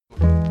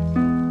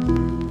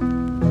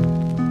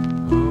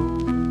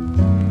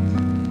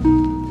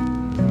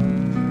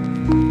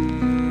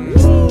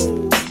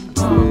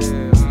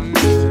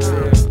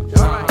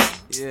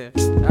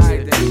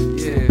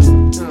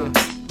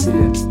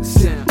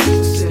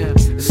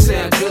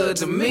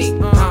to me.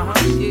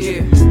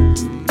 Yeah.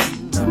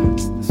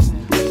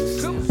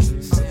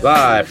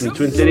 Live from the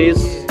Twin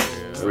Cities,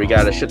 where we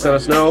got a shit ton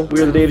of snow.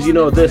 We're the Daves you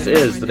know. This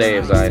is the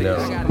Daves I know.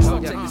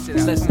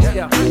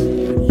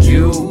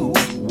 You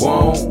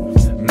want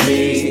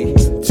me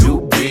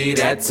to be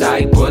that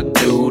type of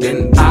dude,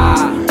 and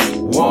I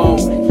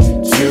want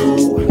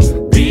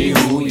to be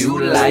who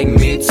you like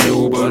me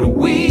to, but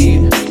we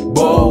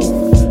both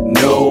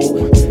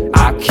know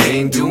I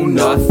can't do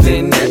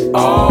nothing at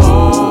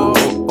all.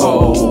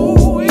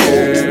 Oh,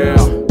 yeah.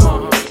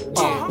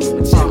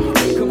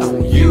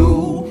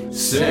 You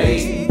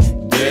say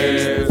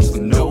there's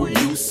no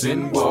use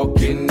in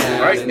walking out.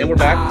 All right, and we're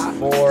back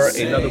for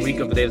another week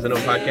of the Daves I Know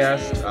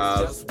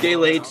podcast. Day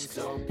late.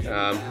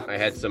 I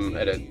had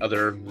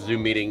other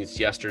Zoom meetings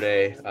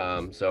yesterday,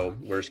 so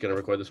we're just going to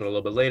record this one a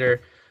little bit later.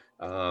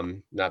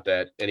 Not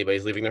that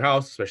anybody's leaving their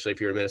house, especially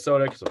if you're in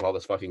Minnesota because of all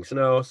this fucking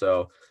snow.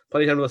 So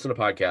plenty of time to listen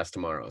to podcasts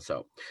tomorrow.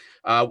 So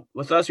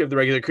with us, we have the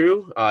regular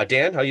crew.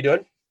 Dan, how you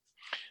doing?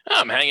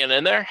 I'm hanging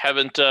in there.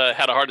 Haven't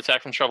had a heart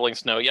attack from shoveling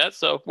snow yet,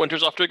 so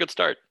winter's off to a good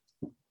start.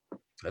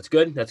 That's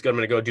good. I'm going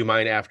to go do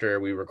mine after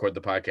we record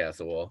the podcast,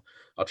 so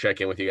I'll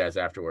check in with you guys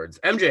afterwards.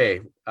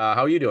 MJ,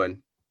 how are you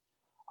doing?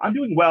 I'm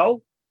doing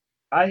well.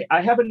 I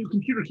have a new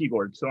computer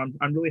keyboard, so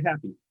I'm really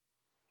happy.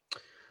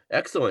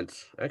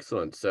 Excellent.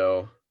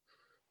 So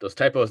those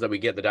typos that we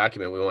get in the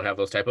document, we won't have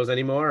those typos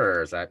anymore,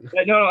 or is that?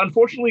 No,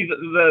 unfortunately,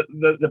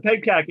 the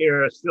PegCAC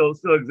era still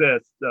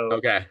exists. So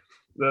okay.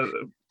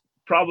 The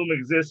problem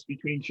exists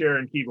between chair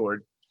and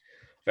keyboard.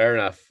 Fair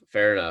enough.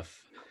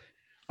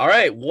 All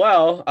right.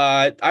 Well,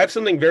 I have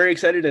something very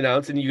excited to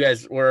announce, and you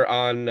guys were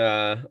on.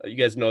 You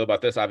guys know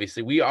about this,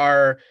 obviously. We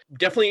are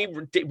definitely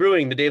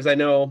brewing the Daves I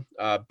Know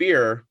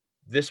beer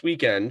this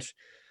weekend.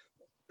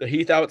 The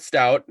Heath Out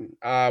Stout.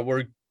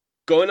 We're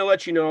going to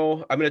let you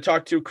know. I'm going to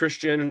talk to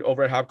Christian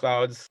over at Hop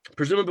Clouds.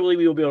 Presumably,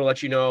 we will be able to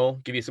let you know,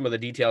 give you some of the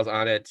details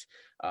on it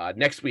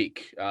next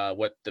week.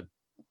 What the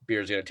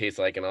beer is going to taste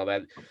like and all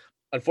that.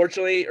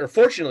 Unfortunately, or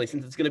fortunately,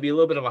 since it's going to be a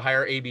little bit of a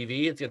higher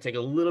ABV, it's going to take a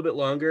little bit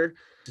longer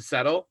to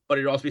settle, but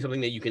it'll also be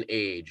something that you can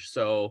age.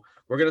 So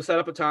we're going to set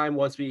up a time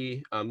once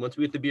we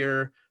get the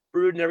beer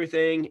brewed and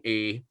everything,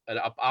 an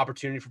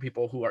opportunity for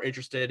people who are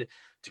interested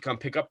to come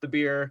pick up the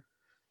beer.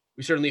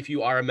 We certainly, if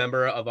you are a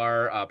member of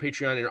our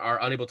Patreon and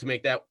are unable to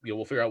make that,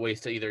 we'll figure out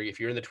ways to either, if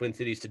you're in the Twin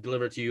Cities, to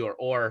deliver it to you,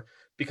 or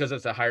because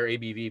it's a higher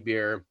ABV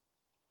beer,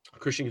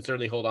 Christian can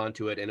certainly hold on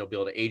to it and he'll be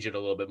able to age it a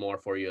little bit more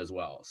for you as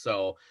well.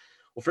 So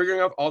we're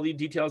figuring out all the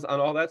details on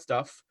all that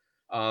stuff.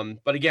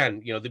 But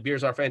again, the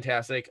beers are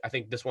fantastic. I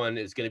think this one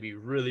is going to be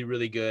really,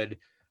 really good.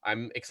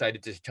 I'm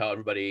excited to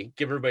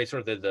give everybody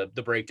sort of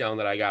the breakdown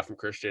that I got from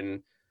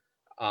Christian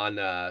on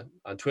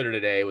Twitter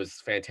today. It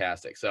was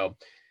fantastic. So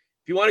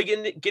if you want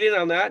to get in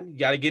on that, you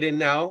got to get in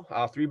now.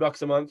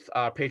 $3 a month,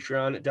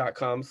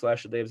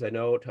 patreon.com/thedaves I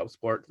know to help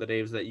support the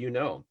Daves that you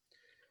know.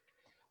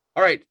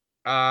 All right,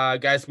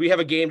 guys, we have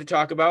a game to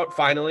talk about.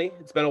 Finally,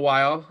 it's been a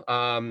while.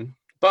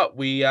 But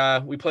we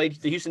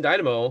played the Houston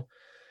Dynamo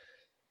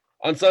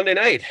on Sunday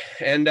night,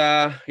 and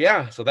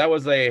so that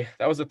was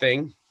a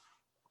thing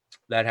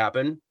that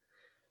happened.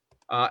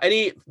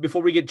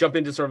 Before we jump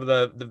into sort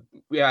of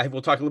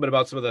we'll talk a little bit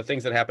about some of the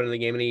things that happened in the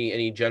game.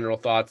 Any general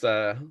thoughts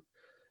or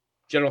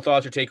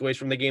takeaways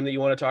from the game that you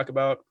want to talk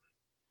about?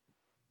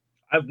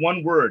 I have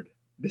one word: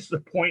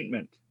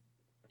 disappointment.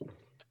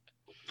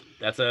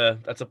 That's a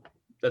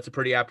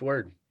pretty apt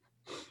word.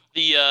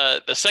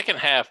 The second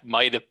half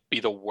might be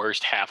the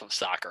worst half of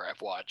soccer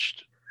I've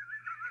watched,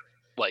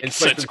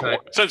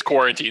 since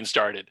quarantine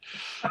started.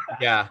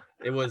 Yeah,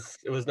 it was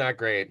not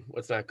great.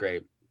 It's not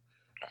great.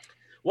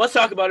 Let's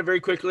talk about it very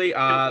quickly.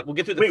 We'll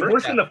get through the first.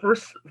 Worse than the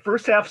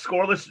first half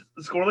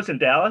scoreless in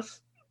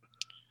Dallas.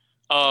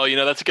 Oh,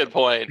 that's a good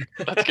point.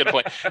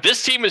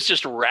 This team is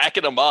just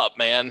racking them up,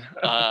 man.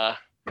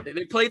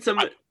 They played some.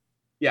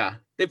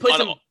 They played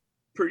some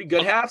pretty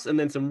good halves and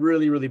then some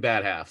really, really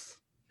bad halves.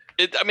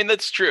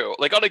 That's true.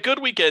 Like on a good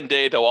weekend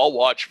day, though, I'll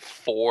watch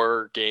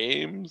 4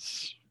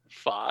 games,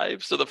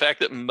 5. So the fact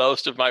that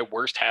most of my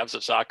worst halves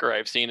of soccer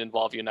I've seen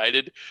involve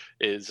United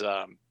is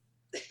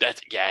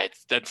that's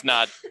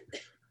not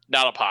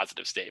a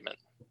positive statement.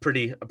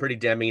 A pretty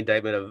damning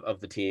indictment of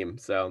the team.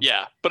 So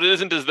yeah, but it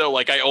isn't as though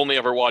I only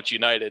ever watch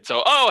United.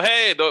 So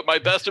hey, my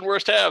best and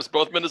worst halves,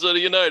 both Minnesota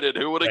United.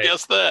 Who would have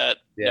guessed that?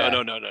 Yeah.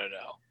 No.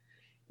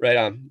 Right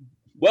on.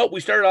 Well, we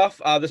started off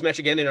this match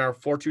again in our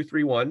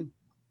 4-2-3-1.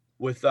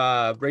 With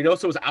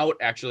Reynoso was out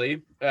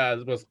actually,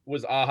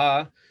 was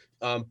Aha.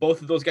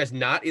 Both of those guys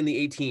not in the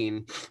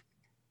 18,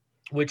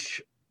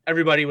 which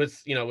everybody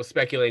was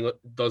speculating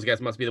those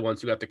guys must be the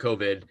ones who got the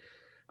COVID,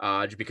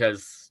 just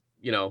because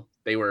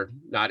they were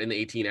not in the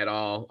 18 at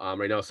all.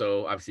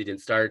 Reynoso obviously didn't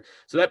start,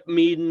 so that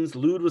means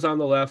Lude was on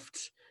the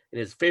left in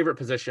his favorite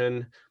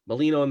position,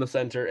 Molino in the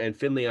center, and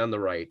Finley on the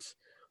right.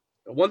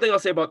 One thing I'll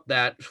say about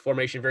that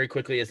formation very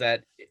quickly is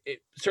that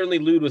certainly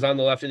Lude was on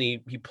the left and he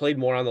played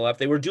more on the left.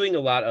 They were doing a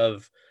lot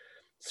of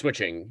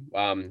switching,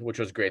 which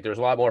was great. There was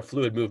a lot more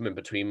fluid movement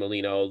between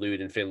Molino,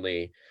 Lude, and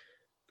Finley,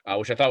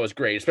 which I thought was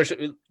great,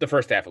 especially the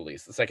first half at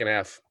least. The second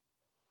half,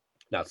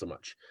 not so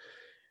much.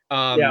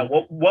 Yeah,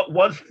 what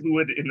was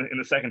fluid in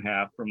the second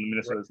half from the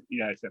Minnesota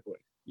United standpoint?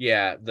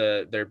 Yeah,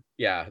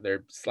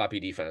 their sloppy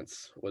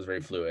defense was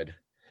very fluid.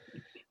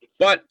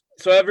 But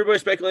so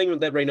everybody's speculating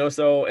that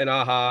Reynoso and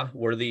Aha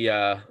were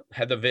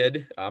had the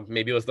vid.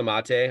 Maybe it was the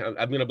mate.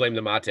 I'm gonna blame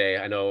the mate.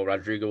 I know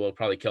Rodrigo will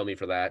probably kill me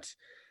for that,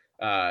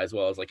 as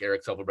well as like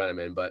Eric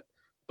Silva-Brenneman, but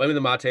blaming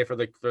the mate for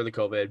the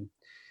COVID.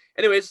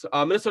 Anyways,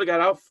 Minnesota got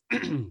out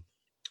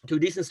to a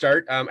decent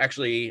start.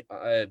 Actually,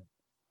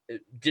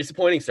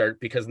 disappointing start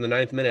because in the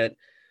 9th minute,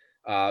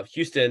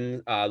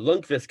 Houston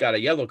Lundqvist got a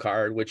yellow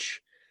card,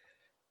 which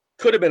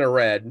could have been a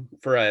red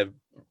for a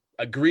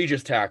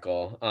egregious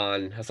tackle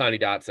on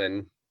Hassani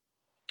Dotson.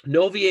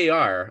 No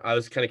VAR. I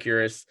was kind of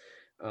curious.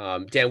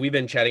 Dan, we've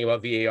been chatting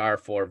about VAR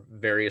for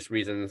various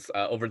reasons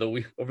over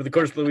the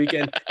course of the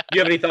weekend. Do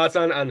you have any thoughts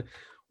on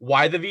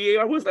why the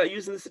VAR was not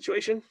used in this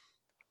situation?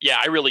 Yeah,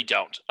 I really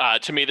don't.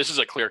 To me, this is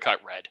a clear-cut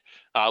red.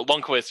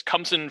 Lundqvist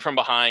comes in from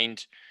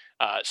behind,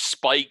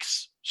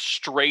 spikes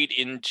straight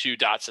into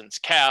Dotson's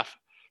calf.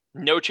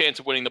 No chance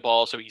of winning the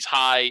ball, so he's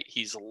high,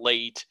 he's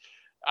late.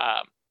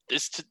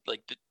 This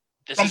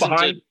from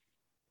behind.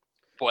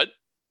 What?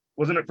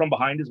 Wasn't it from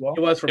behind as well?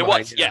 It was from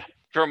behind. Yeah,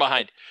 from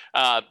behind.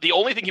 The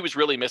only thing he was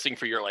really missing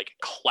for your like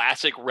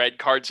classic red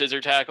card scissor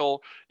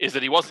tackle is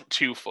that he wasn't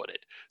 2-footed.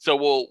 So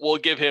we'll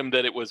give him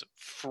that it was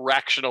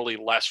fractionally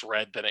less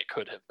red than it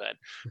could have been.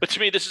 But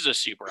to me, this is a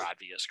super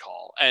obvious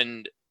call.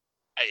 And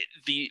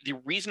the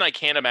reason I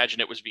can't imagine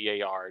it was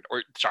VAR'd,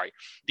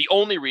 the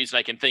only reason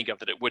I can think of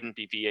that it wouldn't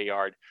be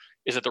VAR'd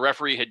is that the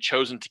referee had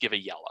chosen to give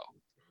a yellow.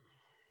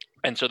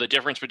 And so the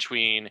difference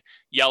between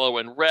yellow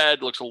and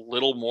red looks a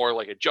little more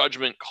like a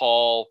judgment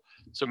call.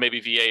 So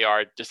maybe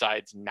VAR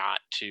decides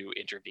not to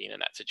intervene in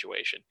that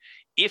situation.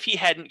 If he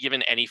hadn't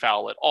given any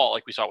foul at all,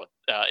 like we saw with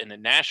in the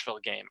Nashville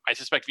game, I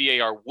suspect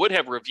VAR would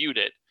have reviewed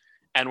it.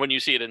 And when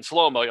you see it in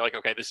slow-mo, you're like,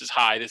 okay, this is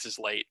high, this is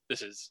late,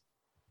 this is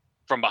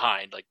from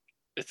behind. Like,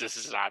 this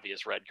is an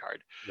obvious red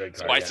card.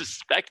 So I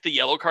suspect the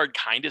yellow card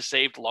kind of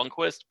saved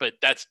Lundqvist, but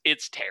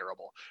it's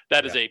terrible.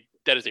 That is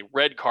a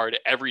red card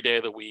every day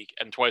of the week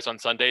and twice on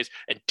Sundays.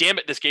 And damn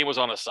it, this game was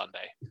on a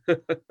Sunday.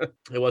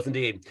 It was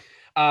indeed.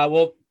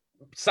 Well,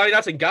 Sonny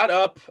Dotson got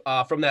up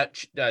from that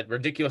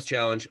ridiculous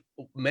challenge,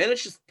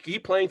 managed to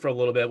keep playing for a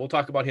little bit. We'll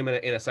talk about him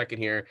in a second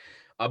here.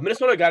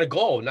 Minnesota got a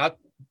goal not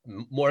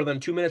more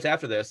than 2 minutes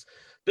after this.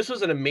 This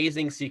was an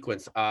amazing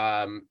sequence.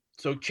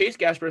 So Chase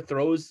Gasper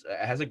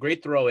has a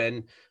great throw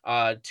in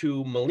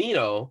to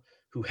Molino,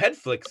 who head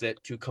flicks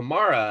it to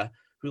Kamara,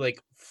 who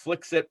like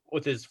flicks it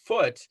with his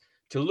foot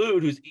to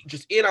Lude, who's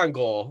just in on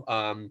goal.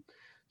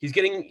 He's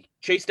getting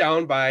chased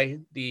down by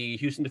the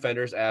Houston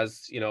defenders,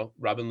 as you know,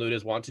 Robin Lude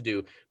is wont to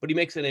do, but he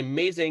makes an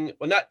amazing,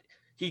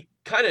 he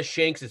kind of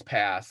shanks his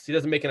pass. He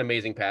doesn't make an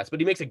amazing pass, but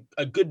he makes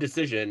a good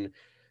decision.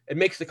 It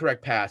makes the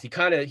correct pass. He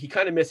kind of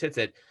mishits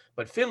it,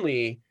 but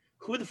Finley,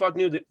 who the fuck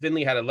knew that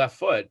Finley had a left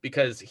foot,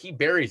 because he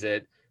buries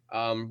it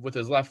with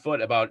his left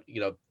foot about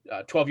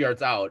 12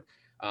 yards out.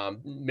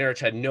 Marich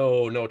had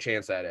no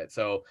chance at it.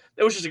 So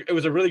it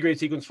was a really great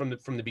sequence from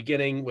the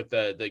beginning with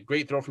the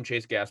great throw from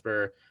Chase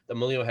Gasper, the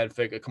Molino head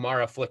flick, a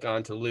Kamara flick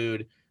on to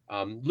Lude.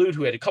 Lude,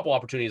 who had a couple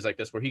opportunities like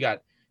this where he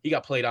got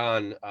played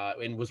on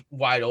and was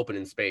wide open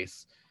in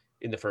space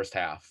in the first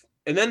half.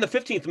 And then the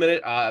 15th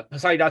minute,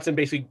 Hassani Dotson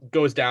basically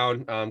goes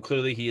down.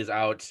 Clearly he is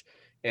out.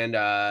 And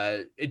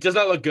it does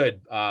not look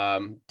good,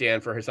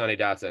 Dan, for Hassani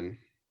Dotson.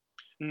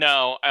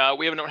 No,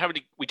 we don't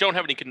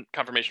have any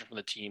confirmation from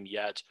the team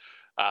yet.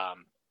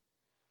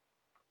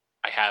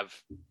 I have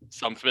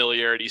some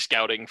familiarity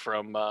scouting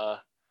from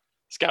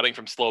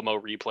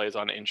slow-mo replays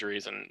on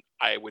injuries, and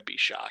I would be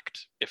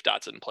shocked if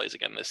Dotson plays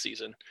again this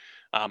season.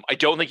 I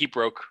don't think he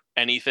broke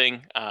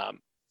anything,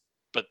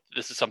 but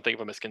this is something of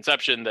a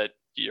misconception that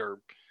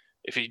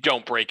if you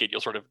don't break it,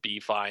 you'll sort of be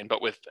fine.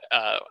 But with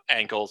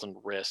ankles and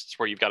wrists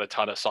where you've got a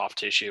ton of soft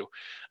tissue,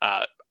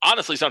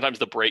 honestly, sometimes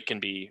the break can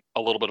be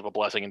a little bit of a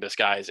blessing in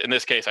disguise. In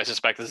this case, I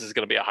suspect this is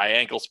going to be a high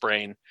ankle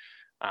sprain.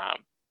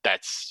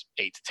 That's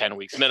 8 to 10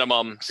 weeks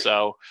minimum.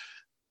 So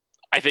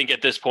I think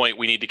at this point,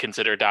 we need to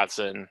consider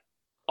Dotson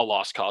a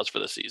lost cause for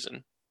the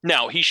season.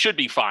 Now, he should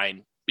be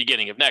fine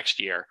beginning of next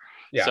year.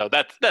 Yeah. So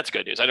that's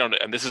good news.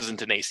 And this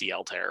isn't an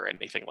ACL tear or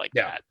anything like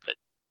that. But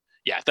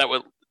yeah, that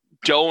would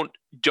don't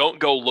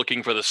go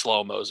looking for the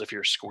slow-mos if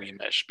you're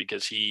squeamish,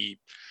 because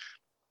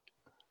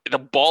the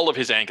ball of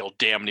his ankle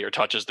damn near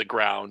touches the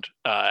ground.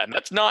 And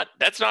that's not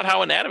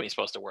how anatomy is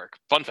supposed to work.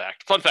 Fun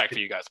fact for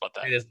you guys about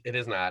that. It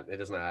is not.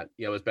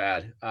 Yeah, it was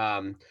bad.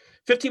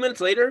 15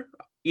 minutes later,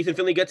 Ethan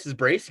Finley gets his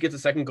brace. He gets a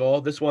second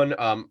goal. This one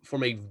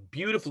from a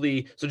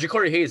beautifully, so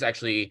Ja'Cory Hayes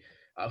actually,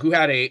 who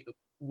had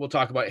we'll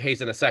talk about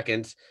Hayes in a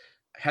second,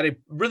 had a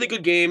really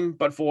good game,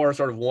 but for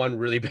sort of one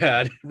really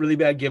bad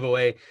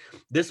giveaway.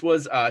 This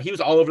was, he was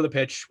all over the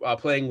pitch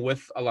playing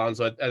with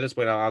Alonso. At this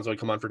point, Alonso had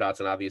come on for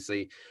Dotson,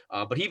 obviously.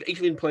 But he'd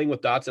actually been playing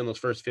with Dotson those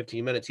first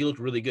 15 minutes. He looked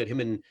really good. Him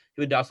and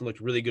Dotson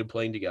looked really good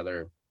playing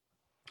together.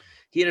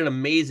 He had an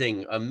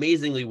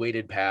amazingly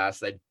weighted pass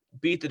that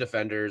beat the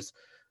defenders.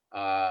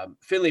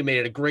 Finley made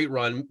it a great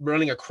run,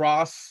 running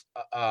across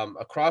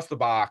the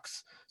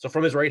box. So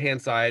from his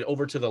right-hand side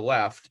over to the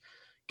left,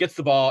 gets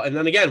the ball, and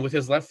then again with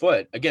his left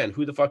foot. Again,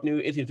 who the fuck knew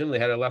Ethan Finley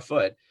had a left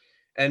foot,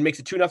 and makes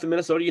it 2-0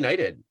 Minnesota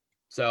United.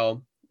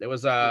 So it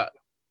was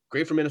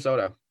great for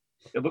Minnesota.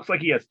 It looks like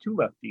he has 2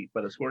 left feet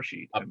by the score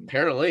sheet.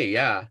 Apparently,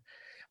 yeah.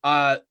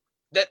 That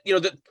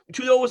the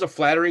 2-0 was a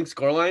flattering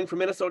scoreline for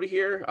Minnesota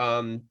here.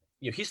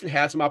 Houston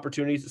had some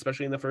opportunities,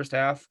 especially in the first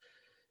half.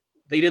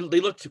 They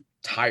looked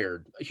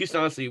tired.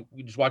 Houston, honestly,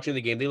 just watching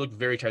the game, they looked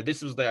very tired.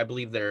 This was, I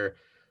believe, their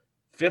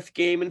 5th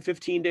game in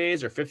 15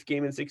 days or 5th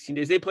game in 16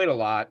 days. They played a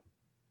lot.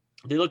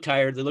 They looked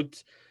tired. They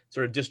looked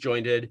sort of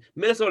disjointed.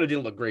 Minnesota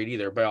didn't look great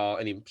either by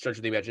any stretch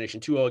of the imagination.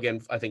 2-0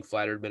 again, I think,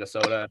 flattered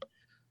Minnesota.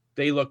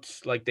 They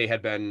looked like they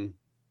had been,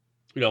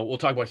 we'll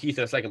talk about Heath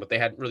in a second, but they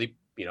hadn't really,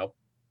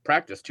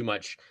 practiced too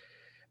much.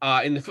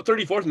 In the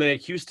 34th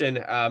minute, Houston,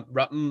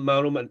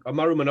 Amaru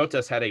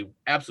Manotas had a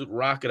absolute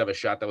rocket of a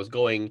shot that was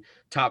going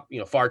top,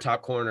 far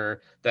top corner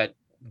that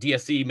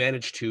DSC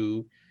managed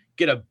to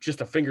get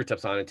just a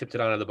fingertips on and tipped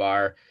it onto the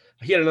bar.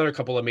 He had another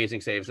couple amazing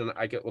saves, and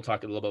we'll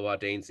talk a little bit about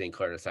Dane St.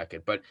 Clair in a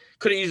second, but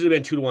could have easily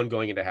been 2-1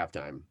 going into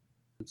halftime.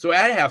 So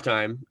at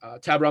halftime,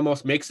 Tab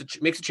Ramos makes a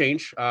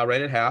change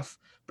right at half,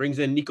 brings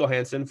in Nico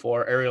Hansen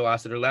for Ariel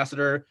Lassiter.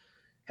 Lassiter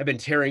had been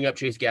tearing up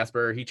Chase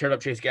Gasper. He teared up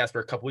Chase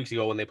Gasper a couple weeks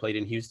ago when they played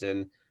in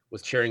Houston,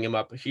 was tearing him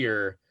up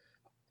here.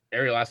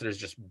 Ariel Lassiter is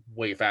just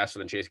way faster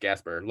than Chase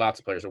Gasper. Lots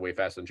of players are way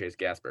faster than Chase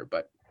Gasper,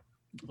 but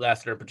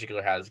Lassiter in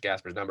particular has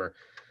Gasper's number.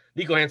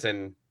 Nico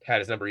Hansen had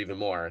his number even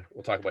more.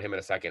 We'll talk about him in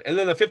a second. And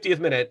then the 50th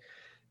minute,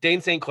 Dane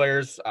St.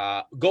 Clair's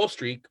goal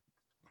streak,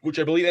 which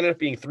I believe ended up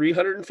being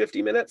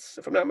 350 minutes,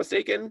 if I'm not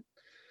mistaken,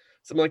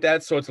 something like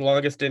that. So it's the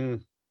longest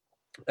in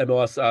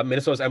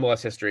Minnesota's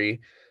MLS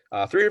history.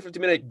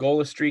 350-minute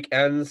goalless streak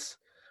ends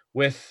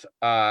with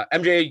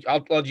MJ.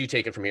 I'll let you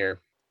take it from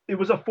here. It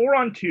was a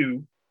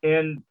 4-on-2,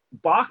 and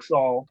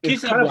Boxall. Can you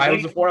set up why it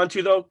was a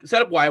 4-on-2 though?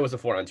 Set up why it was a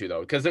 4-on-2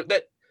 though, because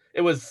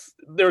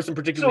there were some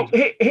particularly.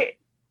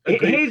 So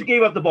Hayes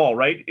gave up the ball,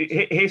 right?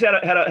 Hayes had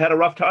a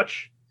rough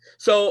touch.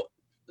 So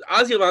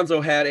Ozzie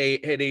Alonso had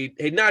a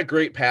not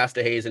great pass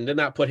to Hayes and did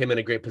not put him in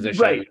a great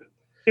position. Right.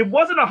 It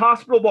wasn't a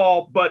hospital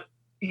ball, but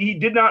he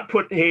did not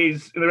put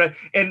Hayes in the right.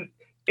 And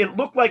it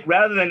looked like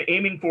rather than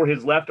aiming for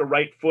his left or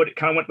right foot, it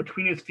kind of went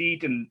between his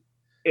feet, and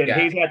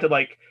Hayes had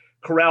to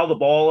corral the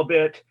ball a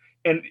bit,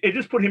 and it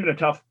just put him in a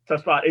tough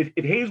spot.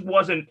 If Hayes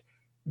wasn't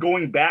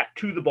going back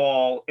to the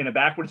ball in a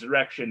backwards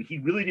direction, he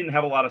really didn't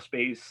have a lot of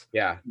space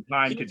and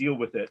time to deal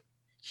with it.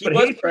 He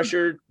was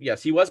pressured.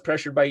 Yes, he was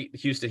pressured by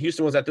Houston.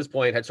 Houston was at this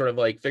point had sort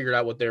of figured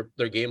out what their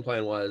game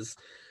plan was,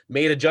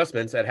 made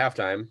adjustments at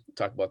halftime. We'll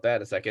talk about that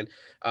in a second,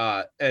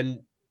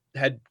 and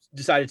had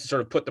decided to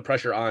sort of put the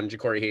pressure on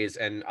Ja'Cory Hayes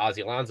and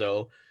Ozzie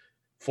Alonso,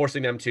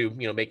 forcing them to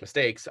make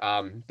mistakes.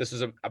 This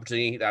was an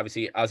opportunity.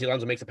 Obviously, Ozzie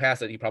Alonso makes a pass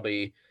that he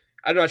probably,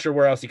 I'm not sure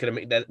where else he could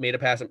have made a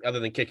pass other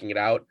than kicking it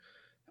out.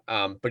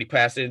 But he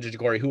passed it into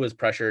Ja'Cory, who was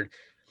pressured.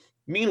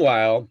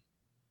 Meanwhile,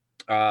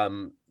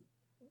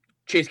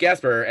 Chase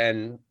Gasper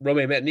and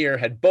Romain Metnier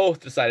had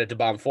both decided to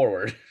bomb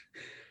forward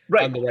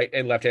on the right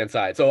and left-hand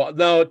side. So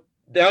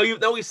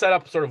now we set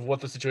up sort of what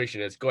the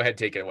situation is. Go ahead,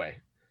 take it away.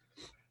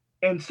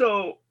 And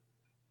so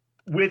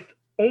with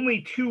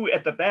only 2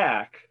 at the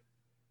back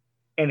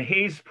and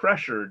Hayes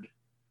pressured,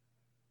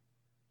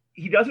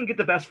 he doesn't get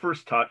the best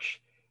first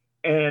touch,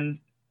 and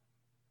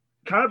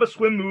kind of a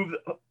swim move.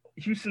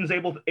 Houston's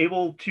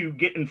able to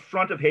get in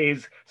front of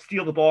Hayes,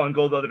 steal the ball, and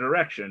go the other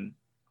direction.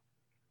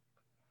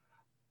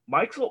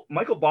 Michael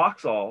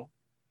Boxall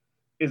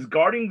is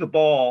guarding the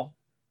ball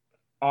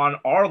on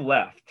our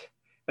left,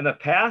 and the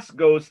pass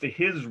goes to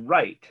his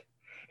right,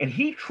 and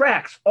he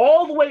tracks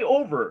all the way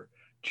over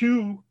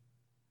to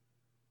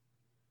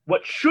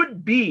what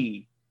should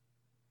be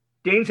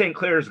Dane St.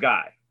 Clair's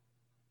guy.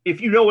 If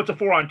you know it's a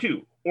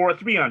 4-on-2 or a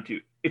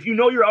 3-on-2, if you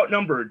know you're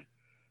outnumbered,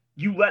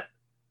 you let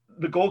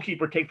the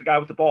goalkeeper take the guy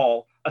with the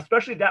ball,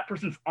 especially if that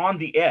person's on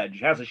the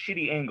edge, has a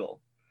shitty angle.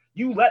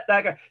 You let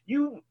that guy,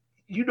 you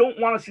don't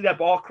want to see that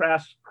ball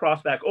cross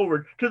back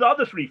over to the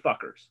other 3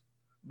 fuckers.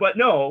 But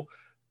no,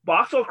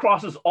 Boxall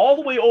crosses all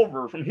the way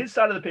over from his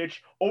side of the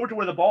pitch over to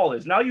where the ball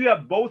is. Now you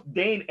have both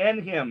Dane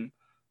and him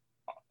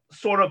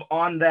sort of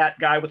on that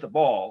guy with the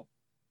ball.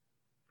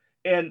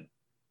 And,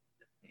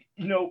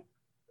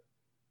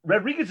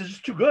 Rodriguez is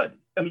just too good.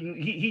 I mean,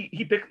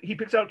 he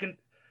picks out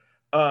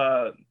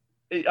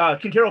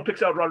Quintero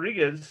picks out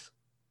Rodriguez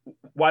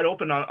wide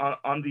open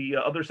on the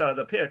other side of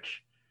the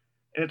pitch,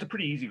 and it's a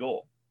pretty easy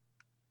goal.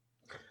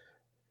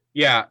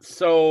 Yeah.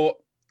 So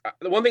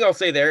the one thing I'll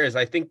say there is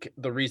I think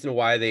the reason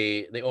why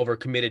they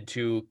overcommitted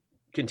to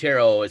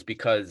Quintero is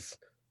because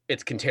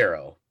it's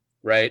Quintero,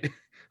 right?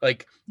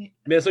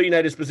 Minnesota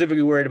United is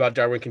specifically worried about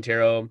Darwin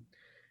Quintero,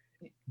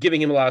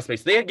 giving him a lot of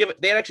space. They had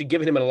actually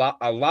given him a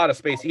lot of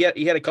space. He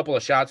had a couple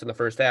of shots in the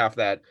first half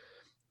that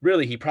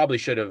really he probably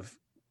should have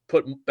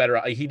put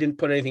better. He didn't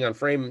put anything on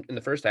frame in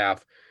the first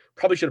half.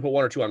 Probably should have put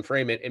 1 or 2 on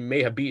frame. It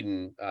may have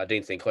beaten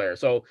Dane St. Clair.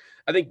 So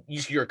I think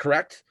you're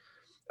correct.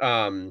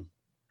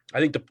 I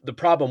think the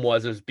problem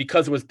is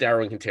because it was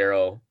Darwin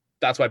Quintero,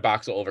 that's why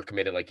Boxall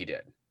overcommitted like he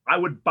did. I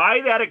would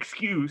buy that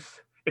excuse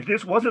if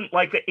this wasn't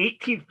like the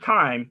 18th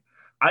time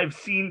I've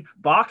seen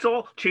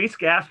Boxall, Chase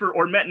Gasper,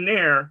 or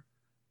Metanair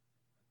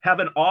have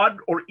an odd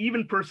or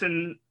even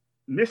person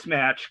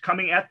mismatch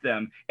coming at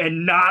them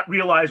and not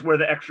realize where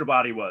the extra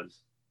body was.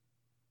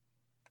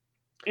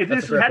 If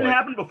this hadn't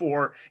happened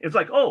before, it's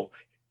like, oh,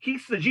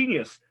 Heath's the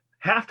genius.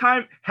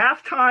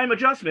 Halftime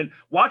adjustment.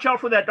 Watch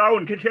out for that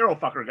Darwin Quintero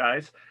fucker,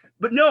 guys.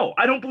 But no,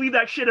 I don't believe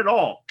that shit at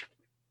all.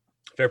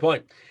 Fair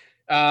point.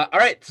 All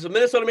right, so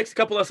Minnesota makes a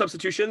couple of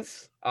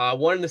substitutions,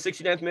 one in the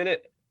 69th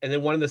minute and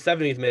then one in the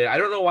 70th minute. I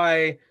don't know why.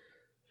 I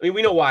mean,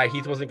 we know why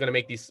Heath wasn't going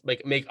to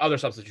make other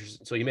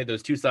substitutions, so he made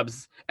those two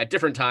subs at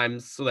different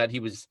times so that he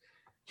will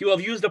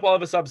have used up all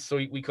of his subs, so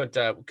we couldn't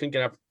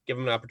give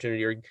him an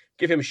opportunity or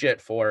give him shit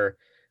for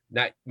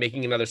not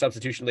making another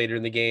substitution later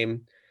in the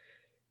game.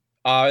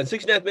 In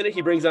 69th minute,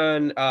 he brings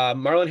on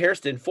Marlon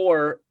Hairston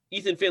for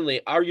Ethan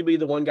Finley, arguably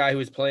the one guy who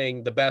is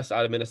playing the best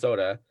out of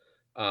Minnesota.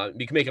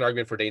 We can make an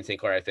argument for Dane St.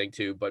 Clair, I think,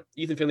 too, but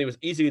Ethan Finley was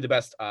easily the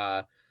best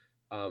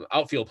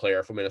outfield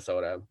player for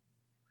Minnesota.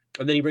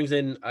 And then he brings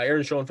in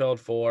Aaron Schoenfeld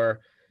for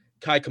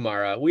Kai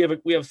Kamara.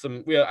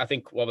 I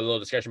think we'll have a little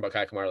discussion about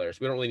Kai Kamara later, so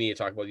we don't really need to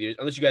talk about you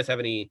unless you guys have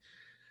any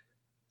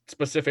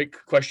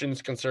specific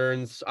questions,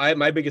 concerns.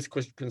 My biggest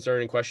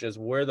concern and question is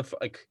where the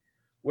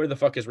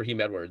fuck is Raheem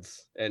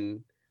Edwards?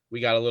 And we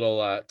got a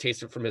little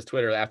taste from his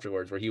Twitter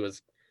afterwards where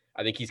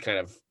I think he's kind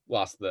of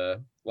lost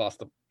the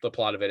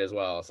plot of it as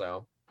well.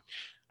 So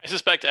I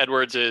suspect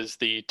Edwards is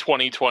the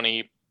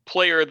 2020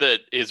 player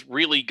that is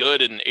really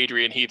good and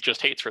Adrian Heath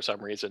just hates for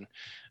some reason.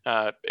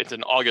 It's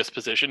an August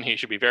position. He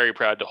should be very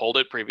proud to hold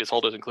it. Previous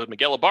holders include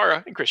Miguel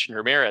Ibarra and Christian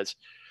Ramirez.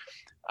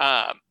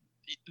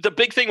 The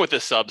big thing with the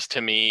subs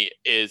to me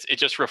is it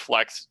just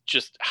reflects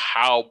just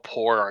how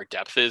poor our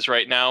depth is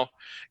right now.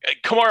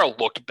 Kamara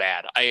looked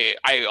bad. I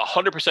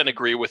 100%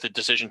 agree with the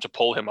decision to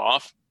pull him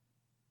off.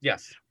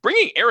 Yes.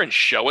 Bringing Aaron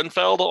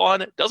Schoenfeld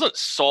on doesn't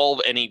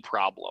solve any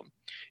problem.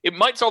 It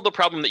might solve the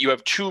problem that you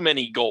have too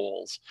many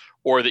goals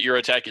or that your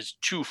attack is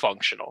too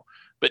functional,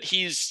 but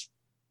he's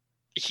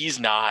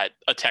not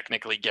a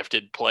technically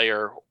gifted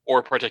player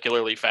or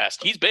particularly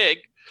fast. He's big.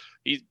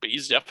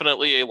 He's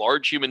definitely a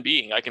large human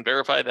being. I can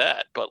verify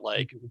that. But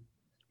like,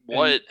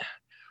 what?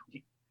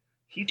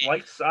 He's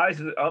like size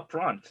up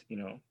front, you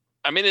know.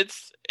 I mean,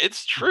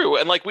 it's true,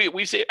 and like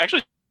we say,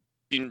 actually,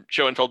 seen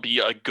Schoenfeld be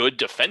a good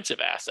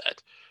defensive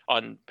asset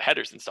on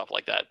headers and stuff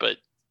like that. But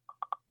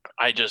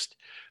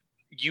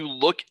you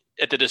look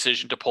at the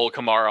decision to pull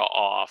Kamara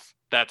off.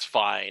 That's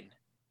fine,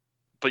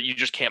 but you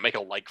just can't make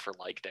a like for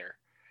like there.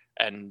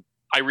 And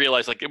I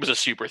realized like it was a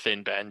super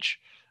thin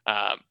bench,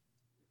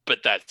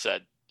 but that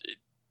said.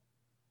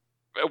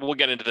 We'll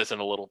get into this in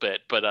a little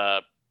bit,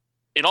 but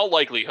in all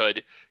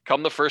likelihood,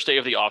 come the first day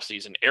of the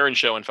offseason, Aaron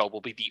Schoenfeld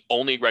will be the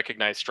only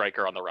recognized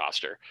striker on the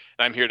roster.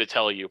 And I'm here to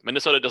tell you,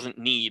 Minnesota doesn't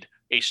need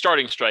a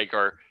starting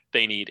striker.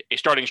 They need a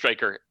starting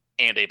striker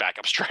and a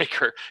backup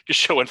striker because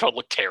Schoenfeld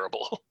looked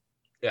terrible.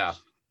 Yeah.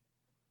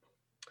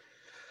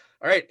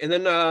 All right, and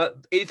then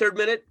 83rd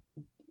minute,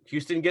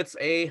 Houston gets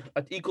an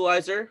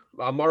equalizer.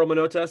 Mauro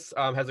Manotas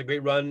has a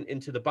great run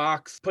into the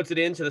box, puts it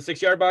into the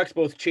 6-yard box.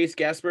 Both Chase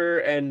Gasper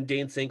and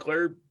Dane St.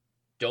 Clair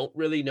don't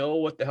really know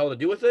what the hell to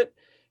do with it.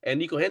 And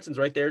Nico Hansen's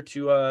right there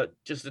to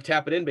just to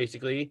tap it in,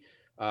 basically,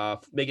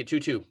 make it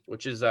 2-2,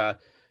 which is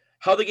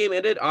how the game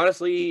ended.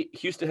 Honestly,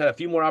 Houston had a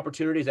few more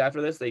opportunities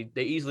after this. They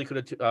easily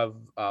could have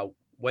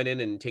went in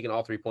and taken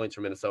all 3 points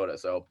from Minnesota.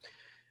 So,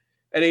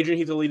 and Adrian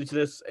Heath alluded to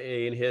this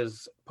in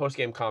his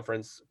post-game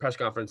press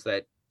conference,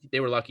 that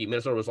they were lucky.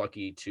 Minnesota was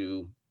lucky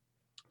to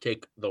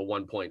take the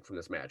 1 point from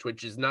this match,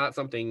 which is not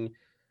something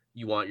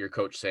you want your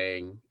coach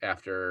saying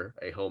after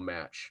a home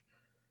match.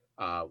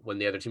 When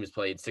the other team has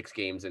played 6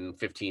 games in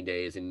 15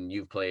 days and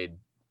you've played,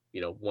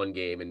 1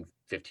 game in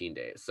 15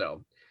 days.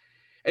 So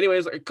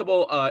anyways, a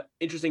couple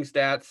interesting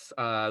stats.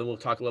 We'll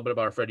talk a little bit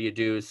about our Freddie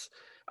Adus.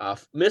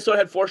 Minnesota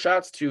had 4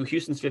 shots to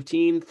Houston's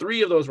 15.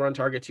 3 of those were on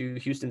target to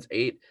Houston's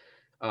 8.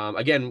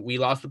 Again, we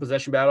lost the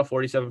possession battle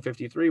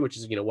 47-53, which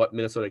is, what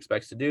Minnesota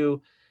expects to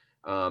do.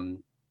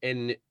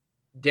 And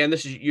Dan,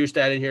 this is your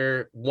stat in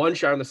here. 1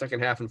 shot in the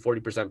second half and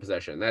 40%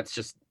 possession. That's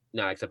just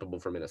not acceptable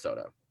for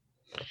Minnesota.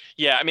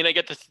 Yeah, I mean, I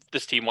get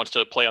this team wants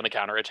to play on the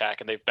counterattack,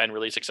 and they've been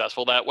really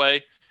successful that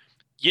way.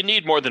 You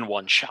need more than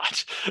 1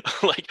 shot.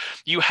 Like,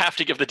 you have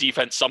to give the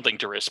defense something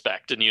to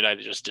respect, and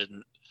United just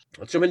didn't.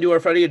 Let's jump into our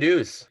Freddie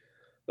Adus.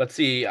 Let's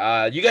see.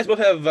 You guys both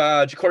have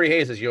Ja'Cory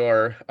Hayes as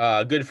your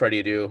good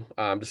Freddie Adu.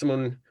 Does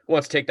someone who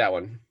wants to take that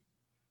one?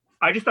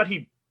 I just thought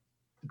he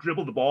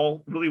dribbled the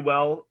ball really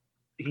well.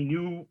 He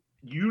knew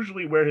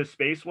usually where his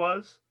space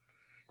was,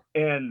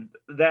 and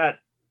that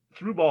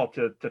through ball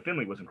to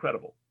Finley was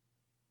incredible.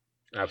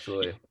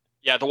 Absolutely.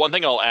 Yeah, the one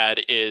thing I'll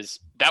add is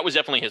that was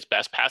definitely his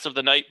best pass of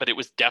the night, but it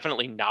was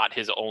definitely not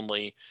his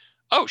only,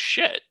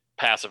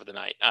 pass of the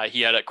night.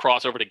 He had a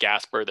crossover to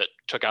Gasper that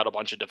took out a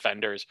bunch of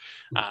defenders.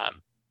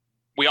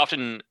 We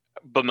often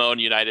bemoan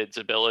United's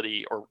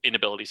ability or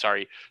inability,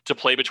 to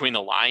play between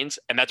the lines.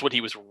 And that's what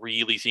he was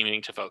really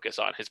seeming to focus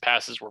on. His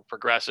passes were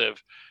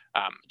progressive.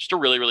 Just a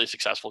really, really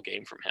successful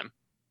game from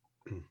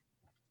him.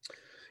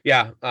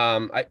 Yeah.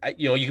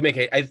 You can make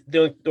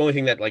the only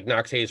thing that like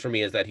knocks Hayes for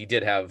me is that he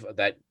did have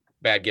that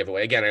bad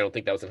giveaway. Again, I don't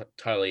think that was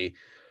entirely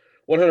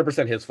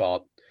 100% his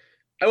fault.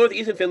 I went with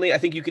Ethan Finley. I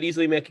think you could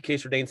easily make a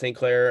case for Dane St.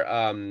 Clair.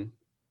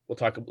 We'll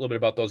talk a little bit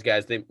about those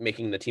guys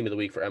making the team of the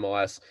week for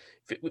MLS.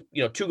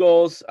 2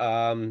 goals.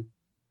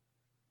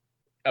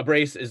 A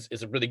brace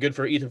is really good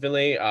for Ethan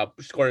Finley,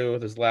 scoring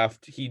with his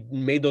left. He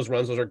made those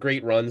runs. Those are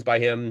great runs by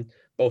him,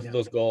 both of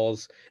those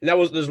goals. And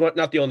those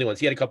not the only ones.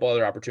 He had a couple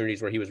other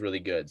opportunities where he was really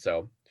good.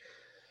 So,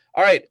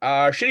 all right,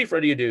 shitty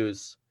Freddie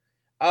Adu's.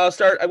 I'll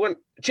start. I went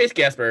Chase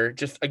Gasper.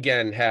 Just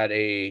again had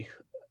he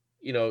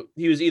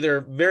was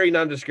either very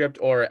nondescript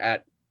or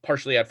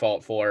partially at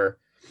fault for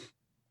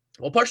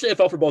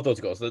both those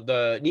goals.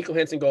 The Nico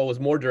Hansen goal was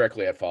more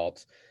directly at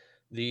fault.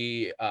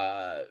 The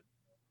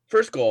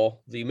first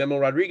goal, the Memo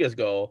Rodriguez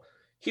goal,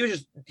 he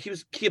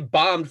had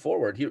bombed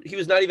forward. He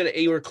was not even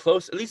anywhere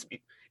close. At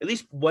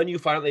least when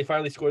they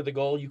finally scored the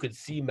goal, you could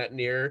see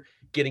Metnier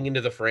getting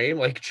into the frame,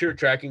 like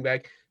tracking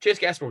back. Chase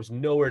Gasper was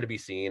nowhere to be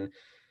seen.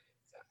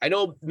 I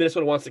know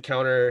Minnesota wants to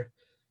counter,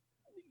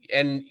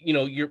 and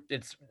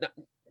it's not,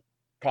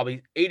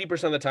 probably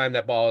 80% of the time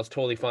that ball is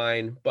totally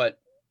fine, but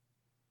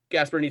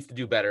Gasper needs to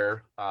do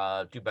better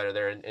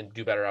there and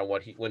do better on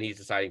when he's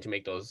deciding to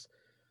make those.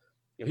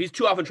 He's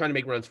too often trying to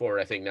make runs forward,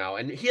 I think, now.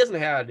 And he hasn't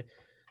had,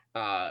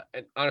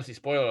 and honestly,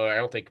 spoiler alert, I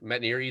don't think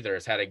Metnier either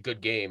has had a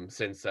good game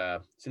since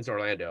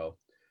Orlando,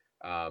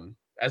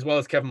 as well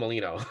as Kevin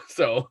Molino.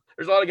 So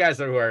there's a lot of guys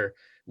there who are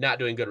not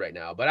doing good right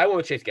now. But I went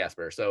with Chase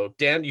Gasper. So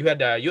Dan, you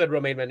had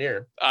Romain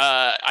Metnier.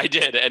 I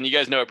did, and you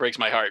guys know it breaks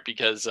my heart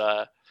because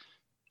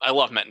I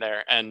love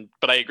Metnier,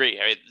 but I agree.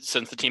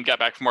 Since the team got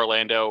back from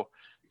Orlando,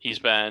 he's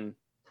been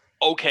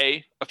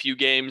okay a few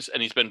games,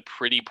 and he's been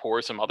pretty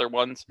poor some other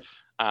ones.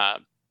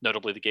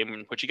 Notably the game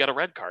in which he got a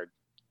red card.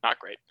 Not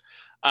great.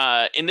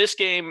 In this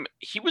game,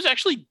 he was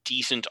actually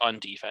decent on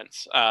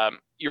defense.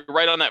 You're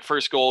right on that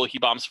first goal. He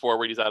bombs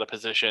forward. He's out of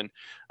position.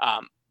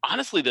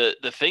 Honestly,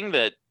 the thing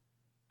that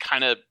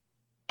kind of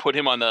put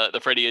him on the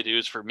Freddie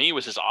Adu's for me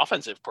was his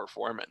offensive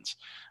performance.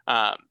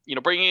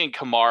 Bringing in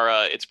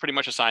Kamara, it's pretty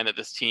much a sign that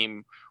this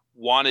team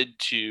wanted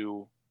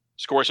to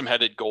score some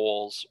headed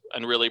goals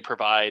and really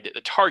provide the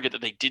target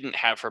that they didn't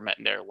have for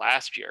Metnier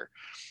last year.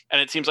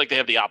 And it seems like they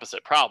have the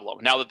opposite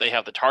problem. Now that they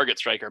have the target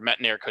striker,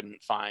 Metnier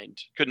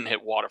couldn't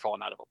hit water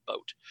falling out of a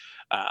boat.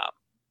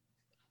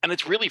 And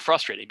it's really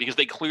frustrating because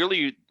they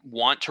clearly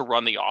want to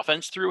run the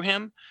offense through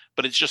him,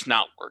 but it's just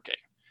not working.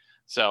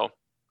 So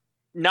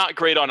not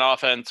great on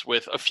offense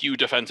with a few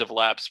defensive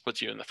laps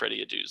puts you in the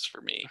Freddie Adu's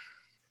for me.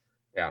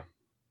 Yeah.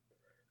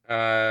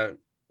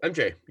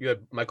 MJ, you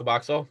had Michael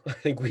Boxall. I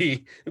think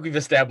we've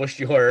established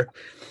your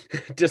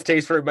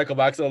distaste for Michael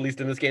Boxall, at least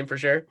in this game for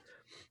sure.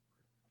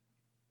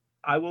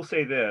 I will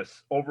say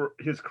this: over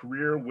his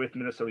career with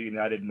Minnesota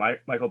United,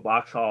 Michael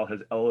Boxall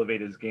has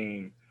elevated his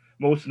game.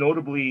 Most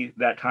notably,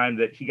 that time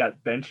that he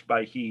got benched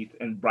by Heath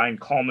and Brian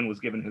Coleman was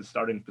given his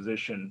starting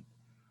position,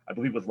 I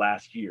believe was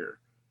last year.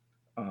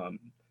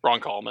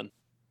 Ron Coleman.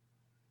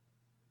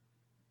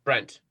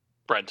 Brent.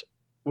 Brian.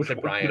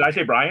 Did I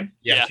say Brian?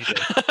 Yes, yeah. You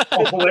did.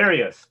 Oh,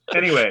 hilarious.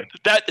 Anyway.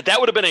 That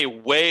would have been a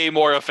way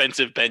more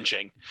offensive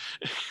benching.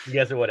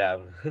 Yes, it would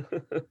have.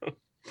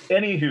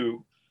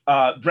 Anywho,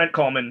 Brent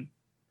Coleman.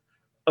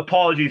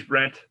 Apologies,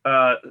 Brent.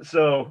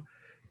 So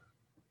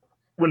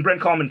when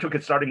Brent Coleman took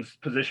his starting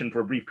position for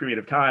a brief period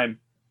of time,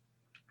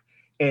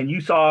 and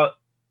you saw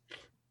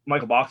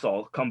Michael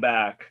Boxall come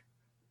back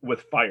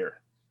with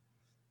fire.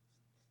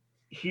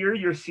 Here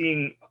you're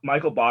seeing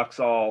Michael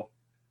Boxall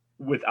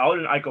without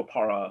an Iko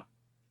Para,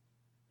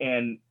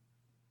 and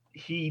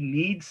he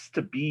needs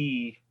to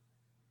be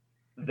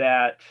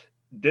that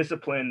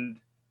disciplined,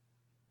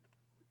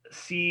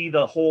 see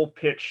the whole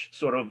pitch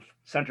sort of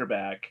center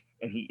back,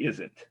 and he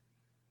isn't.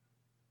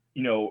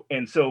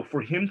 And so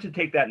for him to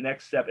take that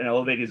next step and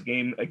elevate his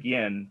game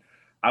again,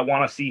 I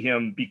want to see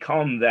him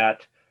become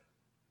that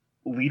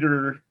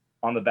leader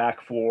on the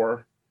back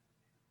four.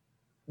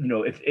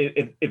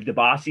 If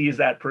Debasi is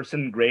that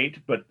person,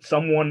 great, but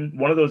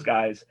one of those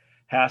guys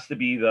has to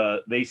be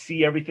they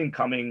see everything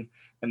coming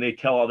and they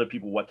tell other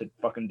people what to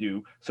fucking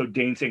do. So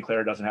Dane St.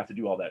 Clair doesn't have to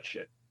do all that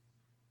shit.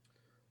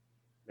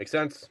 Makes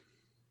sense.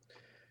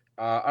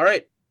 All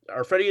right.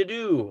 Our Freddie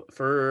Adu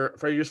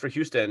for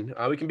Houston.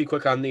 We can be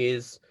quick on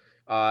these.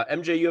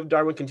 MJ, you have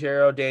Darwin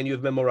Quintero. Dan, you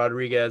have Memo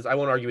Rodriguez. I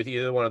won't argue with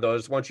either one of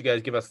those. Why don't you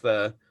guys give us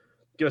the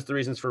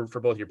reasons for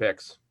both your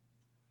picks?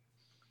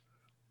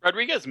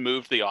 Rodriguez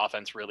moved the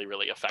offense really,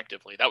 really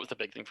effectively. That was the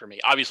big thing for me.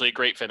 Obviously, a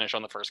great finish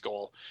on the first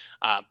goal.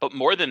 But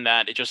more than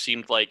that, it just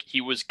seemed like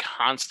he was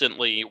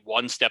constantly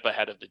one step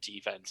ahead of the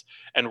defense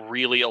and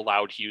really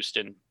allowed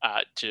Houston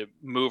to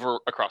move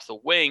across the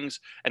wings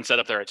and set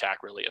up their attack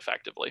really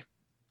effectively.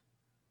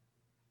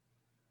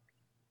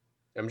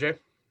 MJ?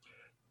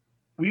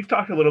 We've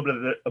talked a little bit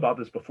about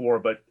this before,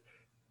 but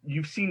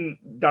you've seen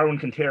Darwin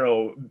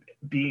Quintero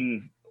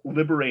being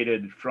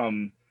liberated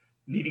from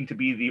needing to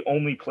be the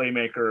only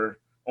playmaker,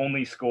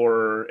 only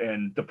scorer,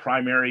 and the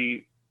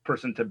primary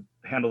person to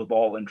handle the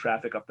ball in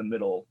traffic up the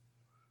middle.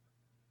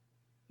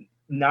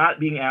 Not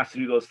being asked to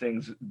do those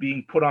things,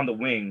 being put on the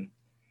wing,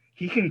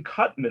 he can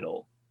cut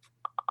middle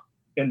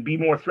and be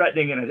more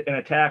threatening and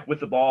attack with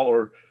the ball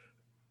or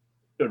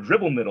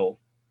dribble middle.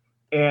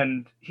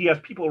 And he has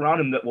people around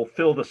him that will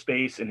fill the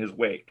space in his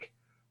wake.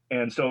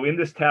 And so in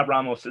this Tab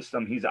Ramos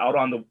system, he's out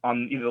on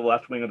either the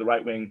left wing or the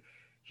right wing.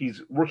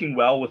 He's working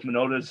well with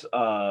Minota's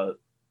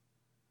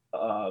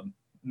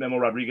Memo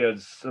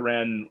Rodriguez,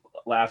 Seren,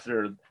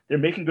 Lassiter. They're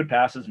making good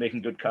passes,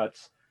 making good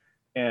cuts,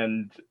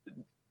 and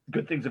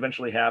good things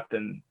eventually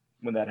happen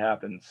when that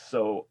happens.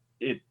 So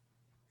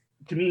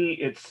to me,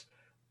 it's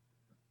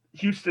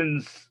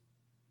Houston's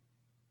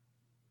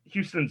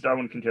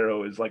Darwin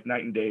Quintero is like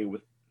night and day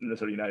with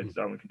Minnesota United's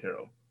Darwin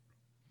Quintero.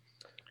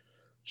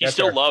 He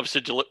still loves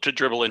to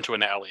dribble into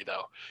an alley,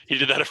 though. He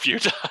did that a few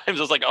times. I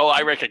was like, oh,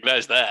 I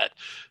recognize that.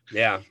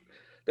 Yeah,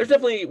 we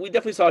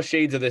definitely saw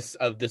shades of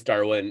this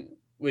Darwin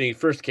when he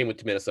first came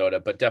to Minnesota,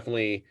 but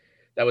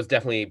that was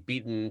definitely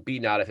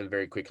beaten out of him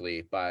very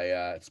quickly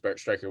by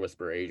striker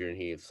whisperer Adrian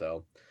Heath.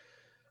 So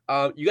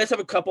you guys have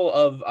a couple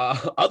of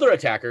other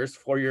attackers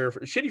for your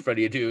shitty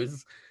Freddy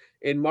Adu's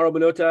in Mauro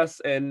Manotas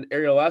and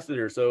Ariel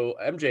Lassiter. So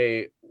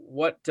MJ,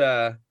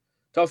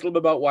 tell us a little bit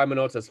about why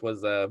Manotas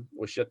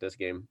was shit this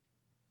game.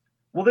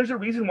 Well, there's a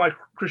reason why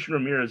Christian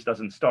Ramirez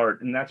doesn't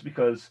start, and that's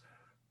because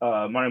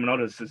Mario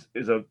Manotas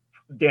is a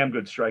damn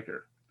good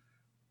striker.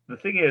 The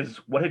thing is,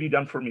 what have you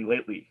done for me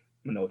lately,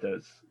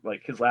 Manotas?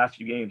 Like, his last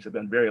few games have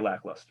been very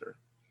lackluster.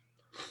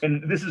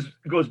 And this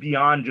goes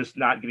beyond just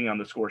not getting on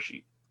the score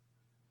sheet.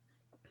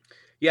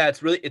 Yeah,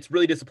 it's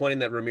really disappointing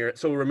that Ramirez.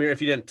 So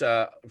Ramirez, if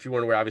you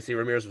weren't aware, obviously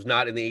Ramirez was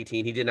not in the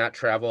 18. He did not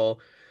travel.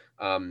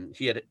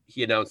 He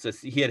announced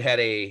this. He had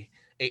a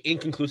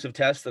inconclusive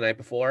test the night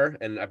before,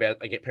 and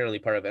apparently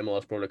part of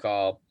MLS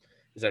protocol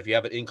is that if you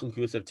have an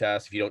inconclusive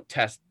test, if you don't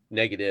test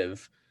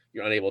negative,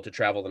 you're unable to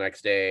travel the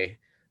next day.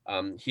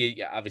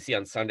 He obviously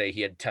on Sunday he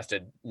had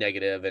tested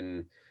negative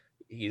and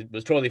he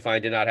was totally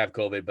fine, did not have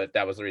COVID, but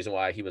that was the reason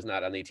why he was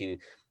not on the 18.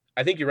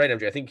 I think you're right,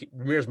 MJ. I think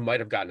Ramirez might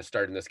have gotten a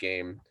start in this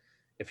game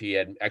if he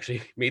had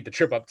actually made the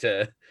trip up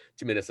to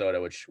Minnesota,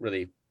 which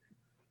really.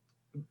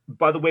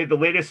 By the way, the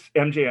latest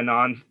MJ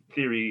Anon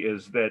theory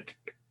is that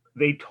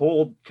they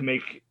told to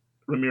make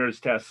Ramirez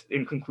tests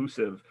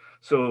inconclusive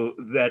so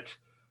that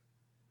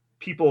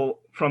people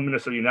from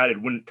Minnesota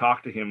United wouldn't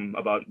talk to him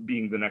about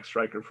being the next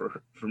striker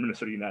for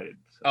Minnesota United.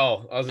 So.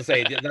 Oh, I was gonna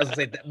say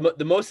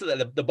the most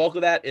of the bulk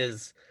of that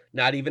is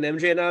not even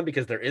MJ Anon,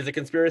 because there is a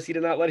conspiracy to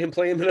not let him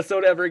play in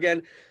Minnesota ever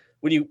again.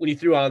 When you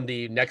threw on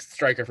the next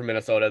striker for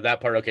Minnesota,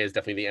 that part is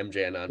definitely the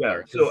MJ Anon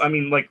part. So I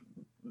mean, like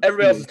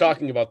everybody else is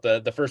talking about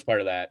the first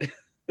part of that.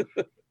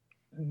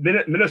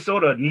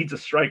 Minnesota needs a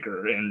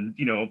striker, and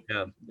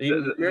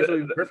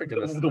perfect in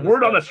this. The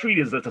word on the street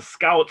is that the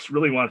scouts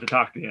really wanted to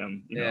talk to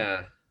him.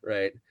 Yeah,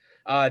 right.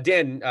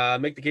 Dan,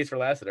 make the case for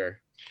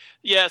Lassiter.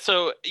 Yeah,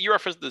 so you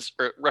referenced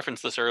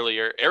this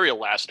earlier. Ariel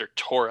Lassiter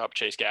tore up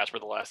Chase Gasper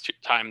the last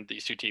time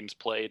these two teams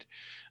played.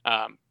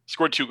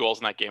 Scored 2 goals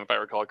in that game, if I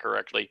recall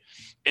correctly.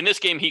 In this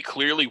game, he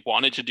clearly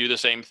wanted to do the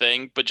same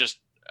thing, but just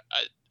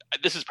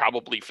this is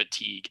probably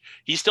fatigue.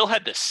 He still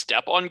had the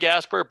step on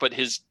Gasper, but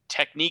his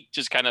technique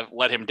just kind of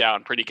let him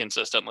down pretty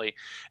consistently.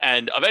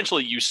 And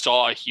eventually you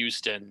saw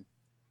Houston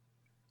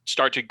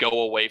start to go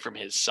away from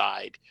his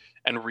side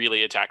and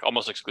really attack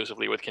almost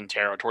exclusively with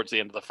Quintero towards the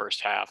end of the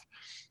first half.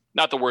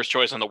 Not the worst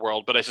choice in the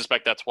world, but I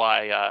suspect that's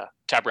why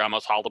Tab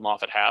Ramos hauled him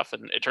off at half.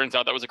 And it turns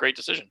out that was a great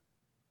decision.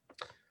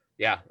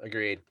 Yeah,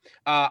 agreed.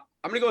 I'm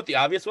going to go with the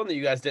obvious one that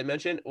you guys didn't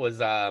mention was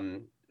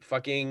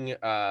fucking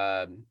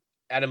Adam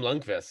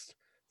Lundqvist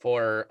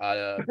for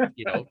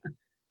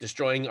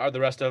destroying the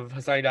rest of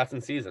Hassani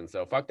Dotson's season.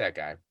 So fuck that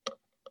guy.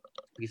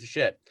 Piece of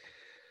shit.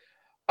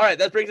 All right,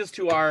 that brings us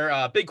to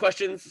our big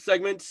questions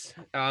segment.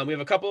 We have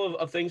a couple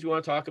of things we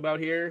want to talk about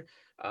here.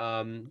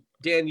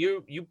 Dan,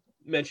 you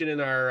mentioned in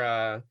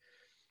our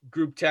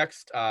group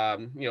text,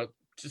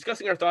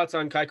 discussing our thoughts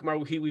on Kai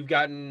Kamara. We've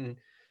gotten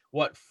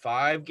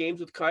 5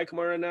 games with Kai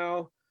Kamara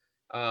now.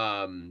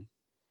 Why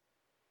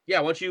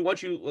don't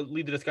you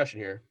lead the discussion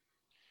here?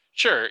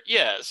 Sure.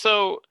 Yeah.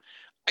 So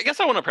I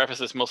guess I want to preface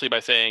this mostly by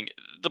saying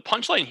the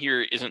punchline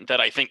here isn't that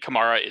I think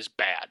Kamara is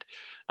bad.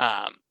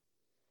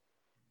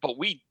 But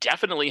we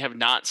definitely have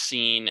not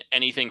seen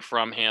anything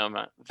from him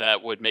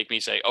that would make me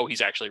say, oh,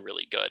 he's actually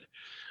really good.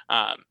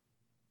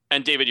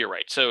 And David, you're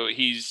right. So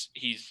he's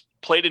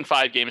played in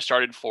 5 games,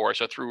 started 4.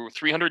 So through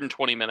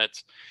 320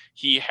 minutes,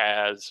 he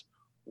has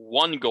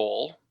 1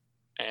 goal,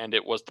 and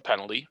it was the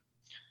penalty.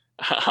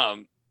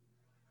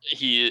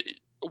 He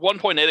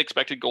 1.8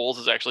 expected goals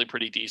is actually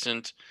pretty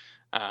decent.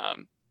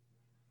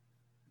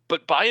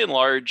 But by and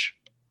large,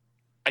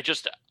 I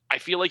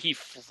feel like he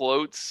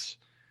floats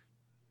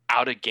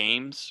out of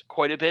games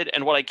quite a bit.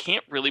 And what I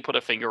can't really put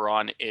a finger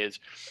on is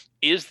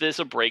is this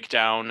a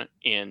breakdown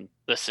in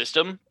the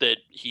system that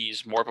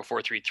he's more of a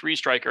 4-3-3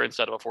 striker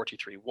instead of a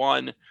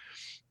 4-2-3-1?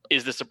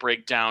 Is this a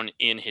breakdown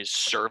in his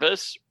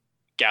service?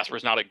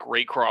 Gasper's not a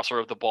great crosser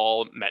of the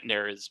ball.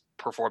 Metner is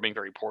performing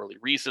very poorly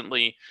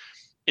recently.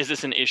 Is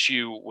this an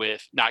issue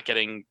with not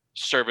getting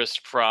service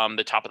from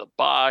the top of the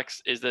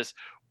box?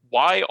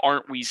 Why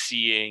aren't we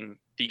seeing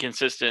the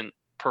consistent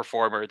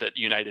performer that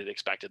United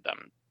expected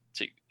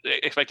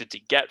to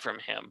get from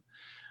him?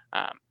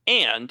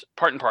 And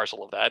part and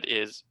parcel of that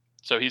is,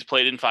 so he's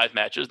played in 5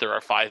 matches. There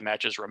are 5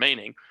 matches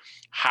remaining.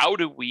 How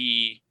do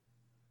we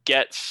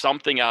get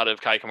something out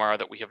of Kai Kamara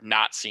that we have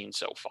not seen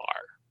so far?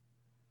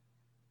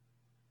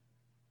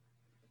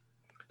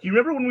 Do you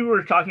remember when we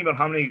were talking about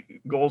how many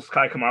goals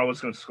Kai Kamara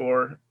was going to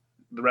score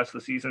the rest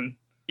of the season?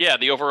 Yeah,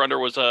 the over-under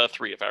was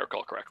 3, if I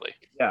recall correctly.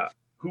 Yeah.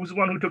 Who's the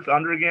one who took the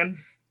under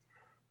again?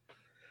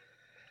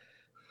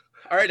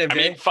 All right, MJ. I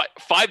mean,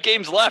 5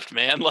 games left,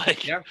 man.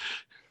 Like, yeah.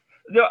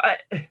 No,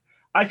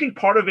 I think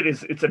part of it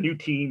is it's a new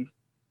team.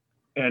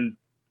 And,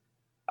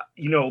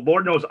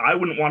 Lord knows I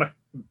wouldn't want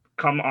to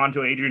come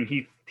onto an Adrian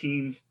Heath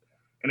team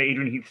and an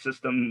Adrian Heath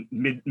system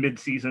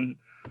mid-season.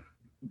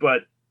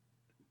 But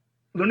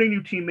learning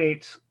new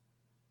teammates,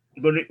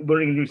 learning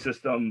a new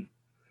system,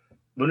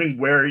 learning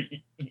where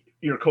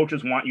your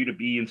coaches want you to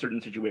be in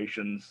certain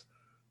situations,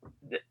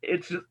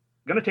 it's just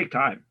going to take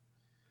time.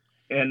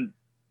 And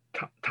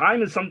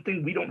time is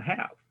something we don't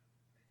have.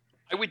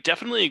 I would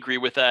definitely agree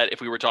with that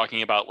if we were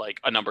talking about like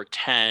a number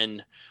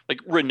 10, like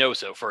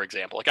Reynoso, for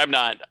example. Like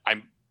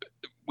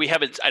we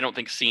haven't, I don't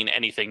think, seen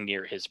anything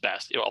near his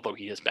best, although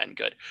he has been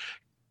good.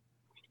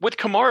 With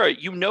Kamara,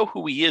 you know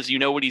who he is. You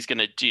know what he's going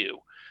to do.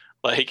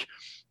 Like,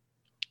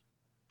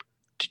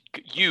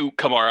 you,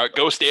 Kamara,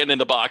 go stand in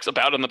the box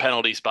about in the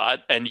penalty spot,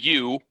 and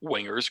you,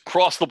 wingers,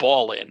 cross the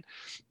ball in.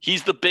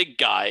 He's the big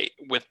guy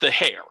with the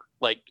hair.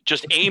 Like,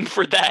 just aim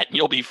for that and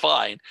you'll be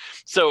fine.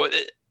 So,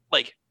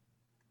 like,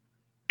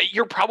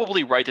 you're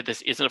probably right that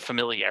this isn't a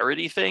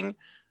familiarity thing,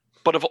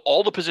 but of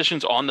all the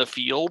positions on the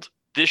field,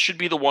 this should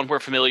be the one where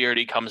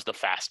familiarity comes the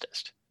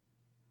fastest.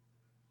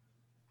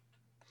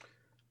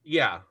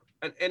 Yeah.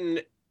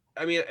 And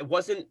I mean,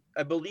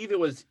 I believe it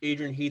was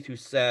Adrian Heath who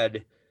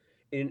said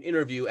in an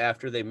interview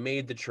after they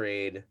made the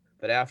trade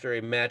that after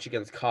a match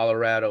against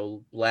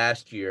Colorado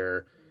last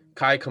year,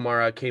 Kai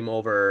Kamara came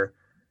over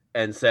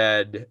and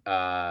said,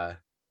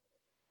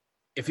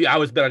 if I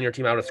was bet on your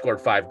team, I would have scored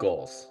 5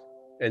 goals.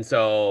 And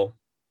so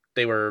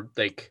they were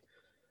like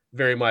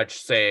very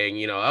much saying,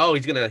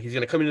 he's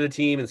gonna come into the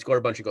team and score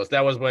a bunch of goals.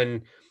 That was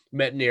when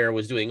Metner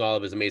was doing all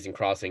of his amazing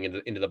crossing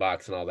into the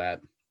box and all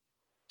that.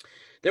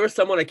 There was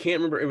someone, I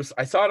can't remember.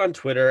 I saw it on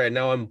Twitter and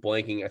now I'm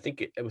blanking. I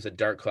think it was a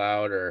Dark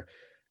Cloud, or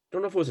I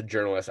don't know if it was a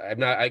journalist. I'm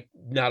not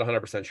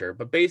 100% sure,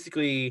 but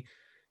basically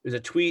there's a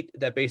tweet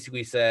that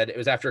basically said it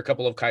was after a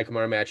couple of Kai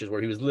Kamara matches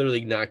where he was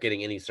literally not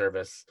getting any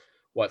service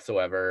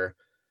whatsoever.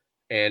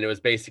 And it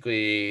was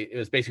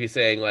basically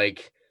saying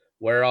like,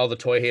 where are all the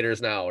toy haters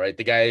now, right?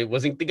 The guy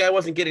wasn't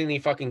getting any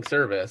fucking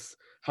service.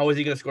 How is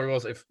he going to score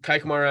goals? If Kai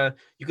Kamara,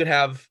 you could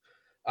have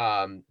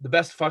the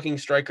best fucking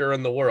striker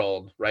in the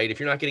world, right? If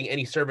you're not getting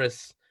any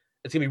service,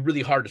 it's gonna be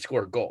really hard to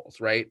score goals,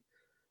 right?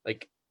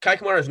 Like, Kai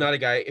Kamara is not a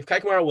guy. If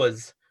Kai Kamara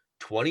was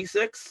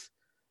 26,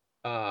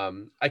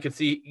 I could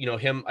see,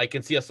 him. I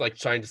can see us like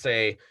trying to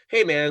say,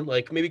 hey man,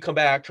 like maybe come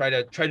back, try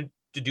to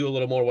do a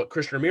little more what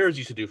Christian Ramirez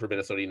used to do for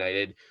Minnesota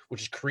United,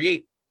 which is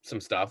create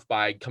some stuff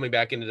by coming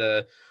back into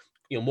the,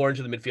 more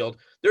into the midfield.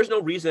 There's no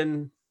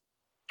reason.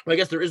 I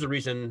guess there is a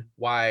reason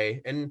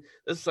why, and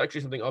this is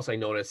actually something else I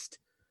noticed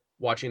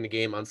watching the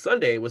game on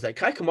Sunday, was that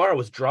Kai Kamara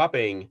was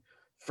dropping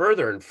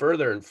further and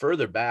further and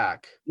further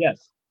back.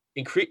 Yes.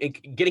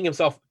 Getting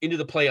himself into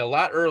the play a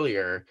lot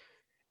earlier.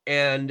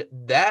 And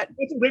that's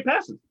some great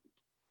passes.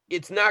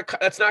 That's not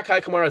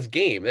Kai Kamara's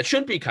game. That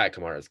shouldn't be Kai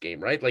Kamara's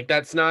game, right? Like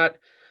that's not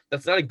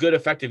a good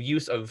effective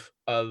use of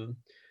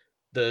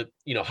the,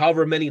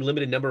 however many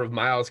limited number of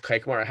miles Kai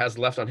Kamara has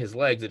left on his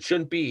legs. It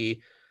shouldn't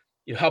be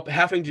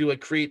having to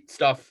like create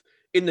stuff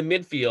in the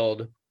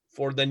midfield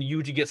for then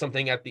you to get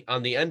something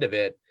on the end of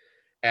it.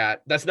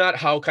 That's not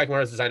how Kai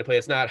Kamara is designed to play.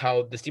 It's not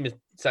how this team is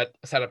set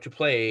up to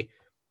play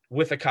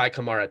with a Kai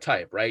Kamara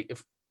type, right?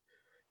 If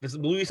it's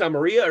Luis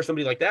Maria or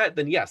somebody like that,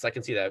 then yes, I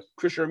can see that.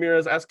 Christian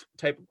Ramirez-esque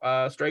type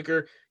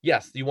striker,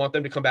 yes, you want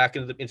them to come back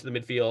into the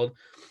midfield,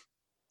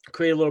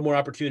 create a little more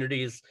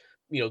opportunities,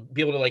 be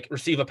able to like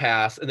receive a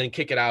pass and then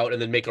kick it out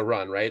and then make a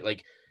run, right?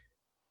 Like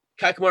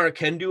Kai Kamara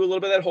can do a little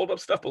bit of that hold up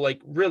stuff, but like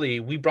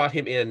really, we brought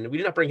him in. We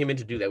did not bring him in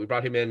to do that. We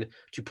brought him in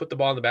to put the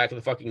ball in the back of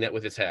the fucking net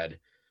with his head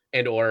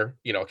and or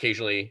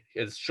occasionally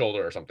his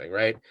shoulder or something,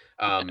 right?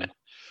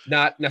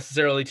 Not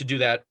necessarily to do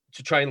that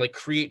to try and like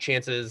create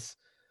chances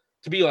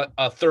to be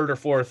a third or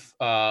fourth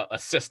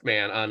assist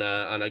man on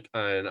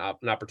an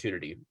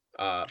opportunity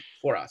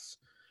for us.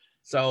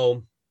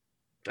 So,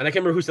 and I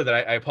can't remember who said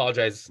that. I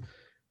apologize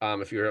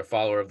if you're a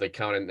follower of the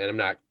account and I'm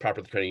not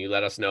properly crediting you.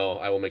 Let us know.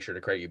 I will make sure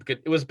to credit you, because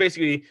it was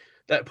basically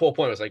that whole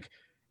point was like,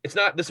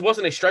 this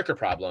wasn't a striker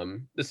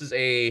problem. This is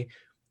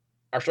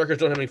our strikers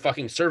don't have any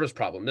fucking service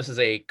problem. This is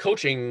a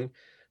coaching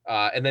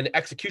And then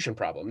execution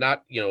problem,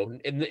 not,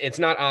 it's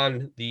not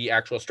on the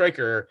actual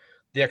striker,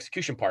 the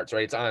execution parts,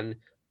 right? It's on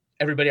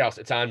everybody else.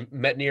 It's on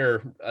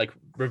Metnier, like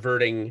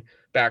reverting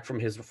back from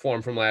his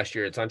form from last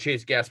year. It's on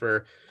Chase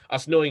Gasper,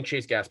 us knowing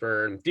Chase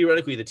Gasper, and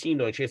theoretically the team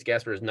knowing Chase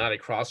Gasper is not a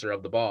crosser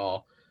of the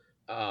ball.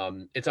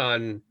 It's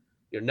on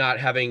not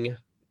having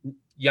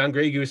Jan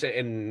Gregus,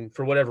 and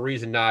for whatever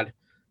reason, not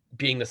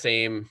being the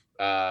same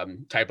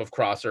type of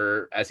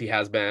crosser as he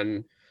has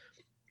been.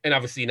 And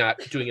obviously not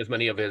doing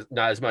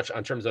not as much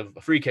on terms of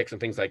free kicks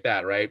and things like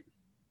that, right?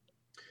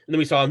 And then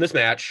we saw in this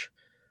match,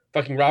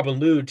 fucking Robin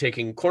Lod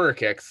taking corner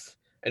kicks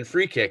and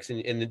free kicks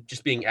and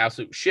just being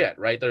absolute shit,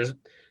 right?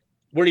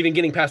 Weren't even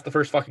getting past the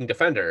first fucking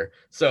defender.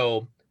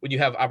 So when you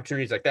have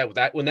opportunities like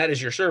that, when that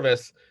is your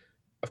service,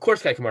 of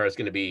course Kai Kamara is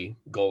going to be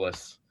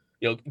goalless,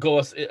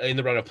 goalless in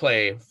the run of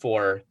play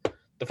for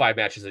the 5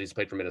 matches that he's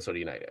played for Minnesota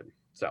United.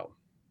 So.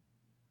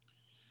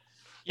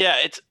 Yeah,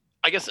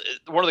 I guess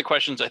one of the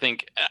questions I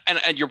think,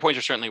 and your points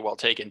are certainly well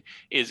taken,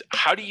 is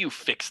how do you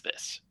fix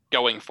this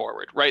going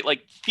forward, right?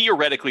 Like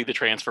theoretically, the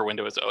transfer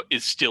window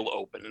is still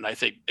open, and I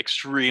say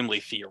extremely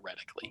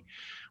theoretically,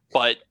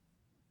 but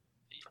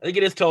I think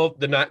it is till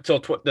the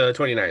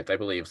 29th, I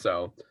believe.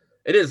 So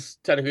it is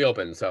technically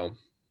open. So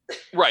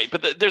right,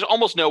 but there's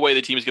almost no way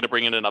the team is going to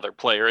bring in another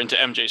player. And to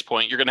MJ's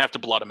point, you're going to have to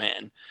blood him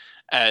in,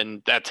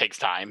 and that takes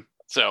time.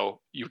 So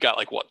you've got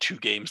 2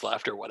 games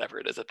left or whatever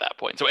it is at that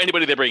point. So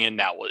anybody they bring in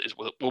now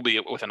will be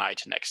with an eye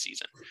to next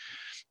season.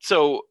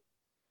 So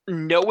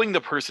knowing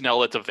the personnel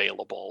that's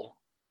available,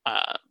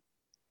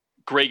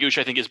 Gregus,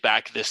 I think, is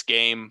back this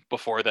game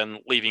before then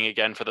leaving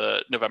again for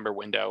the November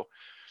window.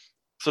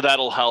 So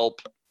that'll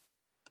help.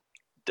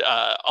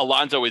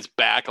 Alonso is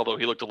back, although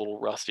he looked a little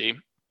rusty.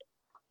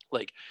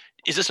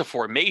 Is this a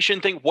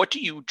formation thing? What do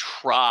you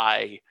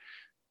try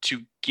to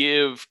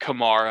give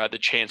Kamara the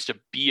chance to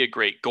be a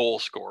great goal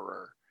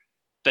scorer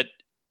that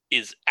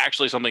is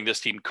actually something this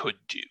team could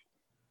do?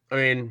 I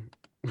mean,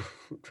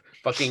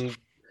 fucking,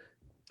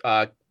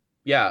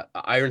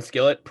 iron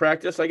skillet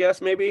practice, I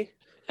guess, maybe.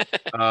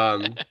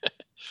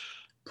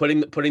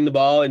 Putting the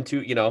ball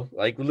into,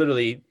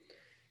 literally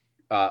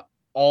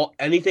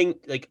anything,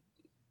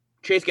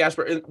 Chase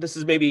Gasper. This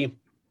is maybe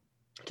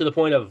to the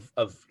point of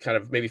kind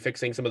of maybe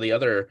fixing some of the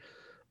other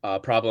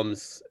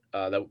problems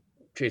that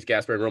Chase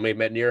Gasper and Romain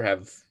Metnier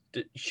have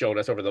shown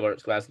us over the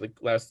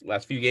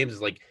last few games.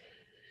 Is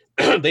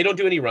they don't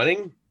do any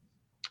running.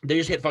 They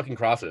just hit fucking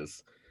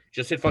crosses.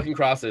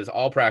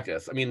 All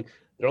practice. I mean,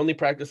 they're only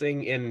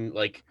practicing in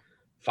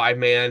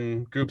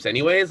 5-man groups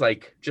anyways.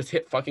 Just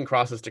hit fucking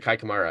crosses to Kai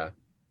Kamara.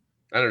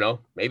 I don't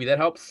know. Maybe that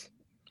helps.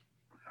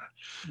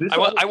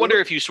 I wonder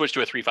if you switch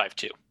to a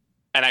 3-5-2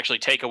 and actually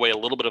take away a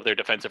little bit of their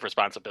defensive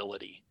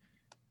responsibility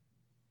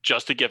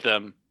just to give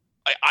them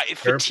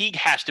fatigue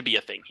has to be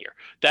a thing here.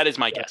 That is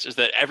my guess, is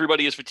that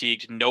everybody is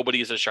fatigued. Nobody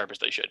is as sharp as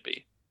they should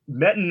be.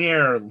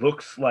 Metnier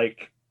looks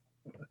like,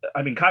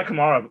 Kai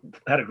Kamara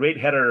had a great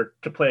header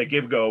to play a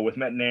give-go with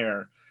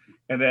Metnier,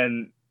 and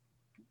then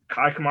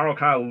Kai Kamara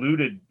kind of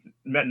eluded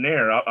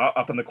Metnier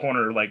up in the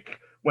corner,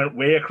 went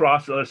way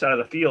across the other side of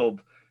the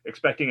field,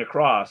 expecting a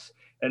cross.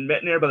 And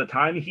Metnier, by the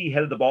time he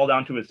headed the ball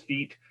down to his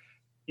feet,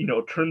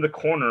 turned the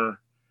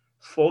corner,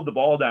 slowed the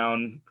ball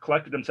down,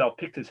 collected himself,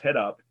 picked his head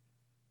up.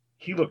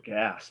 He looked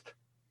gassed.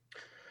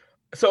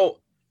 So,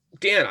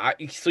 Dan, I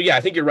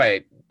think you're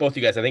right. Both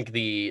you guys. I think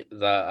the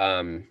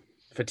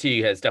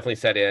fatigue has definitely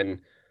set in.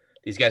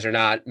 These guys are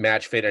not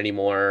match fit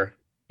anymore,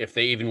 if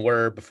they even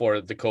were before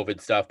the COVID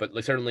stuff. But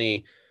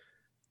certainly,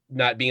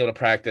 not being able to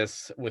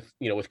practice with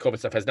COVID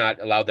stuff has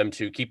not allowed them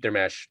to keep their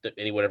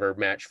whatever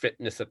match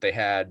fitness that they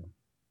had.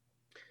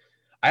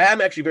 I am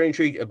actually very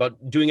intrigued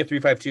about doing a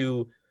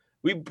 3-5-2.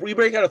 We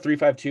break out a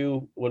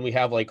 3-5-2 when we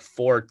have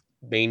 4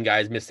 main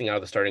guys missing out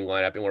of the starting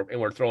lineup, and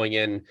we're throwing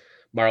in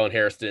Marlon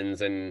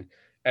Hairston's and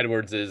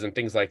Edwards's and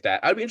things like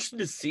that. I'd be interested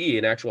to see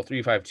an actual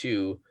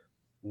 3-5-2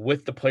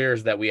 with the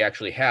players that we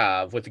actually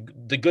have, with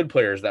the good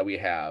players that we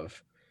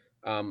have.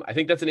 I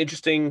think that's an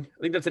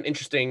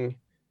interesting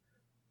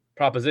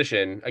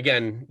proposition.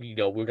 Again, we're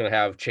going to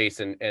have Chase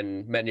and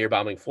Metnier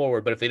bombing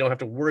forward, but if they don't have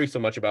to worry so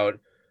much about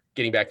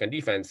getting back on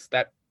defense,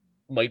 that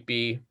might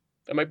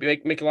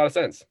make a lot of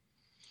sense.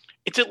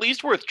 It's at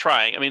least worth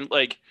trying.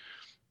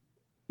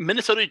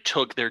 Minnesota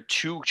took their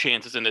 2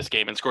 chances in this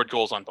game and scored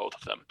goals on both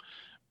of them.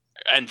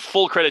 And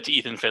full credit to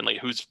Ethan Finley,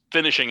 whose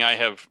finishing I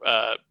have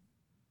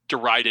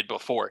derided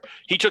before.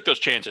 He took those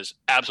chances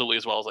absolutely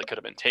as well as they could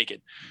have been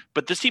taken.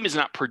 But this team is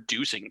not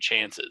producing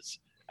chances.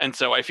 And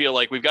so I feel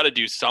like we've got to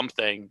do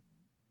something,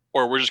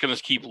 or we're just going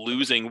to keep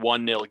losing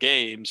 1-0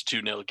 games,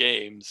 2-0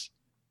 games,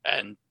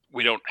 and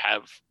we don't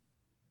have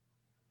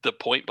the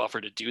point buffer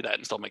to do that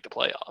and still make the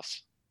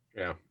playoffs.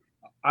 Yeah.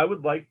 I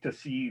would like to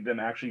see them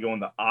actually go in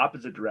the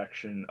opposite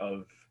direction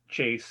of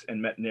Chase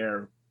and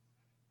Metnier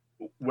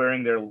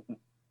wearing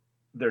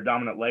their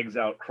dominant legs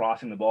out,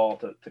 crossing the ball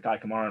to Kai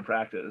Kamara in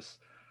practice.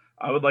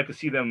 I would like to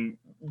see them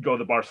go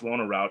the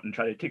Barcelona route and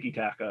try to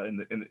tiki-taka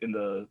in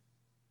the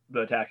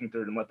attacking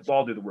third and let the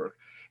ball do the work.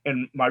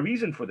 And my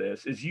reason for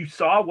this is you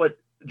saw what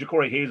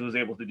Ja'Cory Hayes was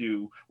able to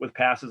do with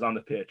passes on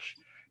the pitch.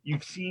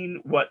 You've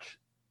seen what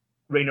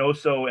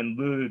Reynoso and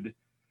Lud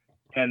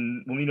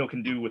and Molino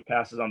can do with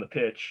passes on the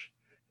pitch.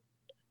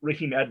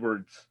 Raheem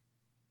Edwards,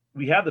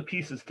 we have the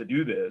pieces to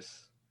do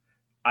this.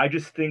 I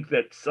just think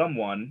that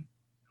someone,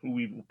 who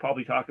we will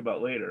probably talk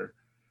about later,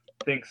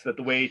 thinks that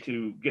the way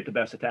to get the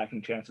best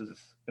attacking chances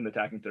in the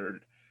attacking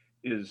third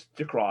is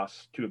to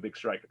cross to a big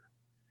striker.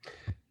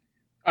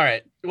 All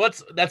right,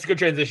 that's a good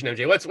transition,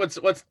 MJ.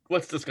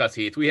 Let's discuss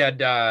Heath. We had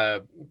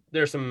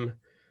there's some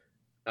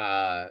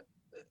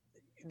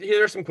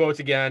quotes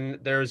again.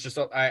 There's just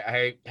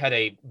I had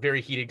a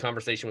very heated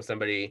conversation with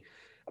somebody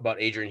about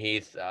Adrian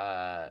Heath.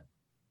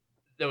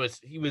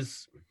 He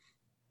was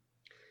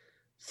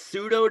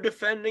pseudo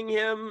defending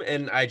him,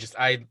 and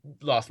I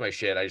lost my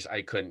shit.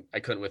 I couldn't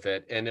with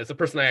it. And it's a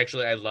person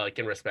I like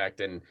and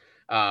respect. And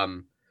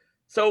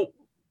so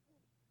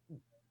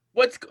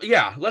I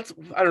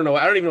don't know.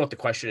 I don't even know what the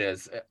question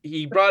is.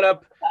 He brought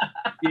up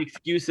the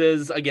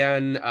excuses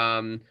again.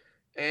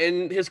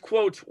 And his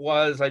quote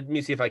was, let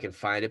me see if I can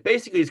find it.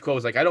 Basically, his quote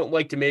was like, I don't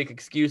like to make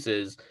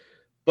excuses,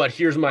 but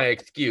here's my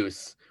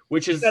excuse,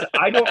 which is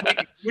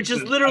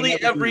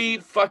literally every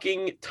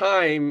fucking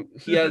time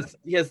he has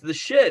the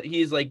shit.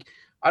 He's like,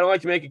 I don't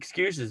like to make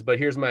excuses, but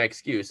here's my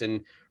excuse.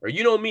 Or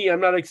you know me,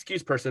 I'm not an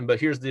excuse person, but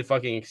here's the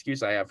fucking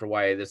excuse I have for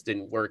why this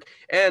didn't work.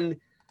 And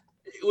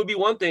it would be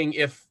one thing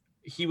if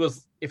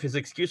his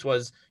excuse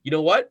was, you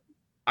know what?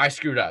 I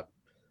screwed up.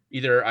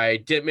 Either I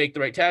didn't make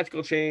the right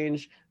tactical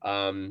change,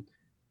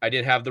 I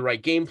didn't have the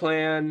right game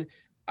plan,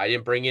 I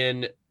didn't bring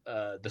in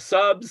the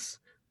subs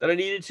that I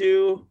needed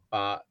to,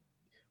 or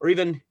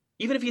even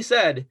if he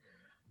said,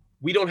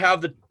 we don't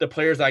have the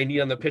players I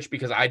need on the pitch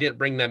because I didn't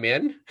bring them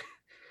in,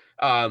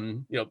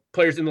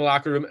 players in the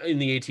locker room in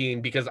the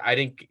 18, because I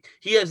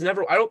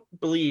don't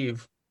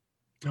believe,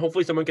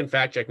 hopefully someone can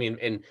fact check me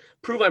and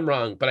prove I'm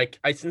wrong, but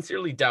I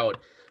sincerely doubt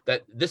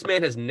that this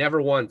man has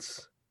never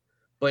once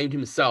blamed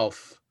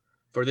himself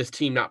for this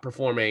team not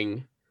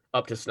performing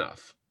up to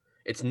snuff.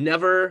 It's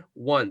never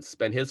once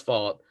been his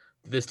fault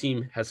that this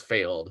team has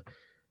failed.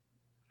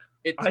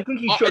 I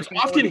think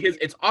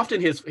it's often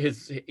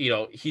his he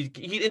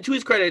to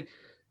his credit,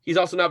 he's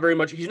also not very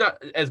much, he's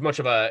not as much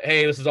of a,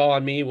 hey, this is all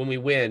on me when we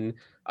win.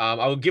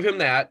 I will give him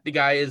that. The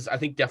guy is, I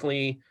think,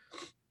 definitely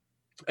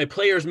a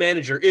player's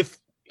manager if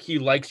he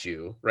likes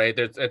you, right?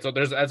 There's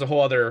a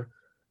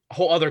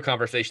whole other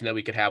conversation that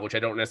we could have, which I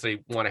don't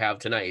necessarily want to have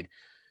tonight.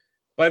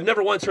 But I've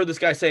never once heard this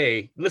guy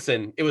say,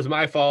 listen, it was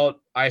my fault,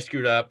 I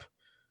screwed up,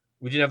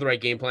 we didn't have the right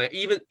game plan.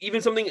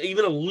 Even something,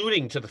 even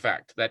alluding to the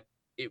fact that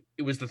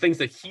it was the things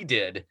that he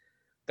did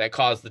that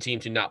caused the team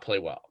to not play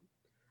well.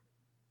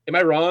 Am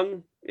I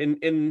wrong?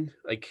 In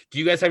like, do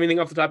you guys have anything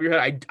off the top of your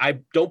head? I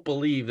don't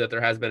believe that there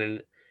has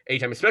been any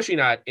time, especially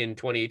not in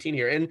 2018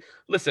 here. And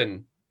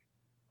listen,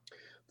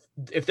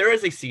 if there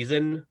is a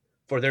season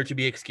for there to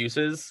be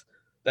excuses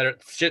that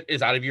shit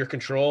is out of your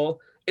control,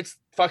 it's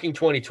fucking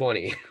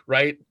 2020,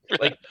 right?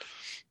 Like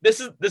this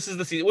is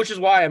the season, which is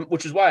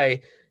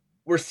why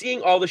we're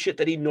seeing all the shit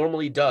that he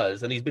normally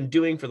does and he's been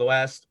doing for the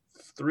last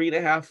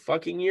 3.5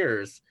 fucking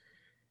years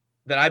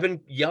that I've been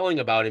yelling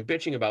about and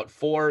bitching about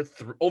for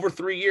over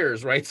 3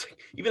 years, right? So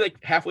even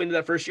like halfway into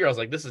that first year, I was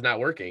like, this is not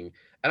working.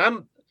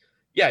 And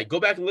go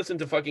back and listen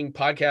to fucking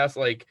podcasts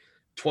like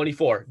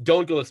 24.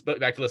 Don't go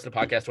back to listen to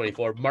podcast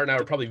 24. Martin and I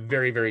were probably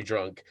very, very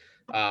drunk.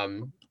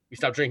 We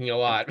stopped drinking a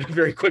lot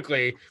very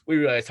quickly. We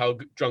realized how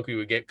drunk we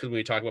would get because we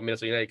would talk about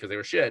Minnesota United because they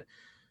were shit.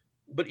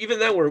 But even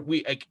then,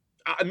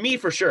 me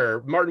for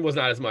sure, Martin was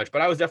not as much,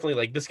 but I was definitely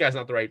like, this guy's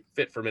not the right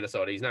fit for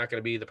Minnesota. He's not going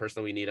to be the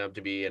person we need him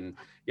to be, and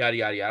yada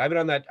yada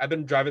yada. I've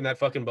been driving that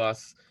fucking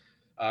bus,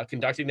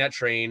 conducting that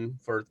train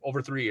for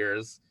over 3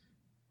 years.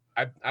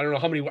 I don't know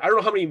how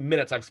many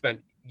minutes I've spent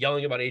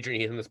yelling about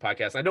Adrian Heath in this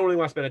podcast. I don't really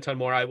want to spend a ton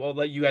more. I will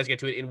let you guys get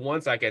to it in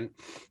 1 second.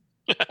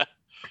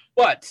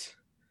 But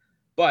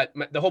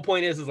the whole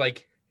point is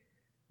like,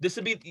 this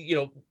would be,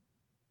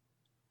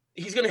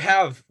 he's going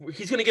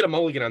to get a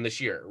mulligan on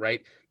this year,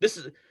 right?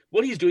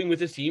 What he's doing with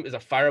his team is a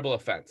fireable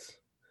offense,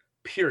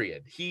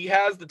 period. He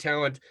has the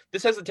talent.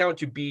 This has the talent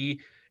to be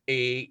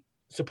a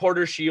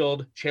supporter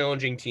shield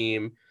challenging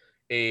team,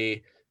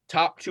 a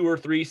top 2 or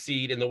 3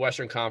 seed in the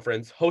Western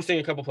Conference, hosting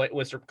a couple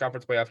Western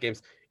Conference playoff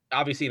games,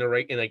 obviously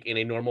in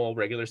a normal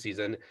regular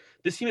season.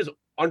 This team is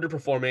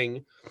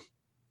underperforming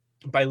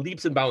by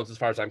leaps and bounds as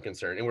far as I'm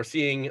concerned. And we're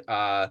seeing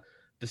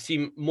this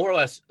team more or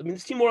less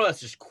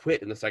just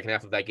quit in the second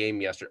half of that game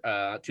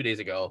 2 days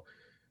ago.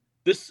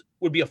 This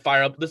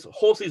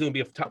whole season would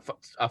be a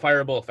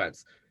fireable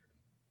offense.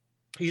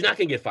 He's not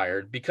going to get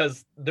fired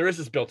because there is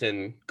this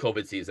built-in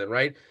COVID season,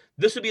 right?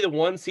 This would be the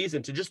one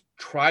season to just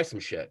try some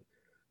shit.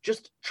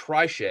 Just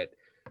try shit.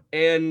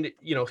 And,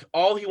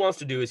 all he wants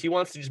to do is he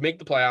wants to just make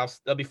the playoffs.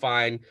 They'll be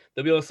fine.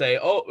 They'll be able to say,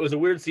 oh, it was a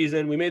weird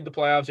season. We made the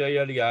playoffs, yada,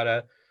 yada,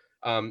 yada.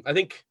 I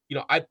think,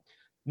 I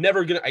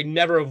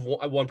never have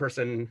one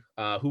person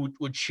who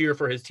would cheer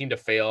for his team to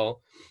fail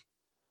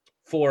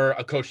for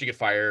a coach to get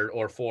fired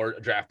or for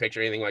a draft pick or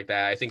anything like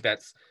that. I think I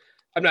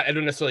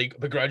don't necessarily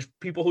begrudge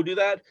people who do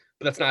that,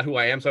 but that's not who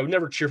I am. So I would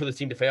never cheer for this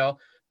team to fail.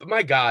 But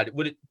my God,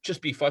 would it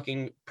just be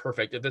fucking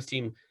perfect if this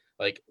team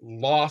like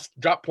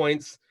dropped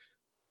points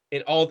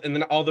and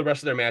then all the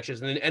rest of their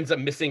matches, and then ends up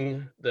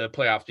missing the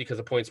playoffs because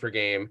of points per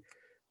game.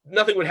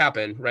 Nothing would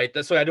happen, right?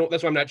 That's why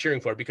I'm not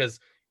cheering for it, because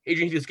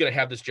Adrian Heath is going to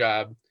have this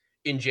job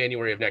in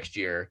January of next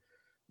year.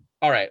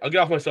 All right, I'll get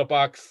off my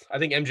soapbox. I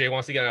think MJ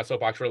wants to get on a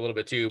soapbox for a little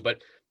bit too,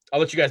 but I'll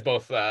let you guys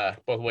both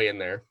weigh in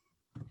there.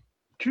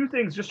 Two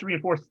things just to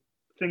reinforce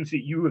things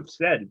that you have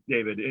said,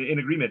 David, in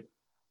agreement.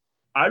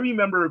 I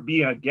remember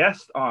being a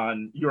guest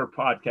on your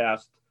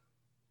podcast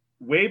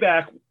way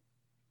back.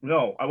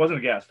 No, I wasn't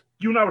a guest.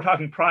 You and I were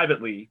talking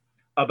privately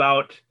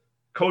about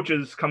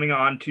coaches coming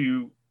on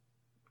to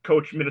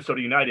coach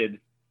Minnesota United.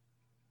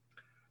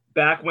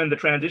 Back when the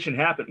transition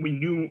happened, we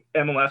knew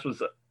MLS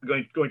was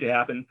going to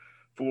happen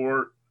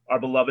for our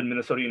beloved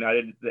Minnesota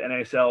United. The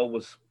NASL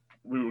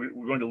we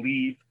were going to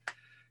leave.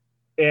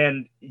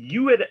 And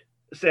you had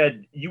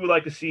said you would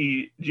like to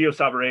see Gio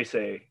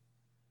Savarese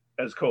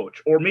as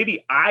coach. Or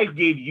maybe I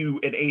gave you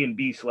an A and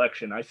B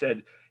selection. I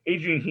said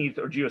Adrian Heath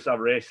or Gio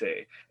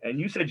Savarese, and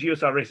you said Gio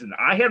Savarese. And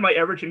I had my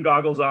Everton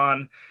goggles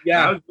on.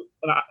 Yeah,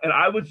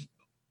 I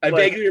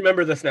vaguely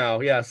remember this now.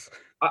 Yes,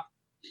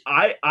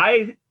 I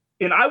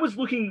was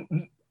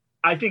looking,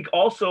 I think,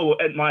 also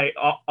at my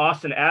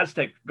Austin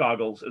Aztec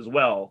goggles as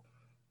well.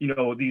 You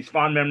know, these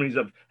fond memories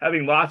of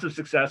having lots of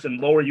success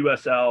in lower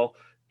USL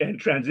and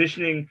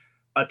transitioning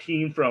a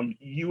team from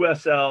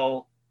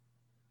USL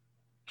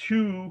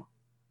to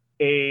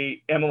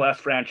a MLS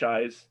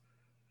franchise.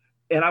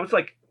 And I was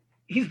like,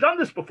 he's done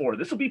this before.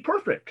 This will be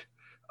perfect.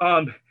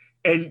 And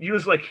you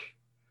was like,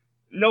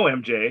 no,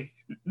 MJ,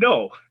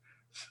 no.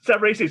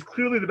 Savarese is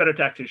clearly the better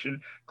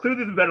tactician,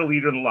 clearly the better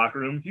leader in the locker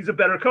room. He's a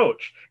better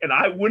coach. And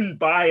I wouldn't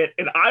buy it.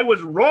 And I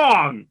was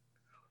wrong.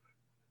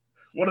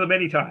 One of the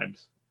many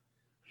times.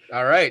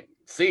 All right.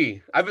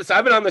 See, I've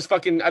been on this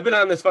fucking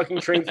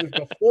train since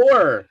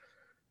before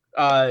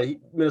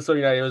Minnesota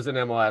United was in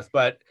MLS,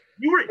 but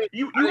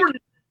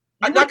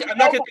I'm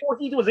not before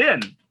Heath was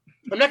in.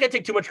 I'm not going to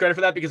take too much credit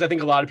for that, because I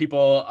think a lot of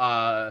people,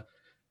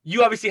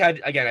 you obviously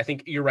had, again, I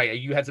think you're right.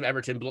 You had some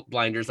Everton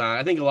blinders on.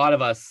 I think a lot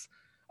of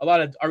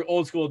our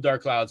old school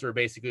dark clouds were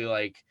basically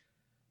like,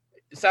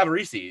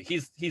 Savarese,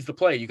 he's the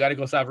play. You got to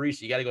go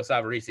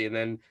Savarese. And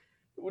then,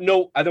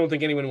 no, I don't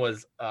think anyone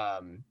was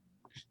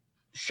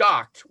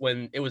shocked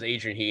when it was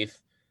Adrian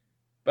Heath,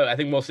 but I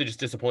think mostly just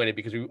disappointed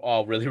because we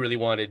all really, really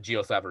wanted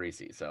Gio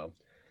Savarese. So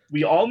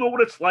we all know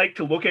what it's like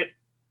to look at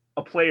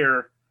a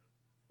player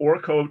or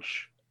a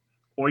coach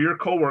or your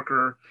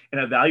coworker and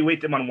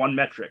evaluate them on one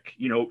metric.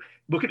 You know,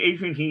 look at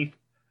Adrian Heath.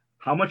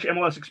 How much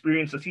MLS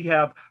experience does he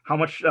have? How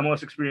much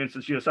MLS experience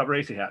does Gio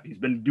Savarese have? He's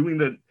been doing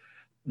the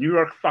New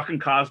York fucking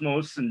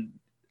Cosmos and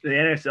the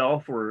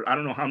NSL for I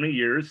don't know how many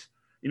years.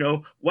 You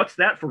know, what's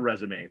that for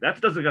resume?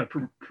 That's not going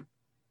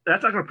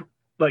to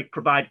like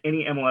provide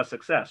any MLS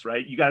success,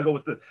 right? You got to go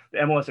with the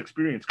MLS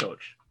experience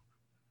coach.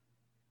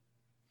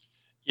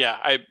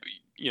 Yeah,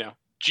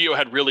 Gio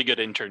had really good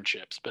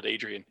internships, but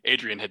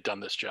Adrian had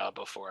done this job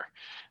before.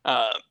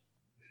 I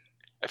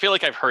feel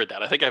like I've heard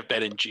that. I think I've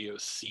been in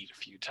Gio's seat a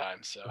few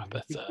times, so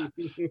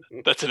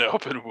that's an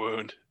open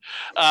wound.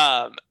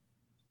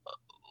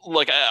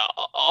 Look,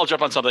 I'll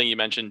jump on something you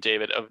mentioned,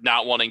 David, of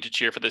not wanting to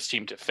cheer for this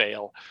team to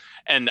fail.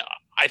 And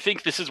I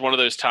think this is one of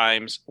those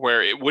times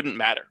where it wouldn't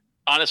matter.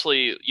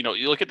 Honestly,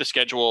 you look at the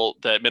schedule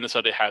that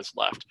Minnesota has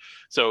left.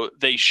 So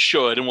they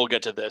should, and we'll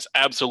get to this,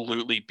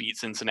 absolutely beat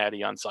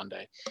Cincinnati on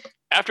Sunday.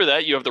 After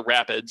that, you have the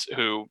Rapids,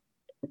 who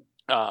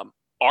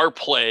are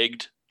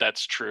plagued,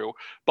 that's true,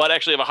 but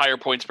actually have a higher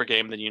points per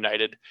game than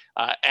United.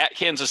 At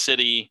Kansas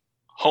City,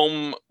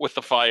 home with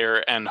the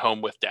Fire, and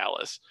home with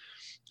Dallas.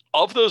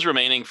 Of those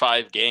remaining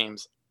 5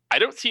 games, I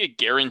don't see a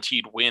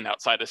guaranteed win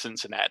outside of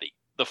Cincinnati.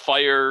 The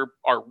Fire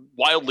are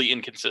wildly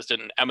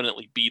inconsistent and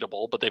eminently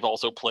beatable, but they've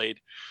also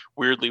played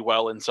weirdly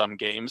well in some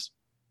games.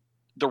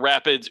 The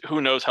Rapids,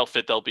 who knows how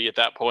fit they'll be at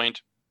that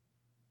point.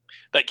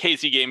 That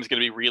KC game is going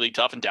to be really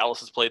tough, and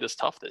Dallas has played this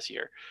tough this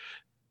year.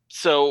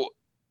 So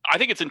I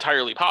think it's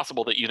entirely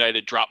possible that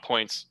United drop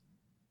points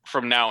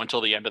from now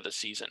until the end of the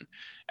season.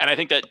 And I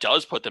think that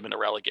does put them in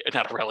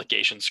not a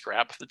relegation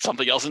scrap. It's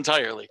something else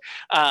entirely.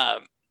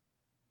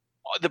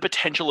 The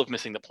potential of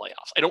missing the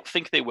playoffs. I don't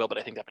think they will, but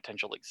I think that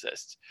potential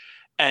exists.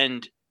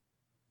 And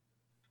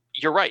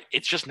you're right.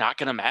 It's just not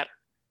going to matter.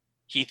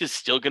 Heath is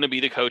still going to be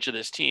the coach of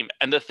this team.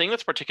 And the thing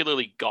that's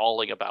particularly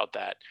galling about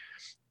that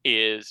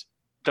is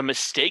the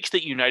mistakes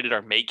that United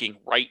are making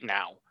right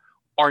now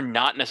are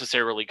not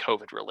necessarily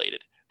COVID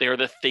related. They are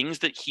the things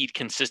that Heath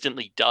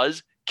consistently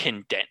does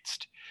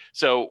condensed.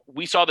 So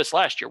we saw this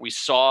last year. We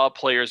saw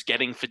players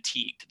getting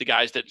fatigued. The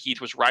guys that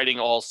Heath was riding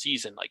all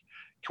season, like,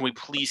 can we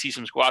please see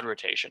some squad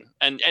rotation?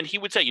 And he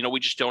would say, we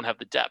just don't have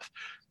the depth.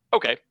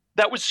 Okay,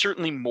 that was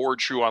certainly more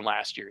true on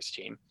last year's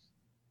team.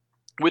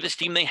 With this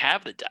team, they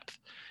have the depth,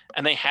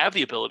 and they have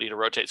the ability to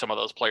rotate some of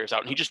those players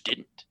out, and he just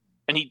didn't.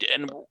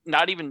 And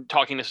not even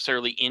talking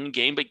necessarily in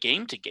game, but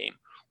game to game.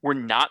 We're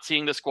not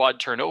seeing the squad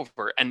turn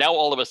over. And now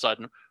all of a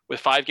sudden, with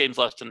 5 games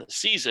left in the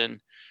season,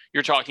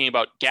 You're talking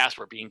about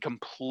Gasper being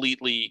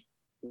completely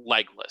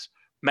legless,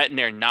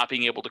 Mettenair not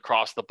being able to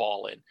cross the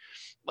ball in.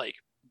 Like,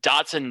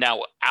 Dotson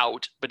now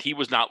out, but he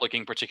was not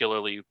looking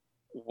particularly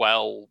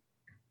well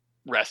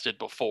rested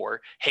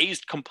before.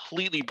 Hayes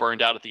completely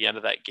burned out at the end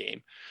of that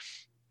game.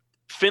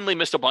 Finley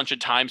missed a bunch of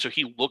time, so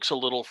he looks a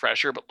little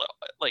fresher, but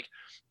like,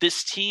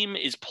 this team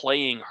is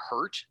playing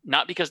hurt,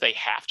 not because they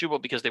have to,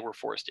 but because they were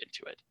forced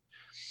into it.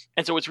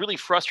 And so it's really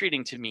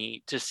frustrating to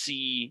me to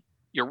see,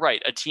 you're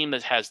right, a team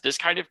that has this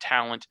kind of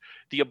talent,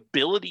 the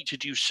ability to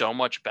do so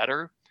much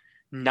better,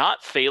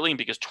 not failing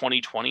because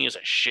 2020 is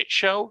a shit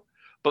show,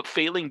 but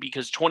failing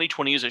because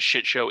 2020 is a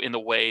shit show in the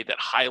way that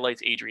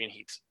highlights Adrian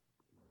Heath's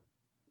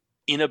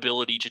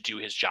inability to do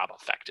his job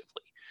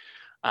effectively.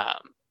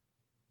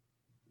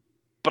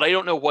 But I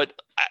don't know what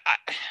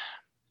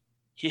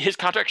his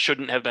contract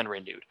shouldn't have been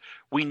renewed.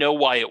 We know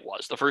why it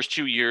was. The first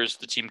 2 years,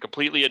 the team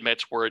completely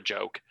admits were a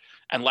joke.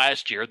 And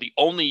last year, the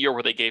only year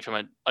where they gave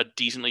him a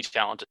decently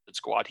talented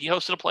squad, he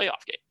hosted a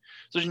playoff game.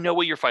 So there's no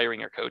way you're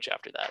firing your coach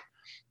after that.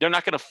 They're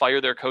not going to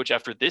fire their coach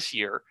after this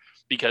year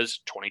because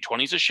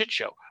 2020 is a shit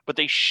show, but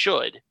they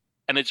should.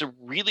 And it's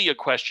really a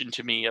question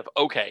to me of,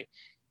 okay,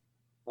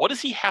 what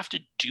does he have to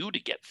do to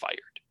get fired?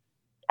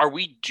 Are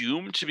we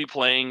doomed to be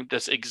playing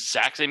this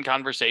exact same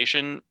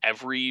conversation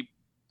every,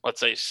 let's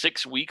say,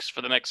 6 weeks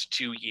for the next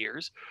 2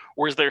 years?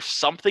 Or is there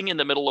something in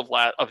the middle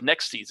of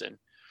next season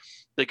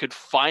that could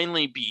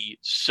finally be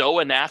so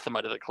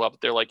anathema to the club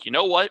that they're like, you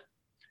know what?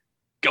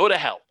 Go to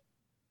hell.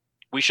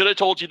 We should have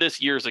told you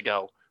this years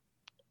ago.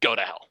 Go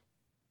to hell.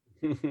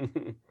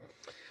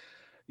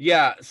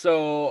 Yeah,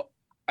 so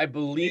I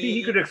believe... Maybe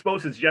he could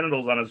expose his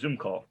genitals on a Zoom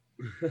call.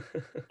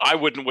 I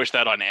wouldn't wish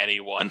that on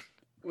anyone.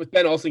 With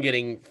Ben Olsen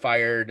getting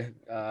fired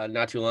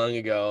not too long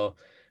ago,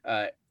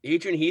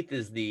 Adrian Heath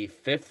is the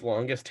 5th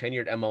longest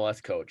tenured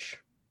MLS coach,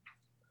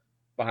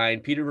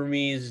 behind Peter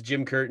Vermees,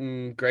 Jim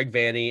Curtin, Greg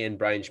Vanney, and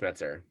Brian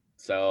Schmetzer.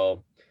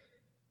 So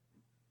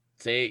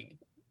say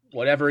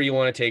whatever you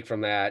want to take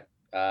from that.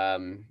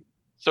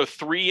 So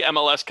 3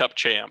 MLS Cup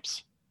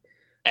champs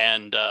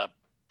and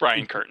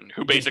Brian Curtin,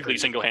 who basically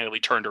single-handedly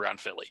turned around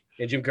Philly.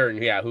 And Jim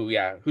Curtin,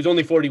 who's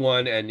only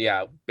 41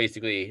 and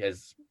basically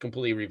has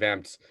completely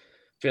revamped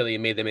Philly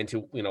and made them into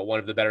one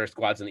of the better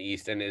squads in the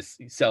East, and is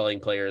selling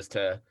players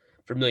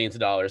for millions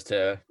of dollars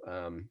to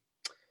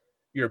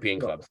European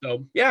clubs.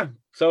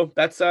 So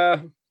that's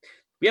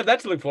we have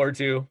that to look forward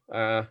to,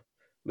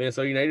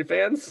 Minnesota United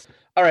fans.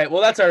 All right,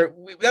 well that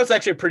was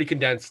actually a pretty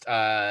condensed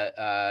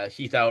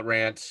Heath out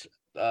rant.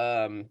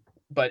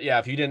 But yeah,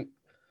 if you didn't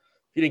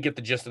get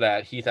the gist of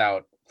that, Heath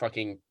out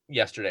fucking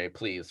yesterday,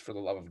 please, for the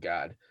love of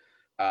God.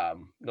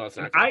 No, it's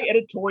not. I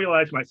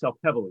editorialized myself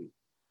heavily.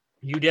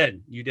 You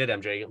did,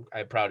 MJ.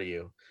 I'm proud of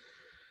you.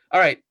 All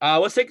right,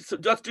 let's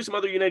do some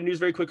other United news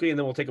very quickly, and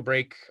then we'll take a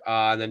break,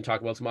 and then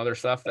talk about some other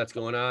stuff that's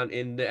going on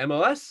in the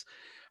MLS.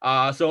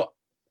 So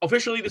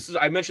officially,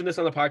 I mentioned this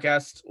on the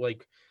podcast,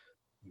 like,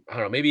 I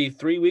don't know, maybe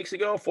 4 weeks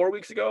ago.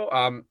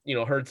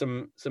 Heard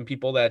some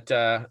people that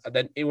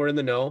were in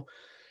the know.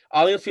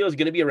 Allianz Field is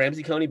going to be a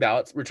Ramsey County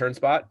ballot return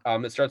spot.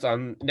 It starts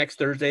on next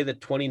Thursday, the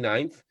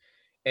 29th,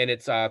 and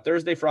it's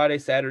Thursday, Friday,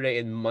 Saturday,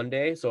 and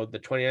Monday. So the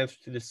 29th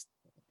to the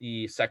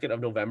 2nd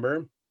of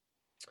November.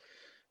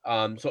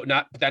 So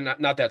not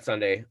that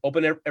Sunday.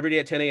 Open every day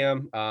at 10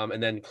 a.m.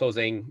 And then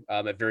closing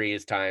at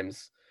various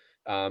times.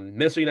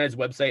 Minnesota United's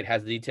website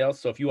has the details.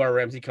 So if you are a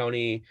Ramsey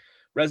County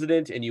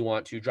resident and you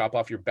want to drop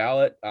off your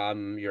ballot,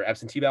 your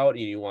absentee ballot,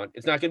 and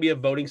it's not going to be a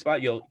voting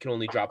spot. You can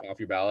only drop off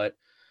your ballot.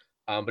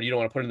 But you don't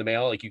want to put it in the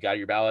mail. Like, you got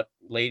your ballot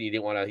late, you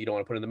don't want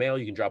to put it in the mail.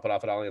 You can drop it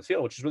off at Allianz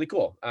Field, which is really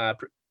cool.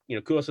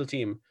 Kudos to the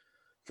team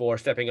for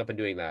stepping up and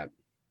doing that.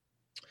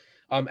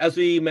 As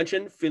we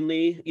mentioned,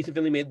 Ethan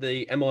Finley made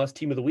the MLS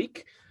Team of the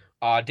Week.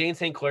 Dane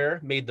St. Clair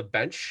made the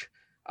bench.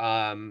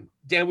 Dan,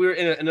 we were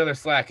in another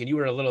Slack, and you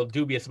were a little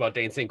dubious about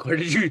Dane St. Clair.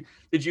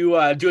 Did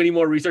you do any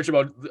more research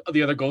about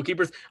the other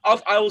goalkeepers?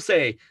 I will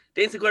say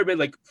Dane St. Clair made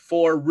like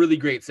 4 really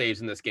great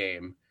saves in this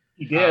game.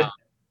 He did.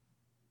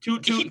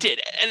 He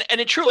did,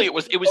 and it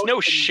was no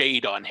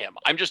shade on him.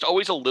 I'm just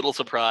always a little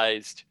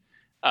surprised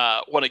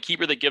when a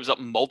keeper that gives up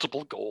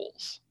multiple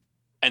goals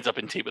ends up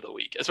in Team of the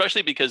Week,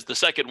 especially because the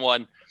second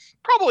one,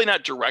 probably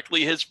not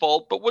directly his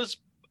fault, but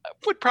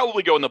would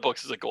probably go in the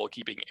books as a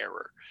goalkeeping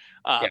error.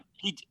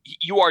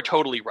 You are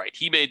totally right.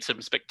 He made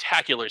some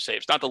spectacular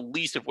saves, not the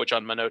least of which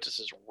on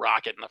Manotas'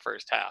 rocket in the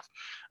first half.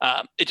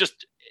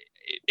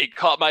 It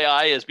caught my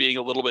eye as being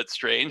a little bit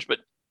strange, but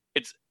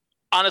it's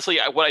honestly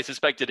what I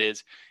suspect it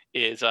is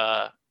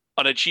an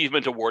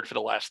achievement award for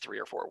the last 3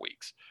 or 4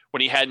 weeks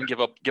when he hadn't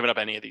given up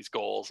any of these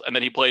goals. And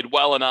then he played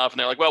well enough, and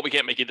they're like, well, we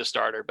can't make you the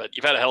starter, but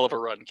you've had a hell of a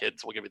run,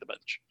 kids. We'll give you the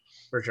bench.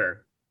 For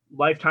sure.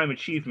 Lifetime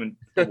achievement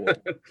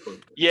award.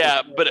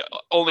 Yeah, but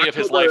only if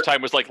his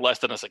lifetime was like less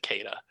than a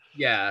cicada.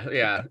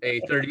 Yeah, a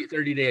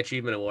 30-day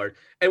achievement award.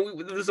 And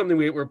this is something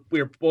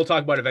we'll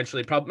talk about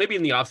eventually, probably maybe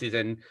in the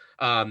offseason.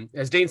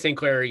 Has Dane St.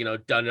 Clair,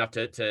 done enough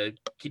to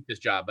keep this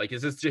job? Like,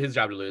 is this his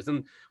job to lose?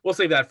 And we'll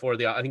save that for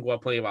I think we'll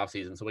have plenty of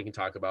offseason, so we can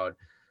talk about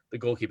the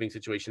goalkeeping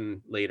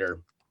situation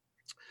later.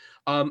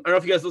 I don't know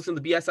if you guys listen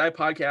to the BSI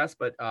podcast,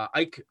 but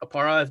Ike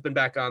Apara has been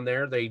back on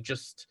there. They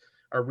just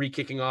are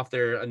re-kicking off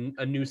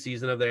a new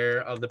season of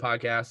the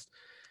podcast.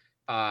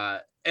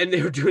 And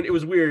they were doing, it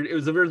was weird. It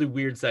was a really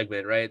weird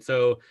segment, right?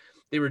 So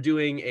they were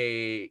doing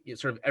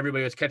sort of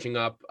everybody was catching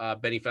up.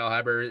 Benny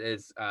Feilhaber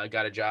has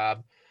got a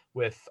job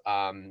with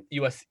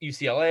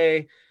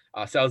UCLA.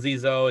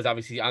 Salzizo is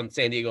obviously on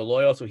San Diego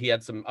Loyal, so he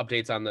had some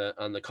updates on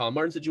the Colin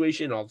Martin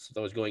situation, also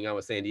that was going on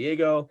with San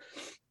Diego.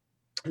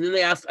 And then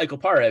they asked Ike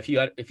Opara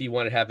if he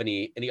wanted to have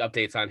any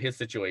updates on his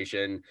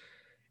situation.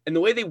 And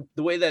the way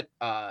that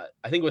I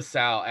think it was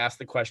Sal asked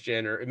the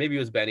question, or maybe it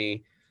was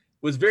Benny,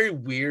 was very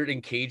weird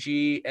and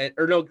cagey.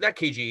 Or no, not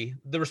cagey.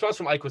 The response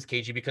from Ike was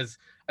cagey because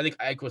I think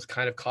Ike was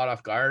kind of caught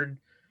off guard.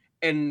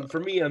 And for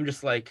me, I'm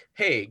just like,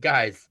 hey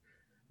guys,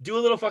 do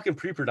a little fucking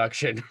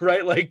pre-production,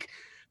 right? Like,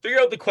 figure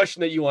out the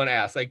question that you want to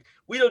ask. Like,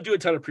 we don't do a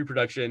ton of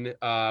pre-production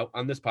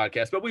on this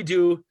podcast, but we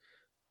do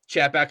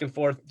chat back and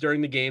forth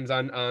during the games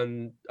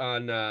on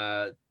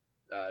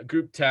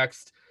group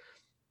text.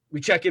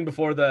 We check in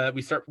before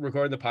we start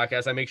recording the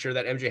podcast. I make sure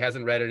that MJ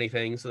hasn't read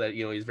anything so that,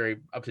 he's very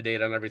up to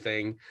date on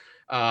everything.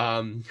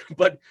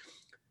 But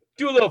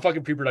do a little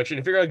fucking pre-production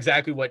and figure out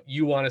exactly what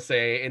you want to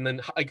say. And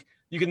then like,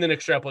 you can then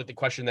extrapolate the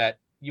question that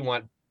you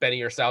want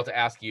Benny or Sal to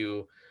ask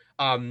you.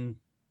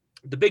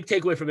 The big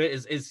takeaway from it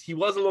is he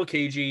was a little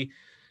cagey,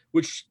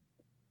 which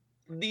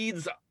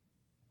leads,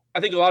 I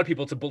think, a lot of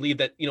people to believe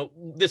that,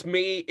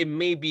 it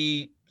may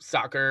be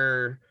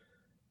soccer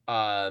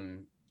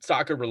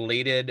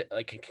related,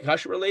 like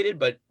concussion related,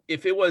 but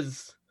if it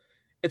was,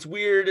 it's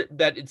weird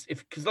that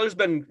because there's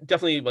been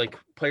definitely like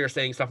players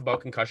saying stuff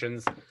about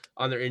concussions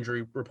on their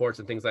injury reports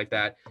and things like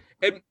that.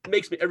 It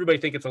makes everybody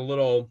think it's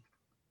definitely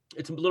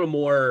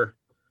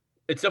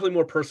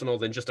more personal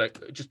than just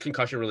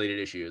concussion related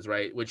issues,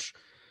 right? Which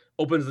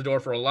opens the door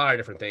for a lot of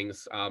different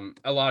things.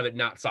 A lot of it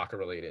not soccer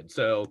related.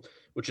 So,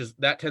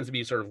 that tends to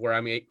be sort of where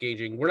I'm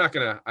gauging. I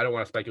don't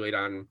want to speculate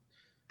on,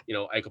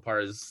 Ike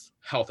Opara's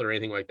health or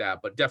anything like that,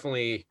 but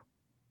definitely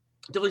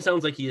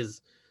sounds like he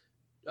is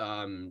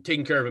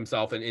taking care of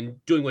himself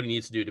and doing what he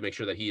needs to do to make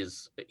sure that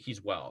he's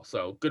well.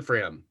 So good for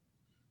him.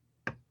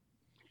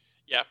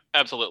 Yeah,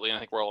 absolutely. And I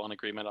think we're all in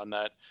agreement on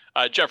that.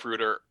 Jeff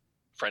Reuter,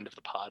 friend of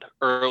the pod,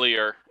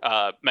 earlier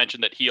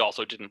mentioned that he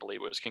also didn't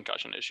believe it was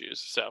concussion issues.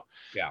 So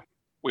yeah,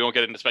 we won't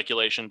get into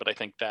speculation, but I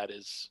think that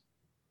is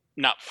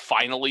not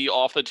finally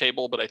off the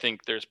table, but I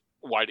think there's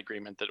wide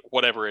agreement that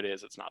whatever it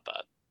is, it's not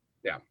that.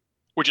 Yeah.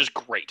 Which is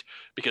great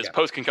because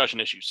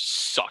post-concussion issues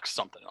suck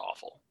something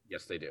awful.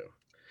 Yes, they do.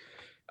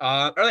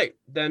 All right.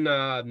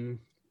 Then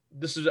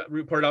this is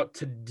reported out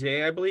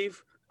today, I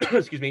believe.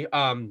 Excuse me.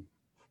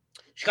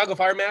 Chicago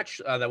Fire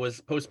match that was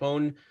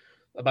postponed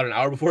about an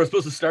hour before it was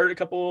supposed to start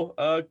about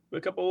a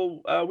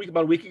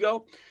week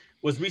ago,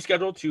 was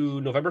rescheduled to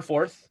November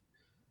 4th.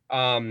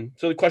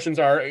 So the questions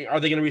are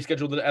they going to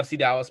reschedule the FC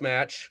Dallas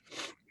match?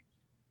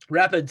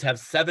 Rapids have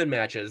 7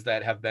 matches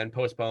that have been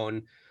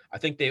postponed. I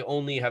think they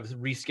only have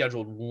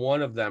rescheduled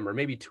one of them or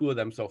maybe 2 of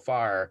them so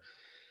far.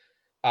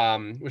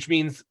 Which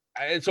means,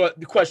 so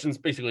the questions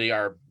basically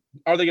are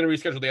they going to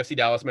reschedule the FC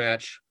Dallas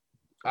match?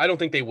 I don't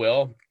think they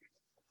will.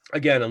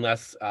 Again,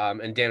 unless,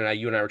 and Dan and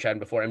you and I were chatting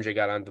before MJ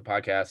got on the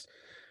podcast.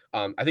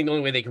 I think the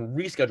only way they can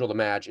reschedule the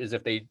match is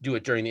if they do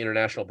it during the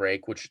international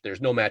break, which there's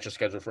no matches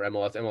scheduled for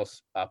MLS.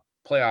 MLS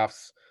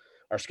playoffs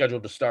are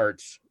scheduled to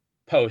start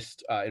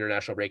post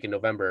international break in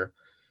November.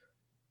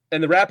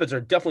 And the Rapids are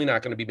definitely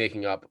not going to be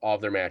making up all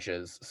of their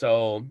matches.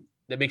 So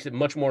that makes it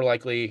much more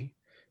likely.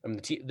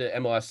 The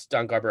MLS,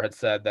 Don Garber had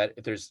said that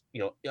if there's,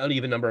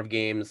 uneven number of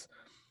games,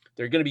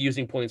 they're going to be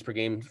using points per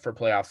game for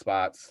playoff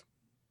spots.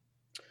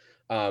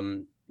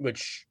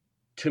 Which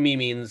to me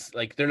means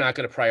like they're not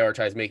going to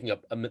prioritize making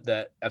up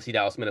the FC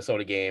Dallas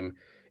Minnesota game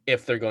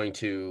if they're going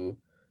to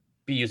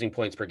be using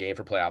points per game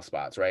for playoff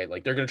spots, right?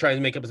 Like they're going to try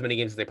and make up as many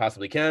games as they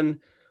possibly can,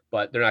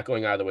 but they're not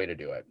going out of the way to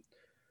do it.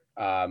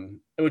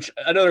 Which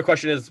another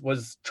question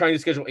was trying to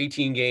schedule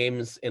 18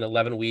 games in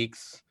 11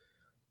 weeks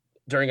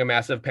during a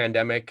massive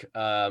pandemic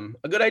a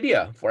good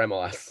idea for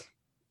MLS?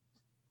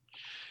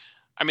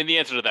 I mean, the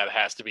answer to that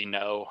has to be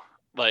no.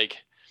 Like,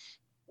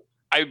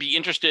 I would be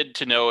interested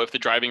to know if the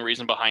driving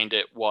reason behind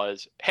it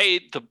was, hey,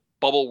 the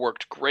bubble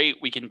worked great,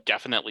 we can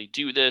definitely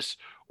do this,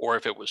 or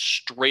if it was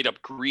straight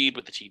up greed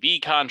with the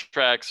TV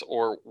contracts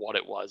or what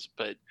it was.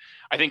 But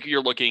I think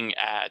you're looking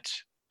at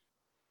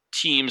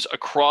teams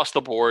across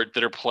the board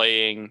that are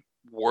playing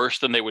worse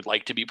than they would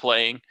like to be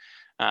playing.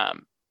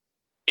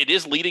 It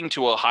is leading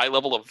to a high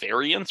level of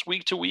variance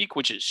week to week,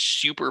 which is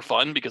super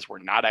fun because we're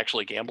not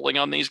actually gambling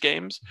on these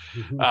games.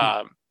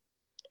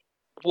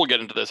 We'll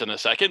get into this in a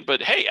second,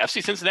 but hey,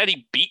 FC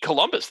Cincinnati beat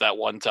Columbus that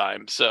one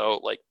time.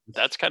 So like,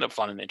 that's kind of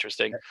fun and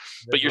interesting,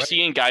 but you're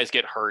seeing guys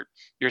get hurt.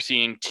 You're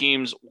seeing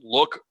teams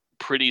look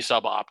pretty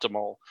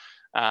suboptimal.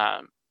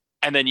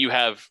 And then you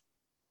have,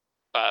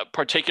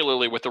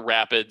 particularly with the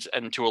Rapids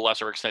and to a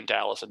lesser extent,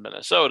 Dallas and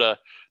Minnesota,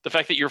 the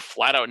fact that you're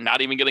flat out not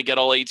even going to get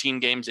all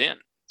 18 games in.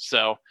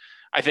 So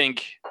I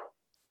think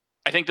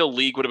the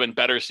league would have been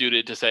better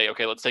suited to say,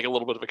 okay, let's take a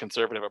little bit of a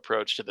conservative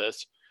approach to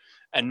this.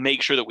 and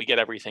make sure that we get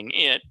everything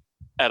in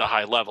at a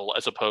high level,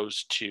 as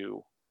opposed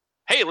to,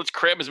 hey, let's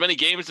cram as many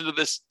games into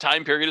this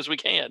time period as we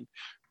can.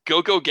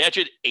 Go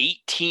Gadget,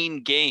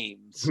 18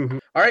 games.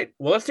 All right,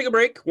 well, let's take a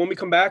break. When we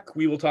come back,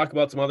 we will talk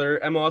about some other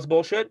MLS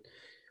bullshit,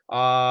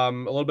 a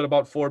little bit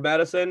about Ford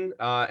Madison,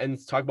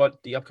 and talk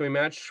about the upcoming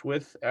match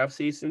with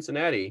FC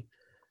Cincinnati.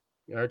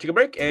 All right, take a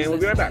break, and we'll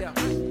be right back.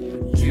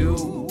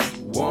 You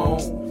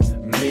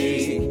want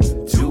me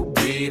to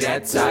be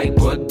that type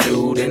of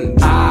dude, and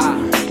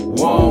I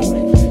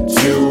want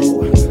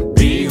to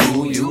be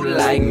who you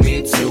like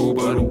me to,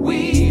 but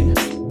we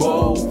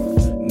both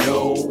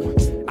know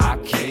I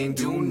can't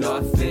do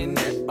nothing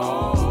at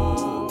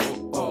all.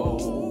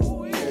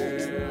 Oh,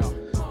 yeah.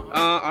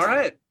 All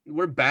right,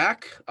 we're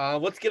back.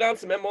 Let's get on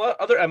some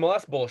other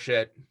MLS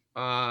bullshit.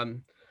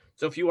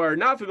 So if you are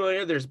not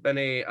familiar, there's been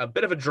a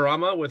bit of a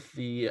drama with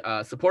the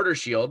Supporter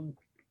Shield.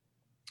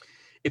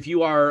 If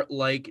you are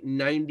like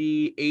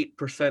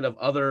 98% of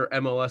other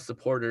MLS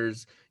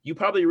supporters, you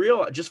probably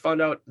just found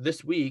out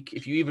this week,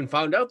 if you even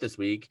found out this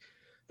week,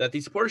 that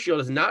the Supporter Shield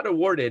is not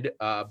awarded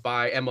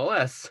by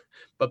MLS,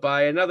 but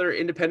by another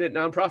independent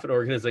nonprofit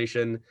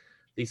organization,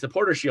 the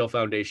Supporter Shield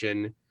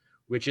Foundation,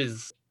 which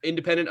is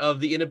independent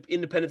of the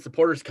Independent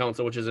Supporters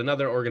Council, which is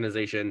another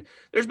organization.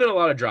 There's been a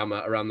lot of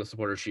drama around the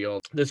Supporter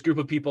Shield. This group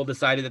of people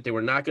decided that they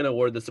were not going to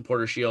award the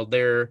Supporter Shield.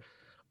 Their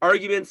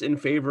arguments in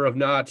favor of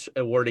not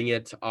awarding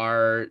it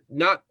are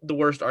not the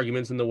worst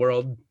arguments in the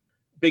world.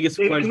 Can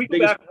we go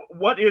back?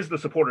 What is the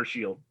Supporter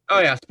Shield? Oh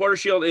yeah, Supporter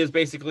Shield is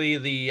basically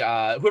the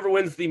whoever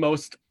wins the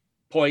most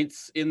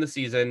points in the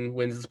season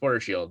wins the Supporter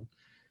Shield.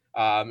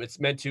 It's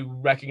meant to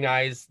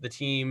recognize the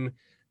team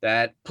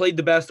that played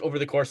the best over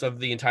the course of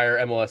the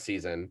entire MLS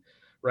season,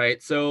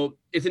 right? So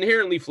it's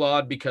inherently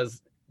flawed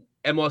because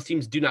MLS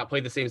teams do not play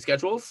the same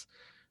schedules.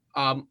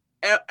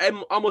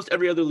 Almost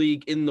every other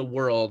league in the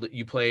world,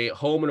 you play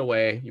home and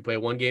away. You play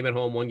one game at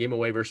home, one game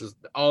away versus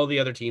all the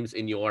other teams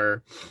in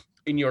your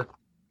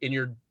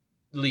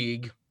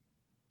league,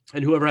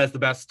 and whoever has the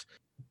most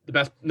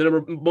number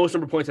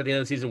of points at the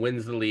end of the season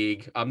wins the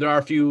league. There are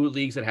a few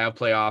leagues that have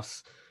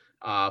playoffs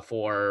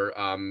for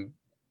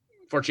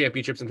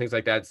championships and things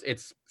like that.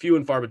 It's few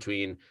and far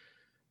between,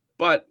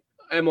 but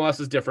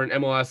MLS is different.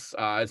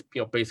 MLS is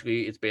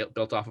basically it's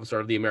built off of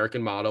sort of the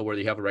American model where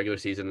you have a regular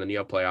season and then you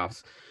have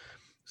playoffs.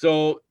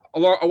 So a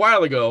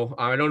while ago,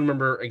 I don't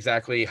remember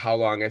exactly how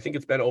long. I think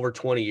it's been over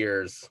 20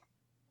 years.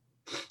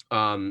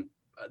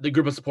 The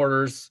group of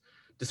supporters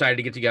decided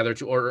to get together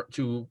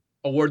to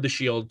award the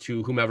Shield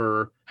to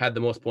whomever had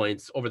the most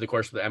points over the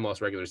course of the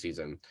MLS regular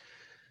season.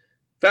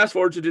 Fast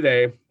forward to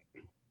today,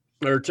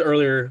 or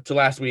to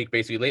last week,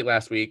 basically late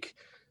last week,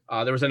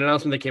 there was an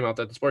announcement that came out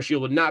that the Sports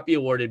Shield would not be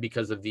awarded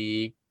because of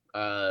the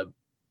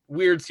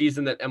weird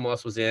season that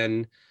MLS was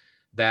in.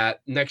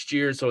 That next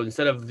year, so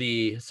instead of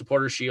the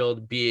Supporter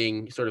Shield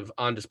being sort of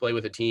on display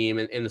with a team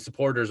and the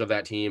supporters of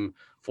that team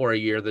for a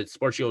year, the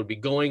Sports Shield would be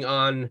going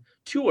on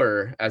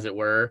tour, as it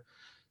were,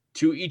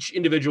 to each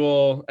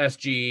individual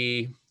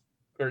SG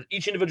or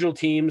each individual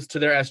teams to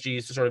their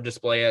SGs to sort of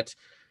display it,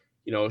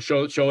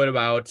 show it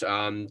about,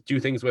 do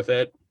things with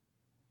it.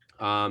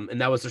 And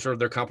that was sort of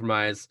their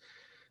compromise.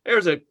 There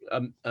was a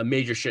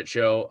major shit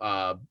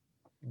show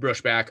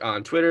brush back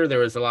on Twitter. There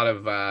was a lot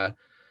of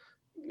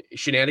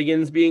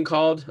shenanigans being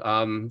called.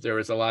 There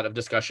was a lot of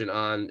discussion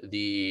on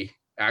the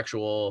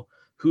actual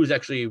who's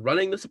actually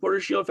running the Supporter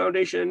Shield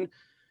Foundation,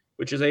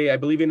 which is I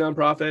believe a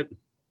nonprofit.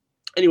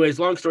 Anyways,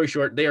 long story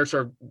short, they are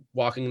sort of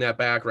walking that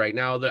back right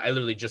now. I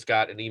literally just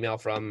got an email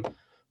from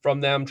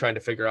them trying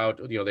to figure out,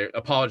 they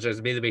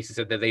apologized. They basically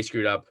said that they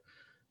screwed up.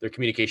 Their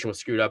communication was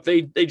screwed up.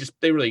 They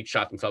really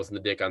shot themselves in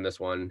the dick on this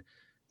one.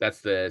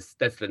 That's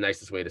the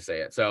nicest way to say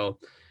it. So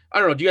I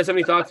don't know. Do you guys have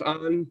any thoughts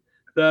on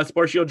the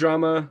Sports Shield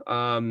drama,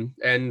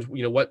 and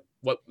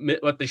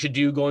what they should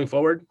do going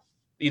forward,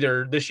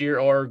 either this year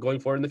or going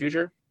forward in the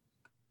future?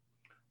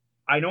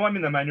 I know I'm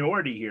in the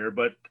minority here,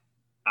 but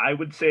I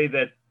would say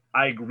that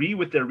I agree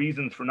with their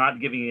reasons for not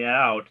giving it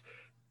out.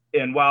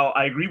 And while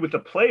I agree with the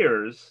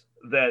players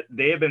that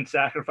they have been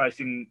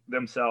sacrificing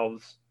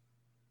themselves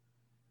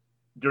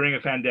during a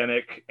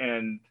pandemic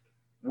and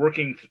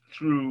working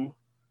through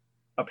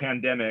a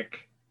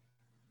pandemic,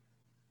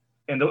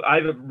 and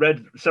I've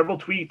read several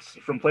tweets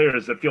from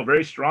players that feel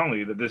very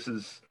strongly that this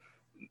is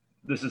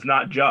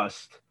not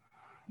just,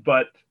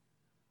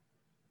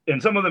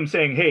 and some of them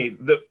saying, hey,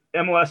 the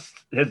MLS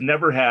has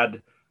never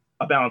had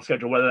a balanced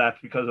schedule, whether that's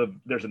because of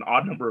there's an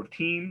odd number of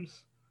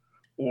teams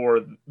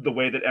or the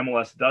way that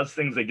MLS does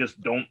things. They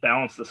just don't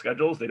balance the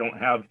schedules. They don't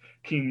have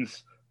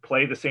teams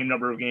play the same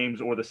number of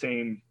games or the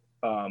same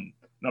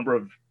number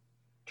of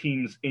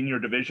teams in your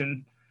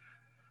division.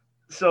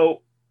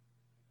 So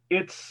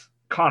it's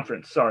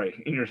conference,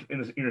 in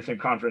your same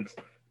conference.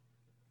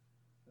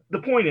 The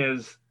point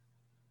is,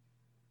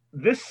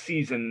 this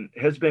season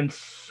has been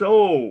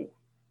so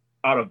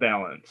out of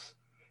balance.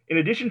 In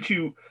addition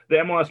to the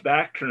MLS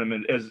back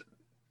tournament, as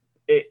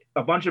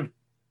a bunch of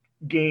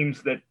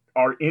games that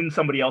are in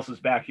somebody else's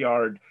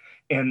backyard,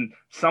 and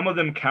some of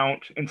them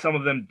count and some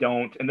of them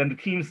don't. And then the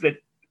teams that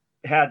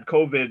had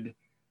COVID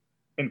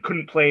and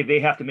couldn't play, they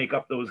have to make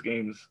up those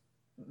games.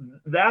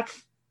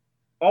 That's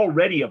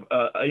already an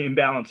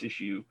imbalance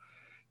issue.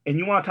 And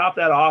you want to top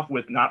that off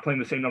with not playing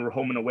the same number of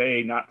home and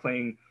away, not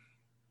playing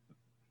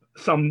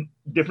some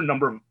different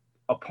number of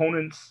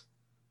opponents,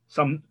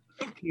 some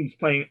teams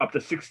playing up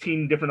to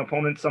 16 different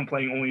opponents, some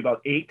playing only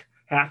about 8,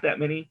 half that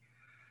many.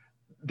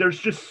 There's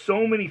just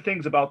so many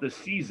things about this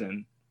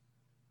season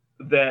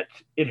that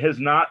it has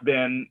not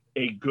been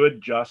a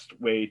good, just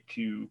way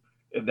to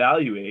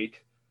evaluate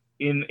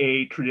in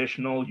a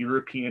traditional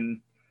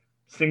European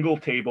single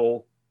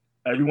table,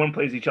 everyone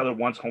plays each other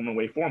once home and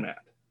away format.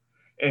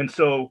 And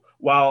so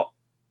while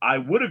I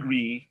would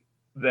agree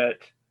that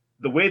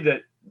the way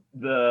that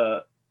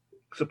the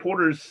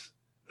Supporters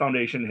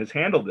Foundation has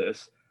handled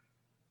this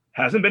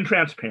hasn't been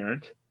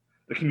transparent,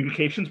 the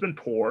communication's been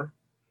poor,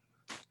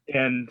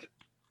 and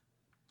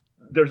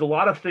there's a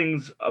lot of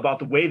things about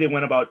the way they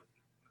went about,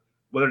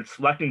 whether it's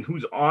selecting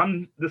who's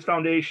on this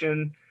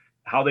foundation,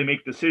 how they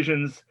make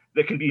decisions,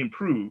 that can be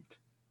improved.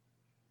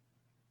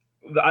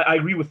 I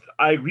agree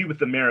with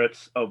the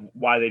merits of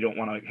why they don't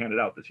want to hand it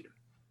out this year.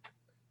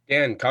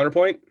 Dan,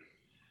 counterpoint?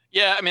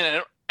 Yeah, I mean,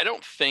 I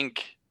don't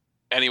think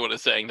anyone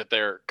is saying that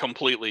they're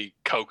completely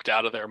coked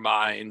out of their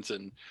minds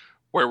and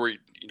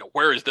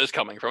where is this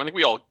coming from? I think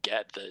we all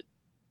get that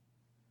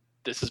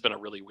this has been a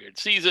really weird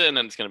season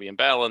and it's going to be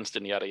imbalanced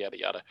and yada, yada,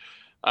 yada.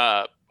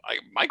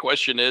 My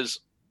question is,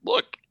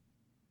 look,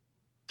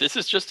 this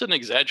is just an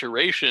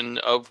exaggeration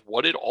of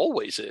what it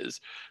always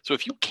is. So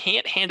if you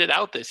can't hand it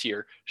out this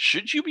year,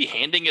 should you be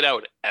handing it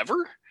out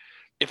ever?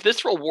 If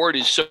this award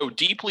is so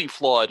deeply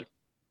flawed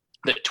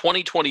that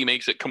 2020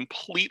 makes it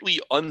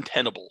completely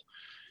untenable,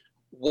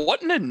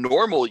 what in a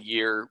normal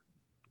year,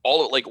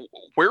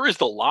 where is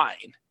the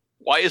line?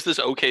 Why is this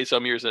okay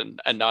some years and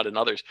not in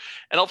others?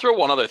 And I'll throw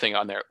one other thing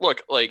on there.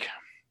 Look,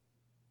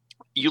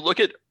 you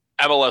look at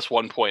MLS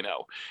 1.0,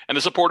 and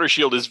the Supporter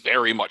Shield is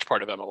very much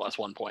part of MLS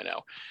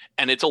 1.0.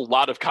 And it's a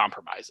lot of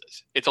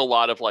compromises. It's a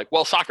lot of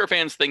soccer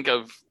fans think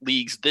of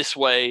leagues this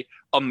way,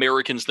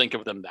 Americans think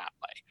of them that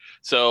way.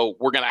 So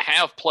we're going to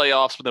have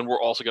playoffs, but then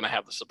we're also going to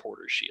have the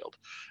Supporter Shield.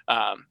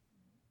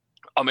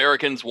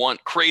 Americans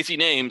want crazy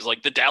names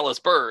like the Dallas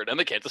Bird and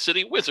the Kansas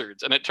City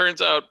Wizards. And it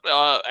turns out,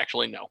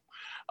 actually, no.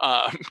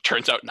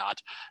 Turns out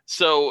not.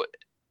 So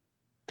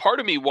part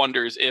of me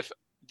wonders if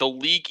the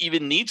league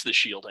even needs the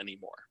Shield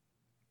anymore.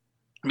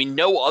 I mean,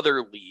 no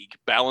other league,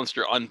 balanced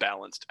or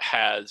unbalanced,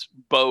 has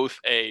both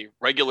a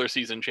regular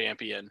season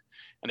champion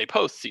and a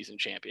postseason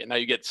champion. Now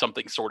you get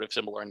something sort of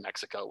similar in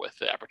Mexico with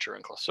the Apertura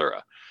and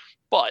Clausura.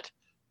 But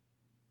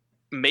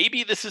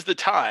maybe this is the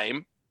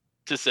time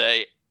to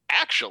say,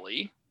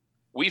 actually,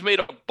 we've made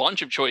a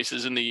bunch of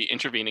choices in the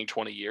intervening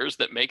 20 years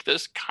that make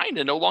this kind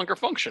of no longer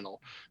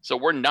functional. So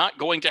we're not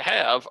going to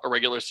have a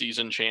regular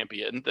season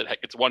champion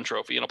that gets one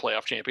trophy and a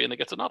playoff champion that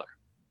gets another.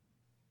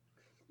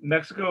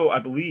 Mexico, I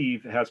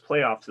believe, has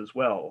playoffs as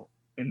well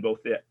in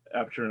both the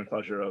Apertura and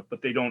Clausura,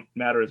 but they don't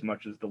matter as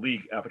much as the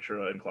league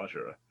Apertura and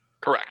Clausura.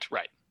 Correct,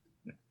 right.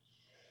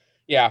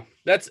 Yeah,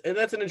 that's an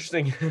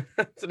interesting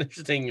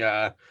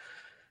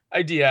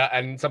idea,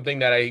 and something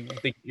that I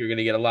think you're going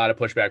to get a lot of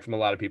pushback from a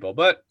lot of people.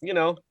 But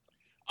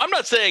I'm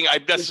not saying I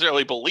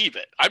necessarily believe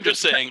it. I'm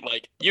just saying,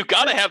 you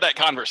got to have that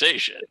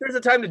conversation. If there's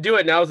a time to do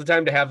it, now's the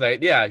time to have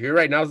that. Yeah, you're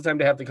right. Now's the time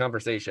to have the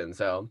conversation.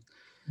 So,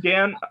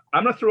 Dan,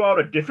 I'm going to throw out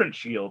a different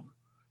shield.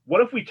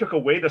 What if we took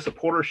away the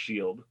Supporter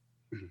Shield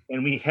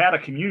and we had a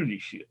Community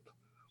Shield?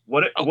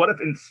 What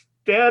if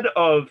instead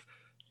of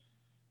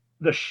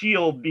the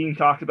Shield being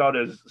talked about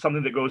as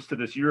something that goes to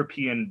this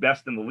European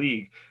best in the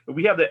league, but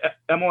we have the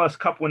MLS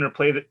Cup winner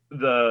play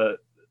the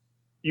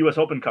U.S.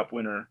 Open Cup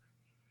winner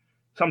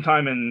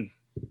sometime in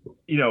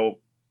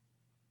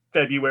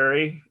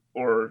February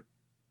or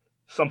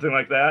something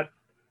like that,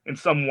 in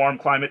some warm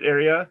climate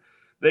area.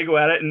 They go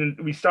at it, and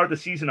we start the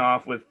season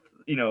off with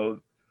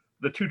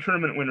the two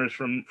tournament winners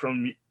from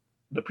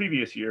the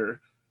previous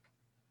year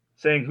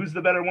saying who's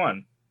the better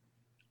one.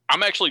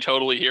 I'm actually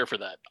totally here for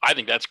that. I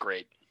think that's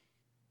great.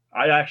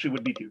 I actually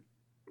would be too.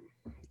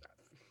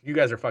 You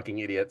guys are fucking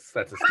idiots.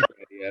 That's a stupid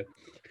idea.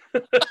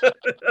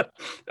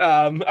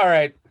 All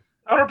right.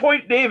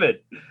 Counterpoint,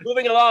 David.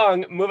 Moving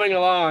along.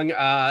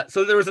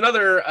 So there was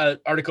another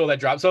article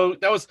that dropped.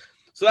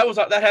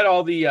 That had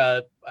all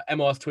the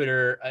MLS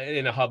Twitter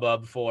in a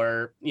hubbub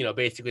for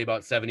basically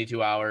about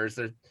 72 hours.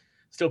 There's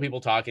still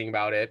people talking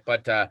about it,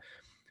 but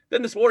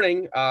then this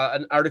morning,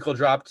 an article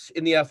dropped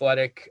in The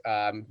Athletic.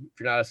 If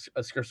you're not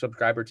a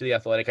subscriber to The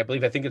Athletic,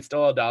 I think it's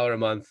still $1 a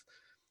month.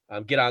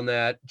 Get on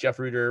that. Jeff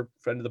Reuter,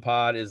 friend of the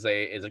pod, is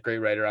a great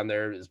writer on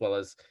there, as well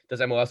as does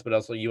MLS, but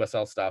also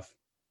USL stuff.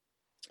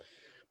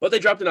 But they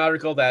dropped an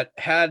article that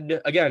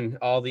had, again,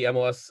 all the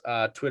MLS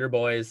Twitter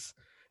boys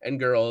and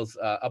girls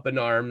up in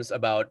arms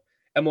about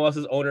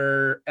MLS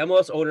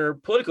owner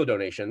political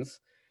donations.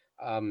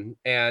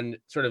 And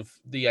sort of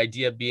the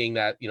idea being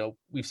that,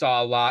 we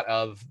saw a lot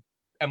of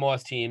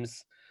MLS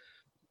teams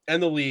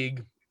and the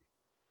league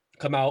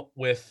come out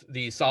with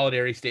the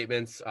solidarity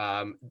statements.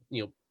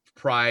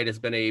 Pride has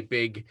been a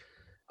big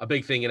a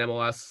big thing in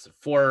MLS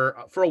for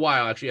a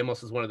while. Actually,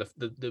 MLS is one of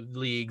the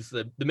leagues,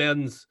 the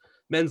men's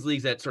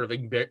leagues that sort of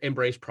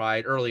embrace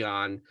pride early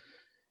on,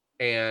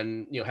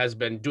 and has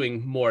been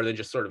doing more than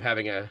just sort of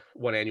having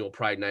one annual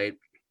Pride night.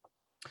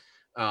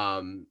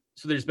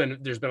 So there's been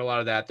a lot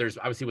of that. There's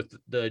obviously with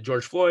the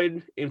George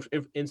Floyd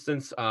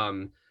instance,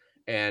 and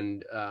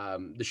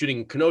the shooting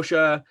in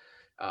Kenosha,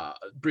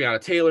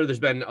 Breonna Taylor. There's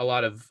been a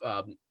lot of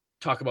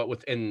talk about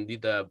within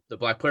the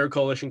Black Player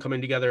Coalition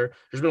coming together.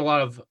 There's been a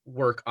lot of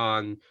work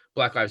on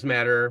Black Lives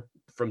Matter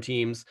from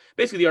teams.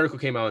 Basically, the article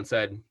came out and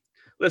said,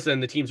 listen,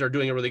 the teams are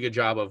doing a really good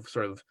job of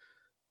sort of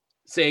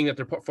saying that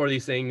they're for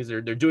these things.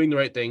 They're doing the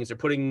right things. They're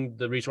putting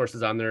the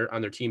resources on their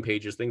team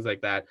pages, things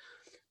like that.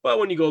 But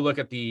when you go look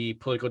at the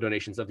political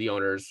donations of the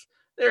owners,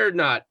 they're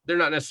not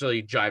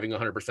necessarily jiving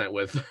 100%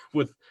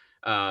 with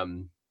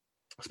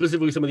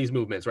specifically some of these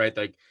movements, right?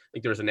 Like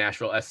there was a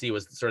Nashville SC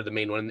was sort of the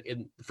main one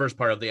in the first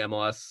part of the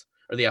MLS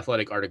or the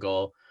Athletic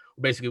article.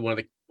 Basically, one of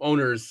the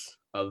owners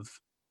of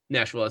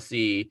Nashville SC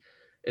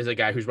is a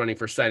guy who's running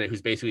for Senate,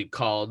 who's basically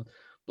called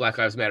Black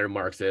Lives Matter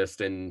Marxist,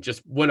 and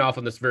just went off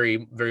on this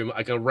very, very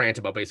like a rant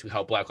about basically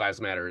how Black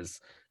Lives Matter is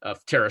a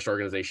terrorist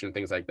organization and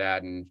things like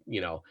that. And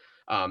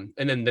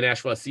and then the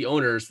Nashville SC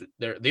owners,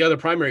 the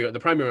primary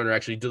owner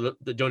actually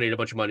donated a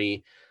bunch of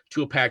money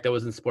to a PAC that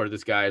was in support of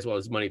this guy, as well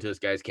as money to this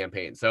guy's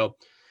campaign. So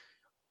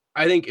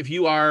I think if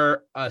you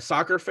are a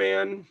soccer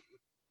fan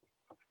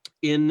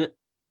in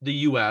the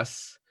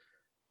US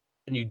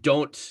and you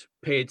don't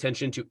pay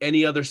attention to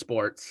any other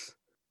sports,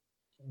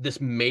 this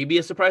may be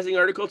a surprising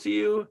article to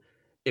you.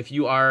 If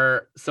you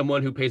are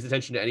someone who pays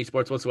attention to any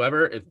sports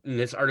whatsoever, if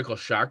this article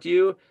shocked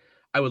you,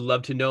 I would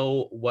love to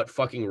know what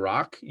fucking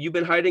rock you've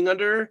been hiding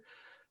under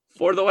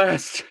for the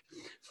last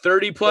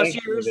 30 plus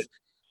years.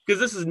 Because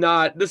this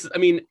is, I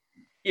mean,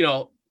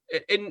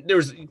 and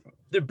there's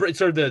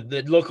sort of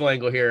the local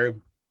angle here.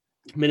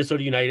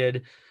 Minnesota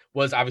United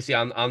was obviously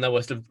on the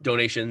list of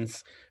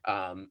donations.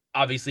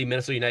 Obviously,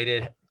 Minnesota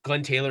United,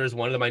 Glenn Taylor is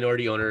one of the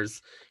minority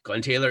owners.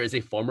 Glenn Taylor is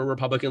a former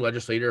Republican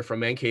legislator from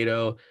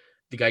Mankato.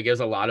 The guy gives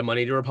a lot of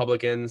money to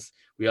Republicans.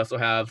 We also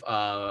have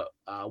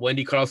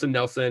Wendy Carlson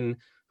Nelson,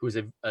 who's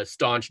a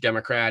staunch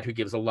Democrat who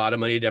gives a lot of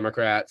money to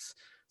Democrats.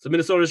 So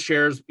Minnesota's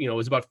shares,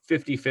 was about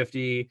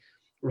 50-50.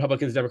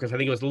 Republicans, Democrats, I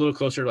think it was a little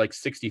closer to like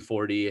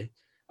 60-40.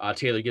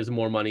 Taylor gives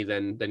more money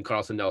than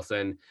Carlson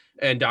Nelson.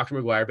 And Dr.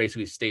 McGuire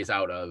basically stays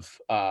out of,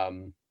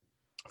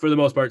 for the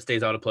most part,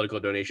 stays out of political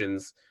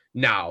donations.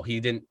 Now, he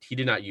did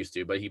not used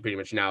to, but he pretty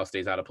much now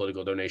stays out of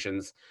political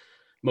donations.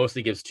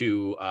 Mostly gives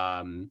to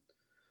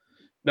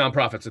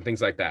nonprofits and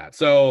things like that.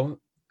 So,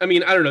 I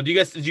mean, I don't know.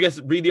 Did you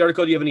guys read the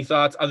article? Do you have any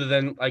thoughts other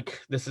than like,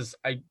 this is,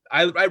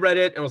 I read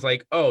it and was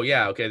like, oh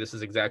yeah, okay, this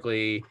is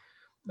exactly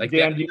like,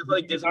 Dan, did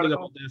something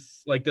about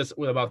this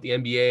about the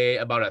NBA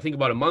I think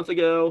about a month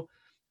ago.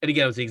 And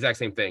again, it was the exact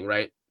same thing,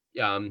 right?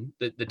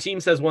 The team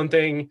says one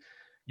thing,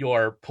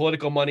 your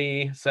political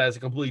money says a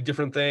completely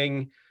different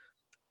thing.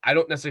 I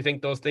don't necessarily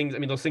think those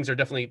things are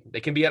definitely,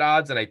 they can be at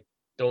odds. And I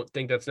don't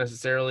think that's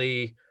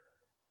necessarily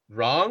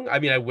wrong. I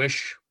mean, I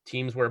wish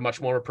teams were much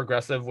more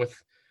progressive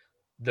with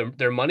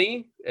their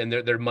money and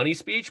their money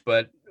speech,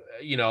 but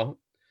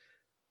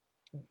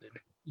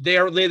they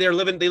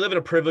live in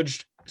a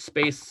privileged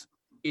space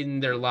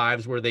in their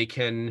lives where they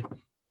can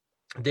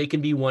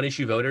be one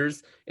issue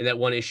voters, and that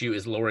one issue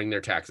is lowering their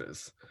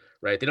taxes,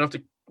 right? They don't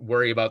have to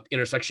worry about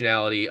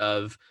intersectionality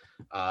of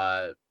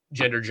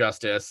gender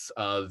justice,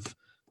 of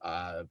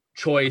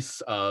choice,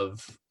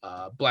 of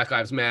Black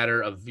Lives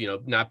Matter, of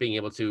not being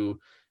able to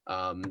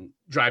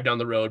drive down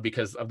the road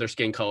because of their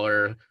skin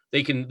color.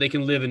 They can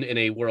live in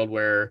a world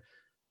where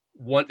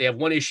they have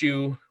one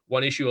issue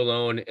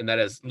alone, and that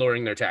is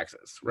lowering their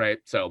taxes, right?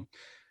 So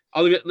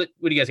what do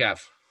you guys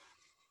have?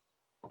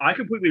 I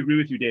completely agree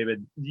with you,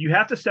 David. You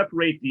have to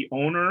separate the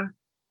owner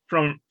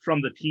from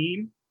the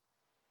team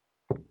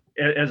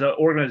as an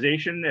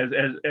organization,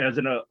 as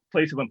in a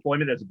place of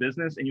employment, as a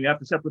business, and you have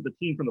to separate the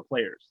team from the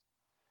players.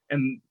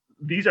 And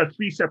these are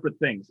three separate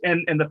things.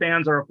 And the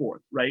fans are a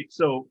fourth, right?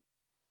 So,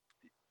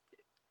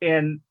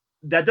 and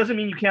that doesn't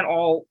mean you can't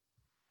all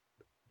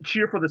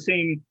cheer for the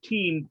same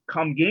team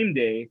come game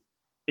day,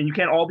 and you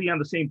can't all be on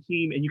the same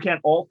team, and you can't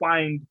all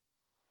find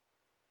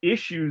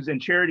issues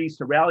and charities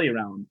to rally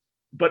around.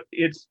 But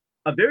it's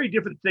a very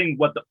different thing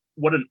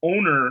what an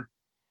owner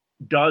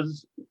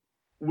does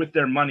with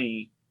their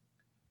money,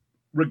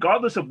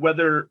 regardless of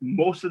whether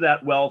most of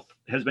that wealth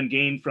has been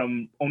gained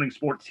from owning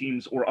sports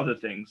teams or other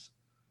things,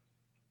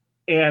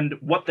 and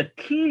what the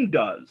team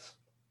does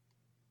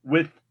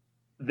with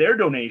their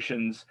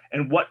donations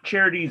and what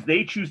charities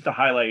they choose to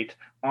highlight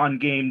on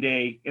game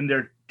day in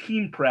their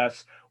team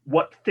press,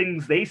 what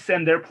things they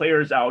send their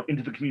players out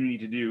into the community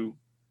to do.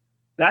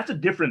 That's a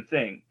different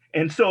thing.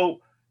 And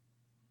so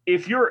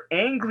if you're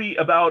angry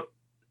about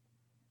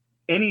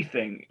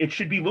anything, it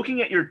should be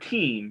looking at your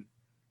team,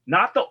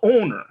 not the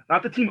owner,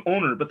 not the team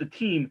owner, but the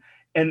team,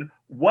 and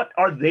what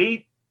are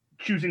they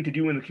choosing to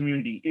do in the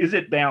community? Is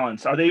it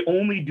balanced? Are they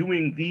only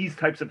doing these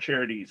types of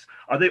charities?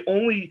 Are they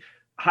only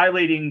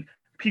highlighting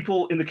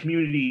people in the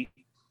community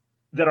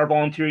that are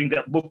volunteering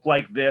that look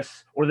like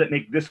this, or that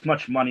make this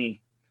much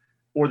money,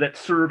 or that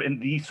serve in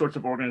these sorts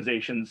of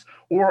organizations?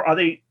 Or are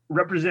they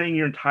representing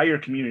your entire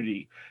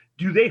community?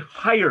 Do they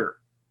hire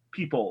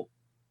people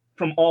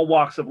from all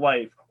walks of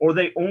life, or are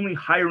they only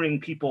hiring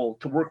people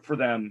to work for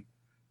them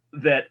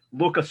that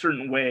look a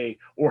certain way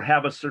or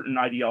have a certain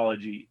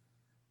ideology?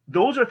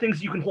 Those are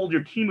things you can hold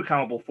your team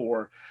accountable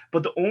for,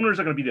 but the owners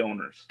are going to be the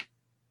owners.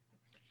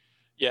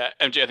 Yeah,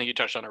 MJ, I think you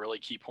touched on a really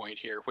key point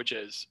here, which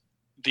is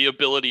the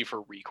ability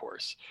for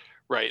recourse,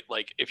 right?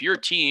 Like if your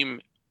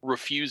team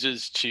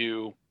refuses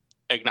to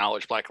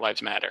acknowledge Black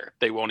Lives Matter,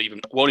 they won't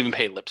even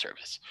pay lip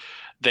service.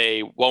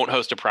 They won't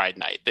host a Pride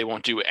night. They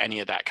won't do any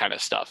of that kind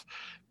of stuff.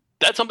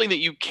 That's something that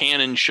you can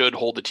and should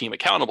hold the team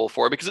accountable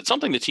for, because it's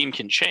something the team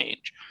can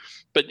change.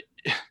 But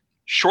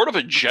short of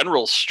a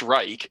general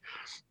strike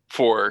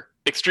for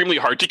extremely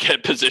hard to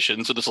get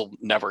positions, so this will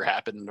never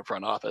happen in the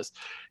front office,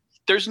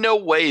 there's no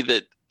way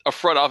that a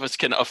front office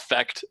can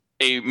affect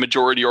a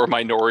majority or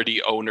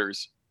minority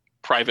owner's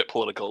private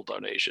political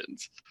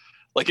donations.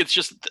 Like, it's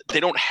just, they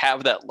don't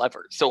have that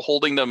lever. So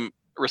holding them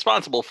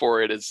responsible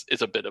for it is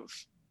a bit of,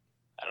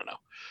 I don't know,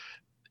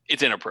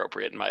 it's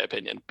inappropriate in my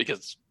opinion,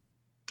 because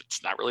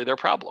it's not really their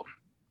problem.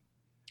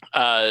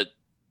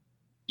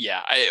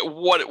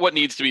 What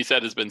needs to be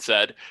said has been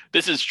said.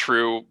 This is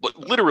true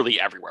literally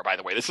everywhere, by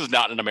the way. This is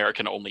not an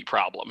American only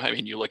problem. I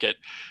mean, you look at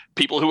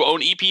people who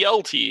own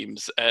EPL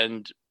teams,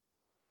 and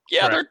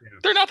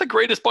they're not the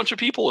greatest bunch of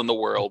people in the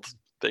world.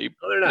 They're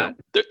not.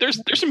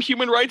 There's some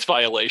human rights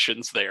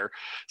violations there.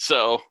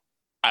 So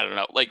I don't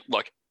know. Like,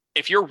 look,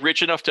 if you're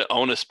rich enough to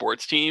own a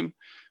sports team,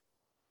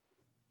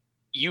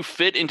 you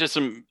fit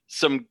into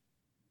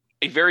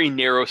a very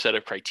narrow set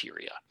of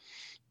criteria,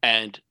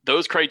 and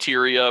those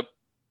criteria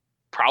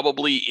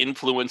probably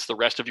influence the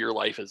rest of your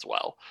life as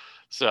well.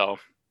 So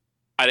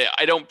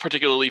I don't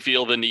particularly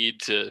feel the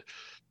need to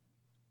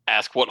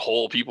ask what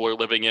hole people are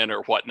living in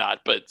or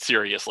whatnot, but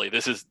seriously,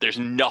 there's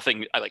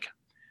nothing like.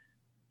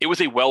 It was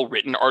a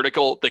well-written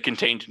article that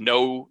contained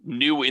no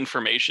new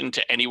information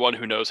to anyone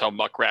who knows how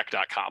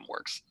muckrack.com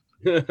works.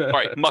 All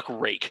right,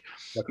 Muckrake.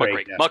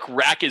 Yeah.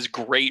 Muckrack is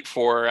great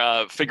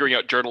for figuring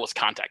out journalist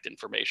contact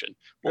information.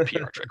 We'll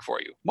PR trick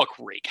for you.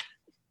 Muckrake.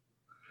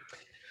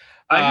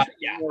 I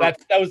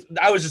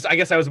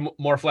guess I was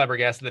more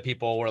flabbergasted that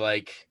people were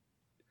like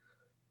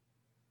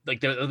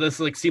this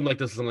seemed like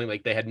this was something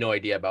like they had no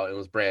idea about. It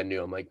was brand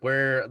new. I'm like,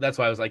 that's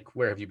why I was like,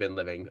 where have you been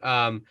living?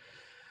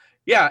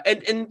 Yeah,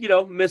 and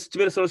to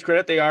Minnesota's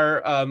credit, they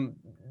are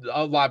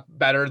a lot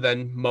better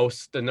than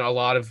a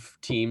lot of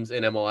teams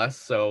in MLS.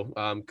 So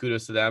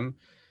kudos to them.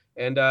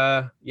 And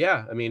I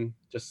mean,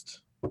 let's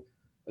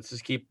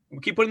just keep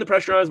putting the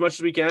pressure on as much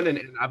as we can,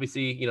 and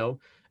obviously,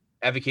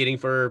 advocating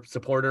for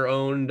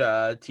supporter-owned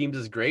teams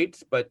is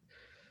great, but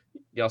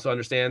you also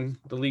understand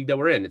the league that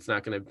we're in. That's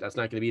not gonna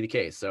be the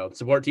case. So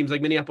support teams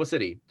like Minneapolis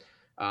City,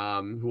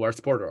 who are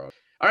supporter-owned.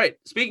 All right,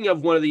 speaking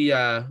of one of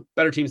the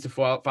better teams to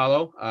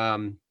follow.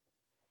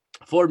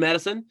 Ford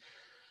Madison,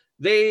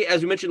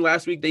 as we mentioned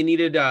last week, they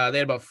had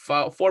about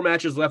 4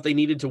 matches left. They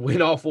needed to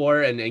win all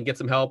 4 and get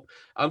some help.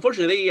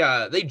 Unfortunately,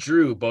 they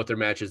drew both their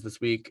matches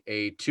this week,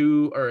 a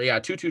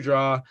 2-2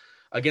 draw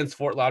against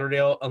Fort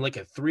Lauderdale on like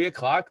a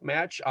 3:00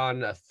 match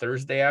on a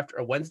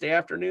Wednesday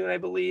afternoon, I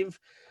believe.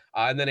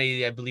 And then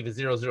a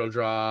 0-0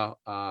 draw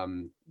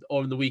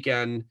over the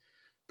weekend.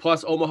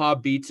 Plus Omaha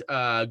beat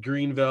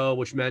Greenville,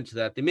 which meant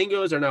that the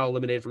Mingos are now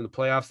eliminated from the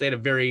playoffs. They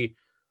had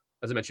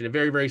as I mentioned, a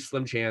very, very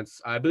slim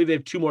chance. I believe they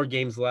have 2 more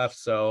games left.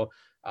 So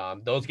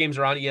those games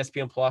are on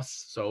ESPN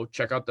Plus. So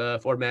check out the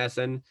Ford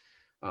Madison.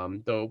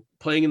 Though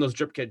playing in those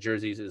drip kit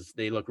jerseys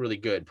they look really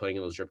good playing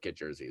in those drip kit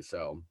jerseys.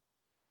 So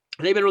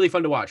they've been really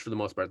fun to watch for the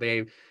most part.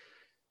 They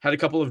had a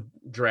couple of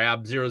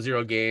drab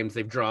 0-0 games.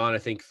 They've drawn, I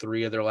think,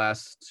 3 of their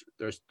last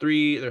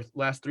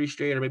 3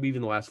 straight, or maybe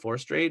even the last 4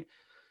 straight.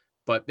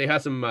 But they've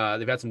had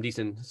some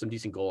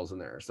decent goals in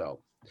there.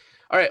 So.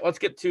 All right, let's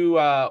get to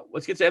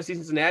FC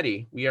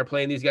Cincinnati. We are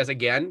playing these guys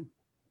again.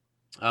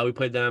 We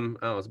played them,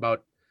 it was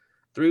about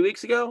 3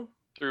 weeks ago.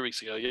 3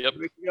 weeks ago, yep.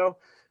 3 weeks ago.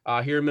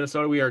 Here in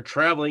Minnesota, we are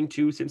traveling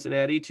to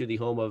Cincinnati, to the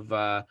home of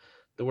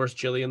the worst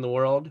chili in the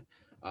world.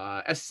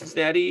 FC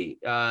Cincinnati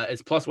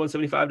is plus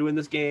 175 to win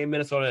this game.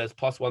 Minnesota is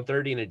plus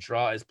 130, and a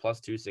draw is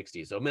plus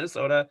 260. So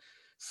Minnesota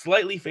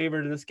slightly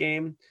favored in this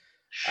game,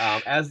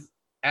 as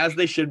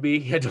they should be.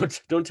 Yeah,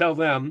 don't tell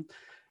them.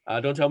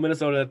 Don't tell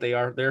Minnesota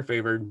that they're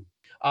favored.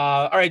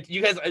 All right,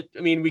 you guys. I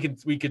mean,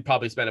 we could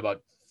probably spend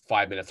about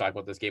 5 minutes talking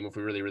about this game if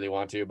we really, really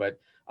want to. But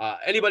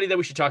anybody that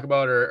we should talk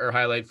about or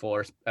highlight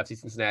for FC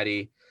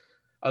Cincinnati,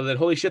 other than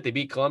holy shit, they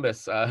beat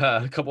Columbus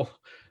about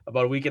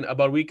a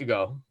week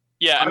ago.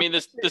 Yeah, I mean,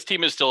 this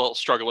team is still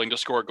struggling to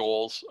score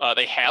goals.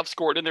 They have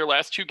scored in their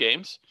last 2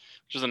 games,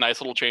 which is a nice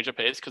little change of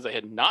pace because they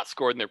had not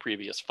scored in their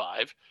previous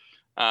 5.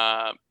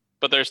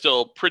 But they're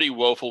still pretty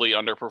woefully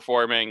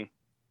underperforming.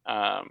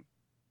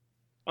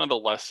 One of the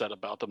less said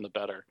about them, the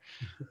better.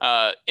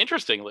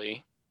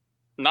 Interestingly,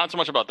 not so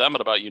much about them,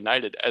 but about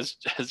United. As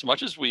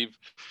much as we've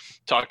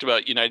talked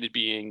about United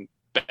being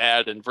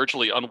bad and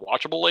virtually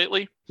unwatchable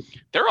lately.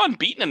 They're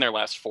unbeaten in their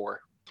last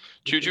 4.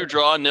 2-2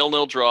 draw,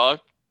 0-0 draw,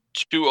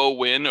 2-0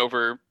 win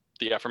over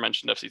the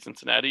aforementioned FC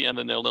Cincinnati, and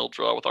the 0-0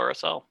 draw with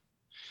RSL.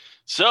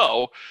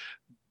 So,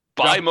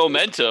 by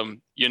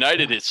momentum,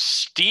 United is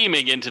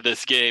steaming into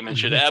this game and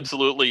should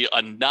absolutely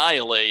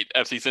annihilate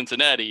FC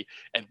Cincinnati.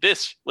 And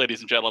this, ladies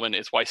and gentlemen,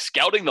 is why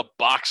scouting the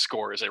box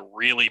score is a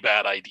really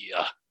bad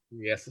idea.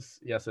 Yes,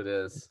 it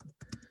is.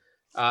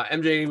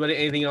 MJ,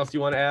 anything else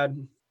you want to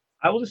add?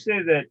 I will just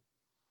say that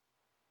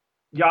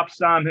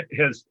Yapsam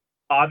has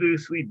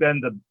obviously been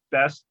the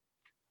best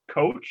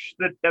coach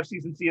that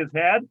FC Cincinnati has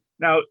had.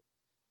 Now,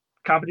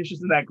 competition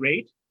isn't that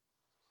great,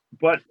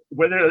 but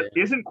where there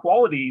isn't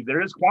quality,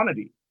 there is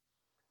quantity.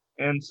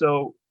 And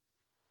so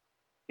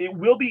it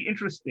will be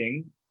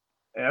interesting,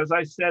 as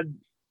I said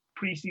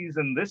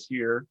preseason this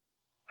year,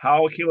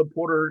 how a Caleb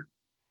Porter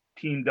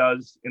team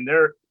does in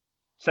their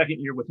second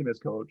year with him as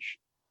coach.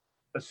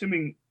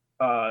 Assuming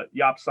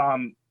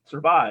Yapsam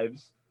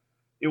survives,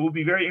 it will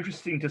be very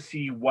interesting to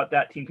see what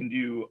that team can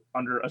do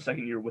under a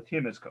second year with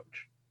him as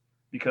coach,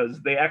 because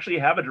they actually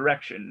have a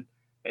direction,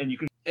 and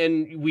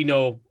we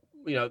know,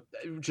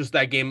 just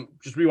that game,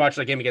 just rewatch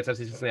that game against FC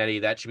Cincinnati.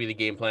 That should be the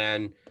game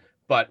plan,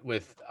 but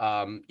with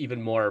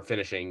even more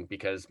finishing,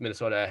 because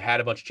Minnesota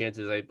had a bunch of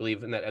chances, I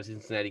believe, in that FC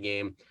Cincinnati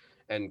game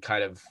and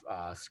kind of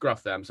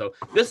scruffed them. So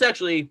this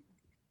actually,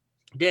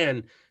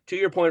 Dan, to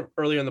your point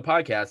earlier in the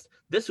podcast,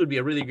 this would be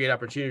a really great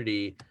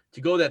opportunity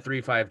to go that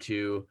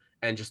 3-5-2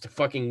 and just to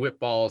fucking whip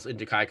balls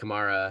into Kai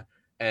Kamara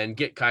and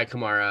get Kai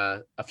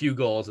Kamara a few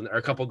goals or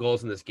a couple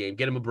goals in this game.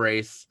 Get him a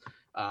brace.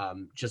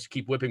 Just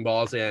keep whipping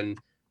balls in.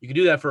 You can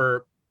do that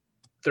for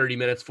 30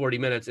 minutes, 40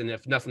 minutes, and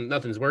if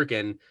nothing's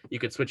working, you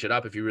could switch it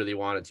up if you really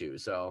wanted to.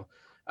 So,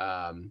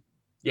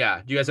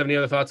 yeah. Do you guys have any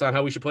other thoughts on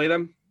how we should play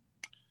them?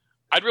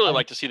 I'd really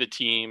like to see the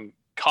team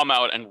come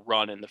out and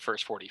run in the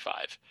first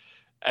 45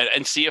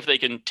 and see if they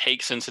can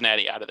take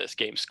Cincinnati out of this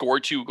game, score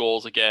 2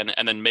 goals again,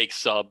 and then make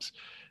subs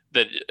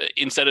that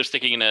instead of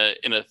sticking in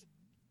a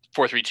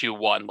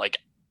 4-3-2-1, like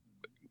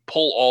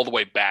pull all the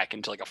way back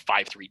into like a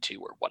 5-3-2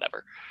 or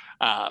whatever.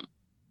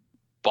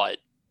 But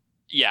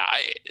yeah,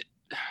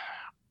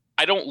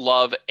 I don't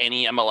love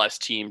any MLS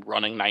team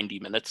running 90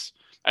 minutes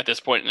at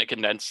this point in a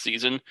condensed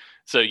season.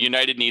 So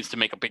United needs to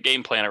make a big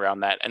game plan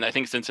around that. And I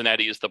think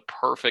Cincinnati is the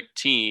perfect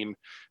team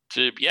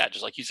to,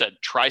 just like you said,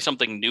 try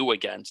something new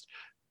against.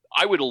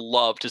 I would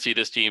love to see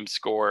this team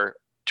score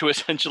to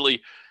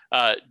essentially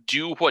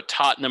do what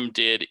Tottenham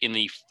did in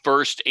the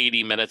first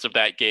 80 minutes of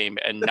that game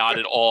and not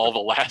at all the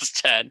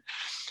last 10.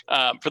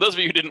 For those of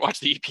you who didn't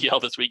watch the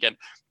EPL this weekend,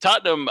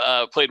 Tottenham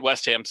played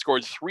West Ham,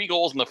 scored 3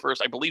 goals in the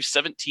first, I believe,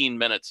 17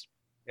 minutes.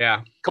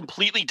 Yeah.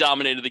 Completely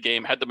dominated the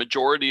game, had the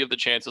majority of the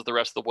chances the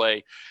rest of the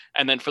way.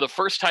 And then for the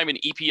first time in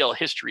EPL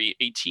history,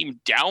 a team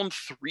down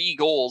 3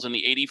 goals in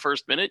the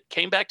 81st minute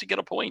came back to get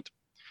a point.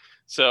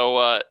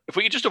 So if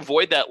we could just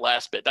avoid that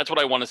last bit, that's what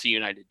I want to see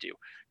United do.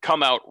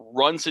 Come out,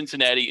 run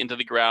Cincinnati into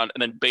the ground,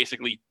 and then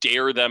basically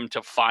dare them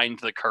to find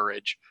the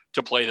courage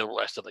to play the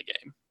rest of the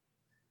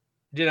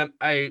game.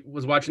 I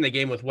was watching the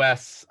game with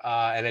Wes,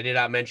 and I did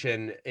not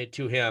mention it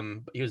to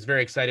him. He was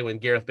very excited when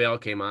Gareth Bale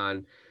came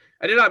on.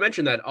 I did not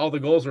mention that all the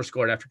goals were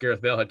scored after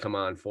Gareth Bale had come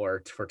on for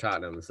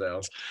Tottenham.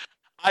 So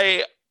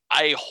I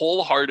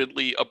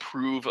wholeheartedly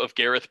approve of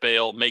Gareth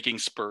Bale making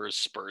Spurs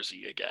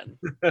Spursy again.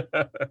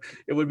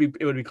 It would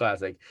be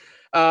classic.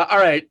 All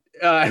right,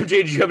 MJ,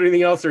 did you have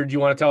anything else, or do you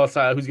want to tell us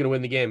who's going to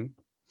win the game?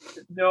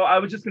 No, I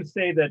was just going to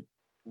say that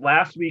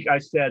last week I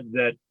said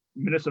that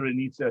Minnesota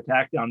needs to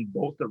attack down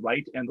both the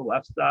right and the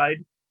left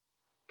side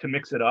to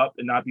mix it up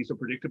and not be so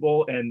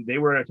predictable. And they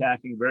were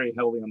attacking very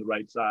heavily on the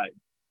right side.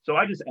 So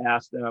I just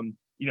asked them,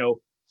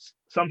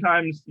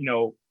 sometimes,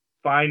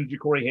 find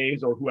Ja'Cory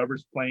Hayes or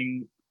whoever's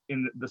playing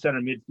in the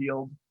center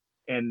midfield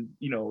and,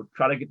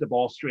 try to get the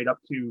ball straight up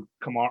to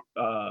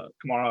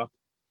Kamara.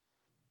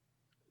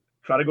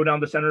 Try to go down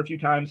the center a few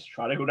times,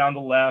 try to go down the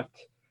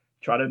left,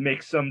 try to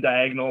make some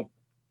diagonal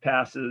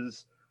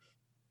passes.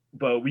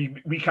 But we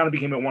kind of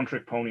became a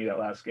one-trick pony that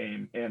last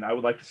game, and I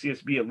would like to see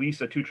us be at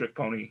least a 2-trick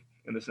pony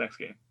in this next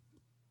game.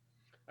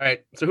 All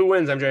right, so who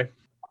wins, MJ?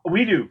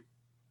 We do.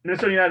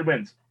 Minnesota United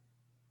wins.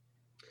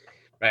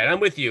 Right, I'm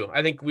with you.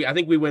 I think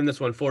we win this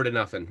one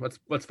 4-0.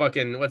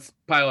 Let's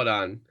pile it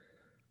on.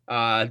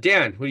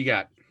 Dan, who you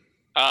got?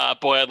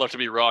 Boy, I'd love to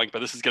be wrong, but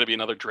this is going to be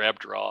another drab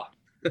draw.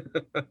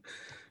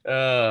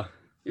 You're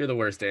the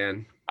worst,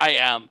 Dan. I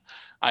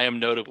am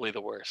notably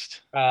the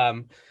worst.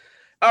 All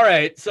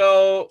right,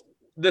 so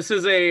this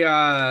is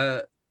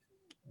there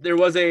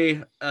was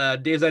a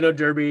Dave's I Know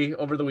Derby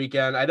over the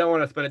weekend. I don't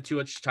want to spend too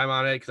much time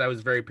on it because I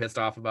was very pissed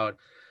off about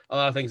a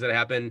lot of things that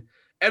happened.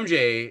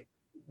 MJ,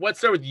 let's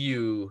start with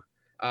you.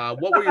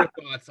 What were your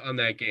thoughts on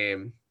that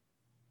game?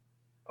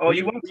 Oh, were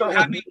you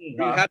happy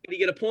to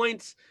get a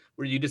point?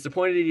 Were you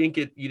disappointed you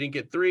didn't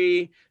get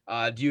 3?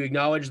 Do you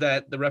acknowledge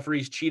that the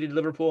referees cheated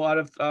Liverpool out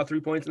of 3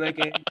 points in that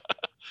game?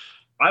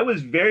 I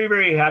was very,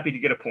 very happy to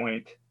get a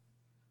point.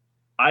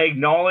 I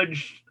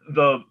acknowledge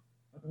the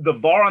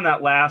VAR on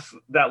that last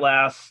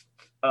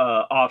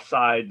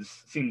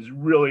offsides seems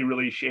really,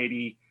 really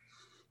shady.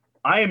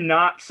 I am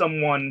not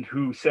someone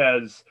who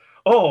says,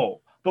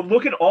 "Oh, but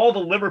look at all the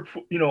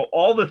Liverpool,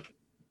 all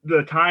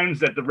the times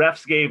that the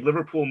refs gave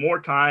Liverpool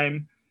more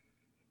time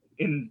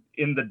in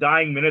the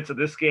dying minutes of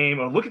this game,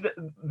 or look at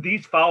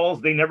these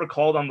fouls they never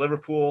called on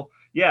Liverpool."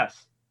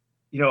 Yes,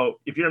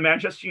 if you're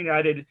Manchester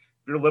United, if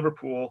you're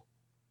Liverpool,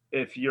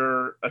 if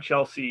you're a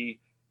Chelsea,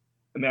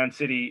 a Man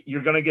City,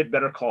 you're going to get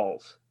better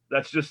calls.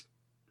 That's just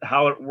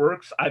how it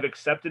works. I've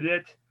accepted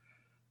it.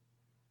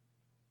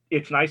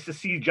 It's nice to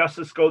see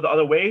justice go the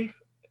other way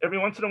every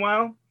once in a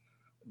while,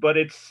 but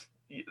it's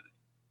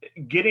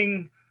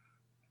getting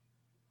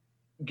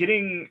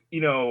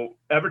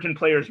Everton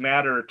players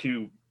matter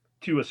to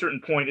a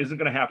certain point isn't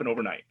going to happen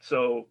overnight.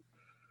 So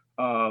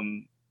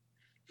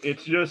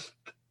it's just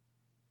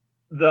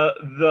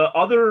the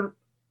other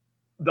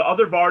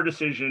VAR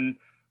decision,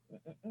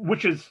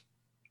 which is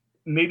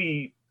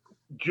maybe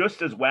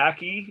just as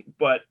wacky,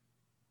 but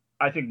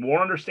I think more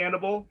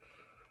understandable,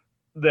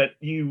 that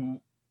you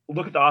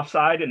look at the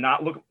offside and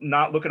not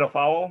look at a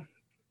foul,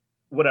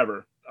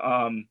 whatever.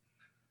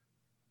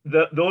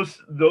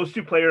 Those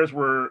two players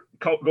were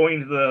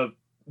going to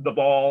the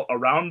ball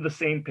around the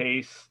same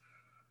pace.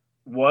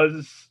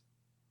 Was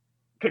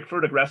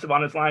Pickford aggressive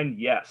on his line?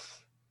 Yes.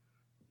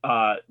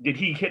 Did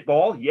he hit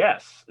ball?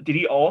 Yes. Did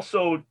he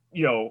also,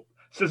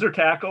 scissor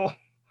tackle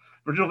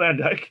Virgil van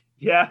Dijk?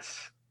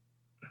 Yes.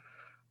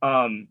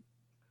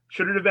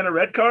 Should it have been a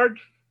red card?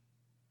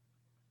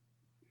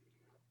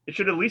 It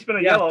should have at least been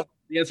a yellow.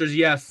 The answer is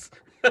yes.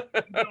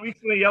 At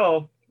least been a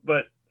yellow,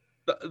 but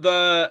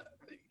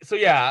so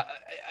yeah,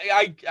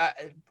 I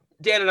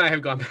Dan and I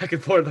have gone back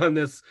and forth on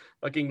this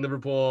fucking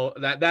Liverpool.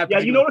 That yeah,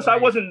 you notice I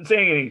wasn't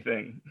saying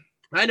anything.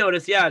 I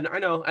noticed. Yeah, I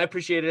know. I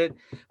appreciate it.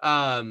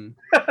 I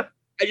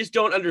just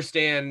don't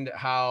understand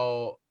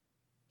how,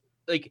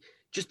 like,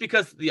 just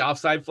because the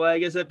offside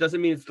flag is up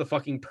doesn't mean it's the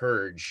fucking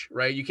purge,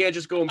 right? You can't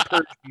just go and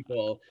purge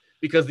people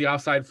because the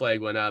offside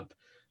flag went up.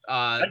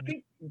 I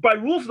think by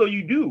rules though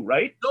you do,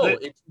 right?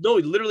 No,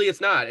 literally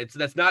it's not.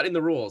 That's not in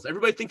the rules.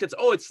 Everybody thinks it's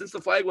since the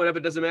flag went up,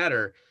 it doesn't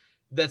matter.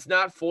 That's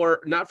not for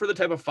the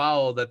type of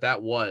foul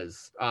that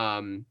was.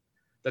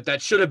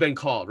 That should have been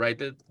called, right?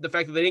 The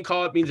fact that they didn't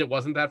call it means it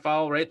wasn't that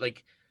foul, right?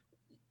 Like,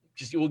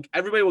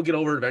 everybody will get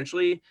over it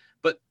eventually.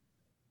 But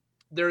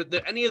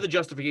any of the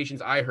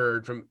justifications I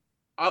heard from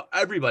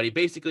everybody,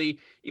 basically,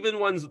 even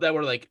ones that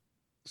were like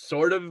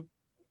sort of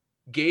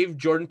gave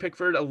Jordan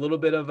Pickford a little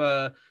bit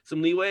of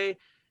some leeway,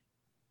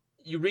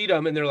 you read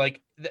them and they're like,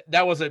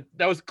 that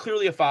was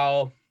clearly a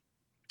foul.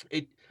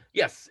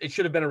 Yes, it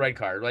should have been a red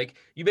card. Like,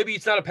 maybe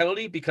it's not a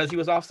penalty because he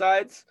was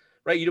offsides,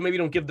 right? Maybe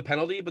don't give the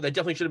penalty, but that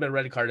definitely should have been a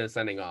red card and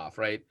sending off,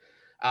 right?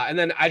 And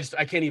then I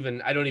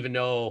don't even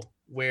know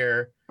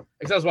where,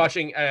 because I was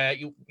watching,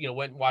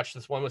 went and watched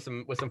this one with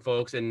some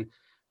folks and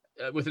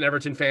with an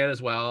Everton fan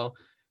as well.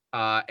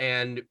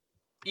 And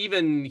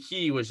even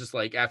he was just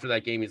like, after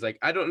that game, he's like,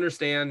 I don't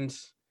understand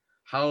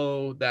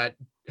how that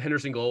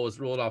Henderson goal was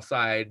ruled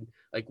offside.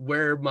 Like,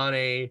 where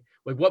Mane,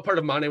 like what part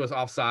of Mane was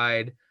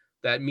offside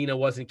that Mina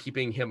wasn't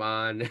keeping him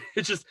on.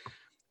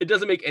 It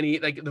doesn't make any,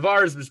 like, the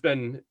VAR has just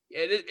been,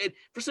 it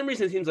for some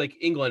reason, it seems like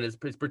England is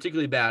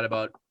particularly bad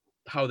about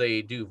how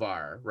they do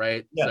VAR,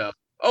 right? Yes. So,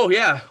 oh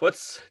yeah,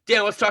 let's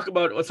talk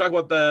about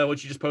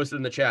what you just posted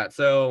in the chat.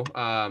 So,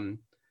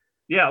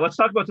 yeah, let's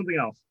talk about something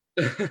else.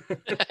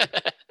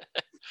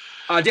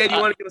 Dan, do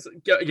you want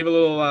to give a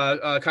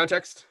little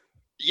context?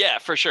 Yeah,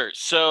 for sure.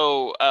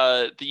 So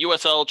the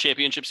USL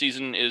Championship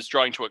season is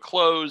drawing to a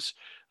close.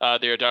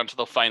 They are down to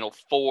the final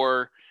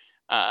four,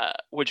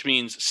 which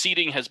means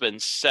seeding has been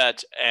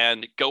set.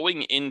 And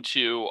going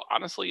into,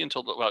 honestly,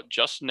 until about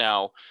just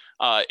now,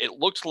 it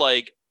looked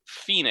like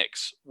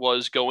Phoenix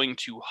was going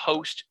to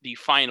host the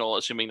final,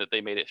 assuming that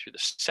they made it through the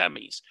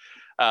semis.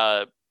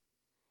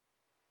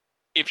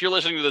 If you're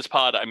listening to this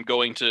pod, I'm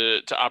going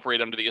to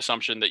operate under the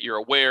assumption that you're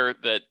aware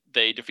that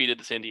they defeated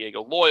the San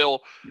Diego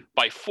Loyal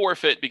by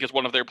forfeit because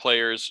one of their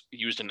players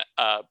used an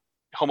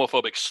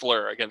homophobic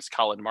slur against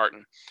Colin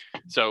Martin.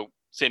 So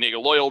San Diego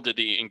Loyal did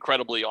the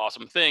incredibly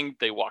awesome thing.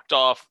 They walked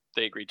off.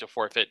 They agreed to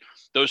forfeit.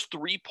 Those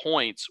 3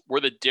 points were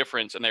the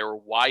difference, and they were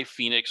why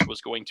Phoenix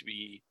was going to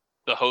be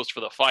the host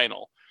for the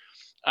final.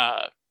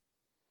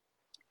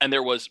 And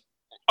there was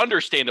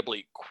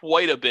understandably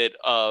quite a bit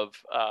of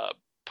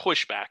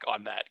pushback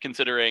on that,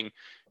 considering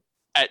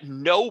at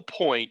no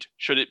point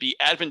should it be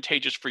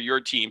advantageous for your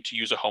team to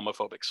use a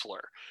homophobic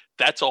slur.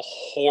 That's a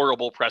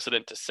horrible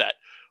precedent to set.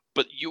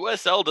 But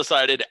USL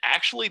decided,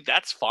 actually,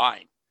 that's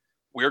fine.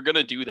 We're going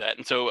to do that.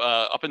 And so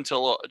up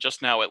until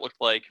just now, it looked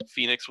like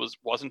Phoenix was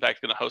in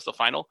fact going to host the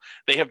final.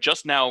 They have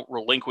just now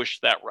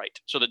relinquished that right.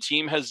 So the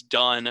team has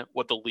done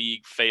what the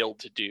league failed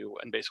to do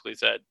and basically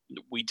said,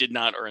 we did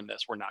not earn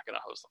this. We're not going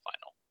to host the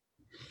final.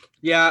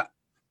 Yeah.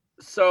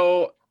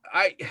 So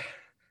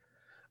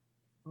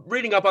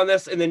reading up on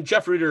this, and then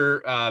Jeff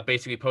Reuter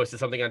basically posted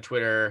something on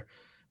Twitter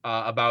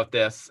about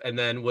this, and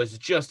then was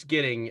just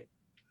getting,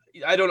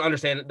 I don't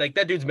understand, like,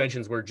 that dude's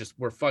mentions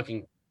were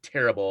fucking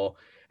terrible.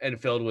 and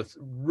filled with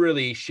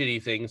really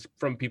shitty things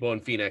from people in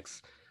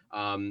Phoenix.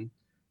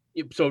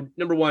 So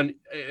number one,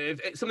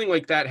 if something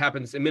like that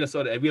happens in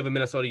Minnesota, if we have a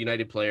Minnesota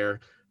United player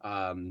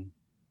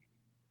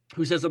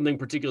who says something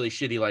particularly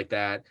shitty like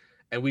that,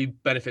 and we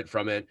benefit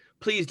from it,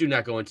 please do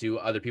not go into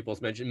other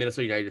people's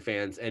Minnesota United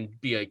fans and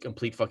be a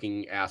complete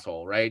fucking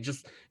asshole, right?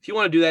 Just if you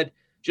want to do that,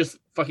 just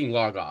fucking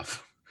log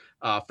off.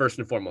 First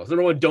and foremost,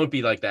 number one, don't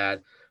be like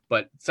that.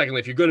 But secondly,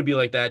 if you're going to be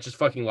like that, just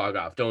fucking log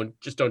off. Don't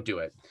do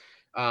it.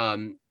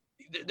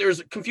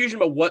 There's confusion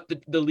about what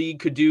the league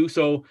could do.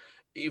 So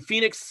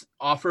Phoenix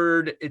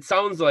offered, it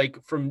sounds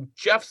like from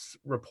Jeff's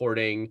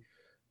reporting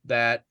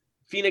that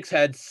Phoenix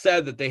had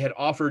said that they had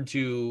offered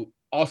to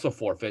also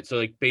forfeit. So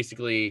like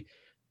basically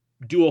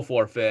dual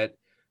forfeit,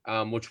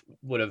 which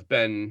would have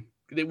been,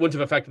 it wouldn't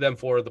have affected them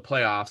for the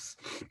playoffs.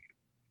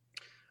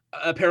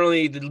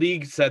 Apparently the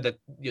league said that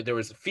there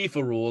was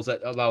FIFA rules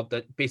that allowed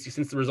that basically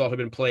since the result had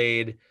been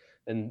played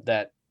and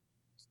that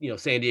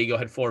San Diego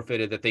had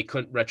forfeited, that they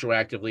couldn't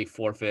retroactively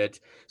forfeit.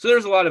 So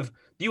there's a lot of,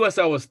 the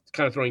USL was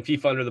kind of throwing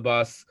FIFA under the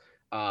bus.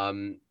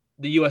 The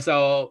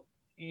USL,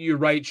 you're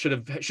right, should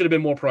have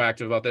been more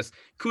proactive about this.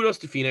 Kudos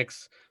to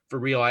Phoenix for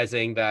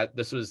realizing that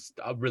this was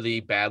a really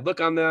bad look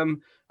on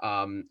them.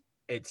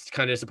 It's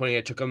kind of disappointing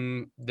it took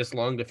them this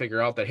long to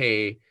figure out that,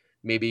 hey,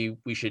 maybe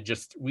we should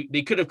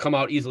they could have come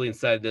out easily and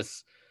said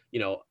this,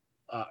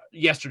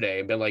 yesterday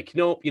and been like,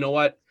 no, you know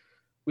what?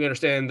 We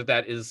understand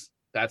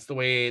that's the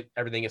way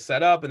everything is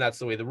set up and that's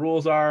the way the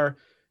rules are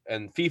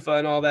and FIFA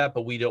and all that,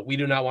 but we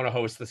do not want to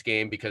host this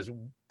game because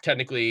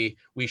technically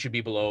we should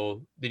be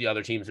below the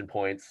other teams in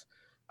points.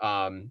 We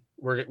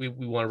want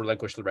to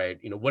relinquish the right,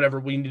 whatever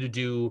we need to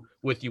do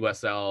with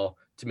USL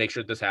to make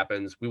sure that this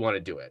happens, we want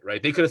to do it,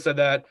 right? They could have said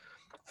that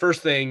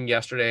first thing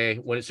yesterday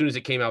as soon as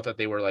it came out that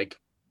they were like,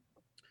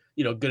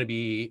 going to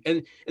be,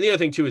 and the other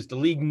thing too is the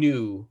league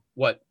knew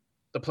what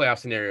the playoff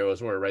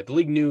scenarios were, right? The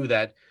league knew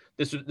that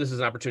this is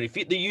an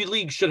opportunity. The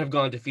league should have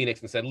gone to Phoenix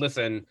and said,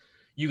 listen,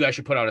 you guys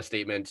should put out a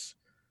statement.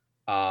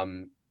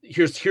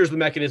 Here's the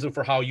mechanism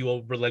for how you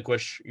will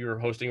relinquish your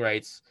hosting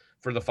rights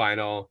for the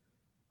final.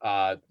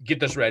 Get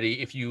this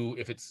ready. If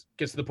it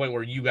gets to the point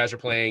where you guys are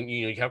playing,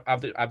 you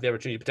have the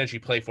opportunity to potentially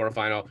play for a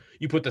final,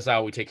 you put this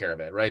out, we take care of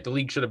it, right? The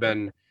league should have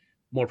been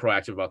more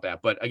proactive about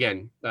that. But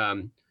again,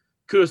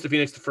 kudos to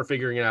Phoenix for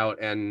figuring it out.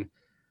 And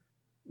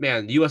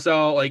man, the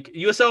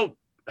USL,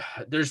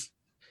 there's,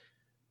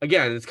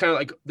 again, it's kind of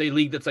like the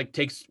league that's like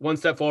takes one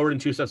step forward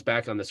and two steps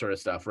back on this sort of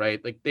stuff,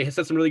 right? Like they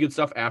said some really good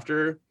stuff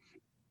after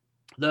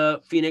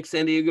the Phoenix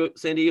San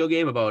Diego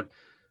game about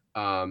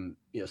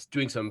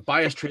doing some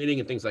bias trading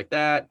and things like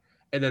that,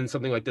 and then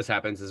something like this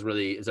happens is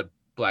a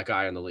black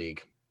eye on the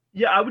league.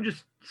 Yeah, I would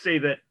just say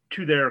that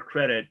to their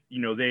credit,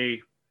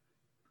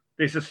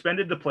 they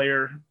suspended the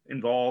player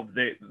involved.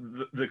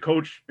 The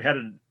coach had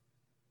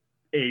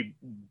a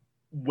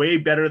way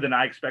better than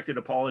I expected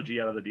apology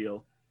out of the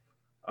deal,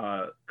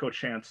 Coach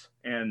Chance,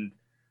 and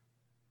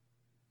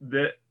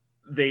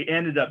they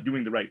ended up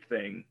doing the right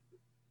thing.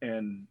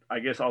 And I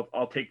guess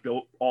I'll take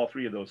all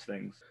three of those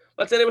things.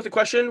 Let's end it with a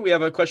question. We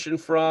have a question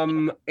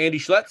from Andy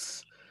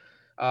Schletz,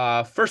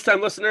 first-time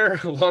listener,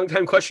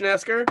 long-time question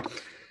asker.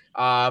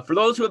 For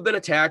those who have been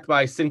attacked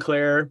by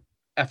Sinclair,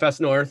 FS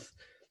North,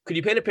 could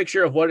you paint a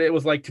picture of what it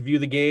was like to view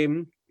the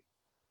game?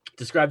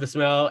 Describe the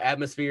smell,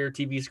 atmosphere,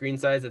 TV screen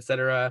size,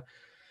 etc.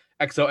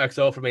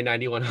 XOXO from a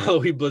 91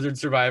 Halloween Blizzard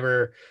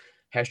survivor.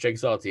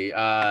 #salty.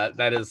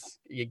 That is,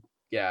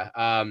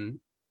 yeah.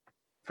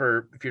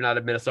 For if you're not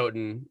a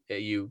Minnesotan,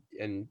 you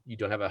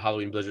don't have a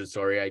Halloween Blizzard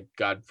story,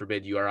 God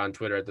forbid you are on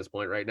Twitter at this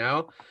point right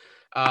now.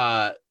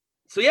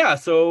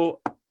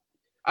 So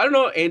I don't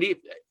know, Andy.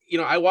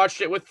 I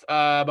watched it with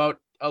about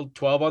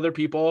 12 other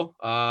people.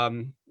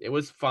 It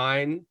was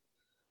fine.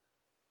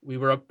 We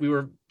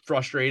were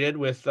frustrated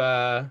with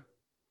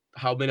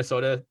how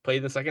Minnesota played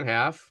in the second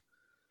half.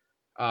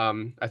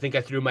 I think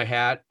I threw my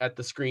hat at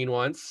the screen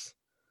once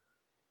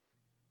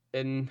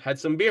and had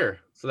some beer.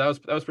 So that was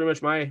pretty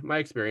much my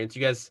experience.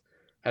 You guys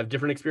have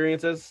different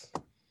experiences?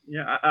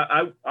 Yeah,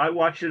 I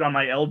watched it on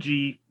my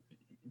LG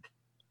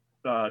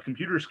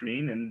computer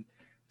screen, and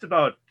it's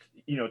about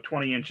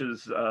 20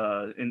 inches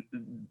in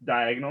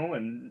diagonal,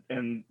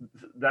 and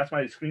that's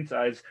my screen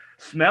size.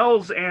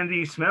 Smells,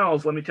 Andy,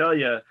 smells. Let me tell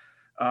you,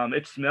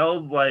 it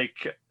smelled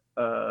like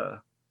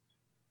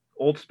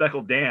Old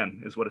Speckled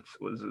Dan is what it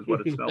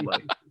smelled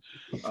like.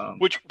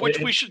 Which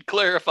we should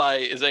clarify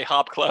is a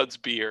Hop Clouds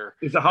beer.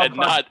 It's a Hop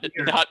Clouds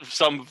beer. Not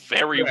some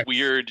very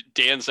weird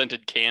Dan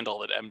scented candle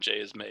that MJ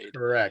has made.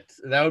 Correct.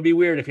 That would be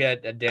weird if you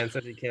had a Dan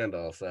scented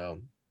candle. So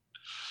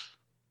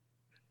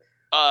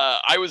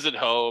I was at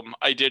home.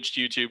 I ditched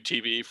YouTube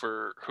TV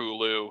for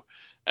Hulu,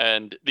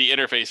 and the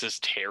interface is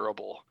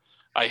terrible.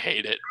 I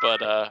hate it,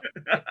 but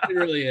it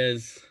really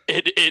is.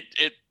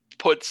 It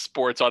puts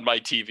sports on my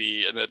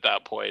TV, and at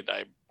that point,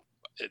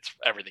 it's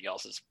everything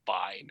else is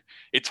fine.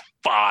 It's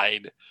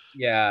fine.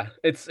 Yeah,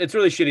 it's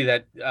really shitty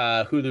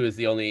that Hulu is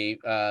the only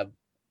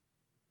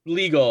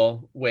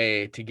legal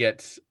way to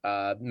get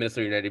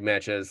Minnesota United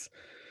matches.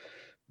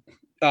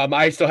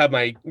 I still have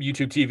my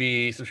YouTube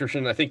TV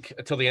subscription. I think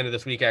until the end of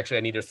this week, actually,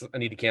 I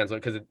need to cancel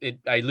it because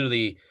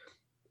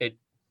it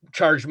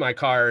charged my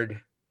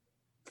card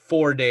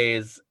 4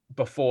 days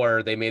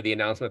before they made the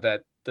announcement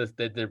that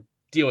the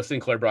deal with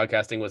Sinclair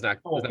Broadcasting was not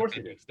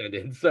getting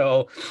extended.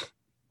 So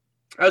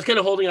I was kind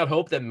of holding out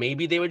hope that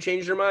maybe they would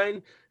change their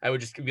mind. I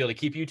would just be able to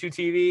keep YouTube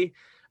TV,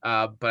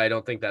 but I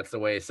don't think that's the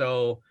way.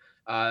 So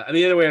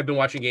the other way I've been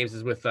watching games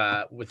is with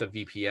a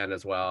VPN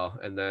as well,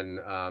 and then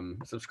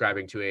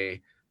subscribing to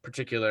a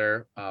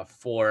particular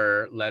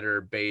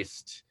 4-letter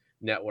based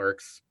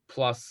networks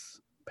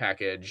plus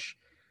package,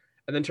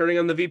 and then turning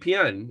on the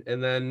VPN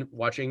and then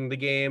watching the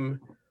game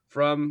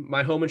from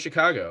my home in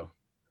Chicago,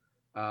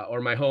 or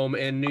my home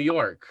in New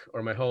York,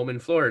 or my home in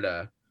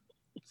Florida.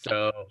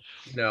 So,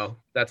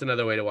 that's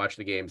another way to watch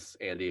the games,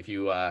 Andy. If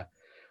you, the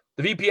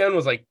VPN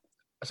was like,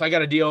 so I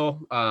got a deal.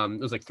 It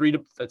was like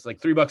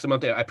 $3 a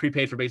month. I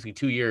prepaid for basically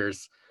 2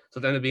 years. So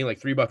it ended up being like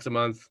 $3 a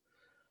month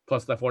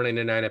plus the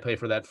 $4.99 I pay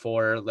for that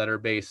 4-letter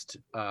based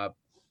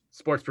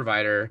sports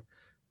provider.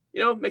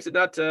 Makes it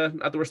not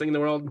the worst thing in the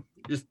world.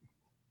 Just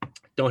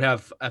don't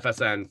have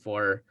FSN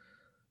for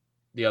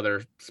the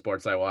other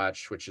sports I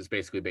watch, which is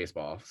basically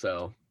baseball.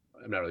 So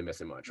I'm not really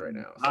missing much right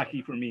now.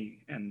 Hockey for me,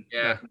 and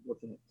yeah.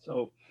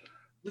 So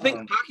the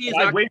thing, hockey is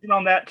I'm waiting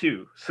on that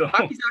too. So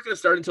hockey's not going to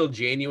start until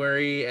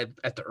January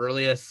at the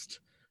earliest.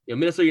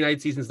 Minnesota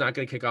United season is not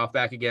going to kick off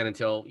back again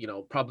until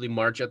probably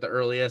March at the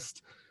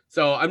earliest.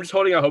 So I'm just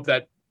holding out hope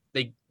that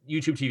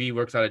YouTube TV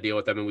works out a deal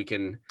with them and we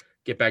can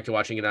get back to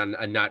watching it on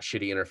a not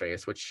shitty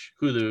interface. Which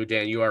Hulu,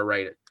 Dan, you are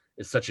right,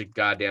 is such a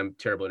goddamn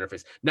terrible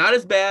interface. Not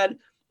as bad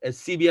as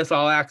CBS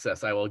All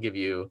Access, I will give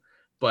you,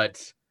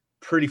 but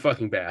pretty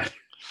fucking bad.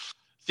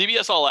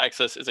 CBS All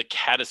Access is a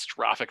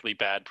catastrophically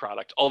bad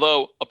product.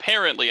 Although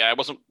apparently, I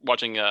wasn't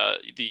watching the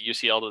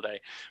UCL today,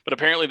 but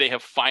apparently they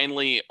have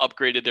finally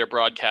upgraded their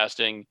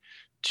broadcasting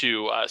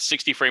to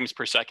 60 frames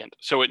per second.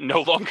 So it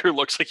no longer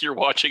looks like you're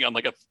watching on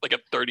like a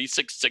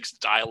 36.6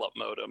 dial-up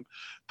modem,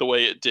 the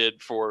way it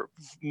did for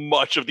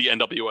much of the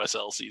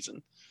NWSL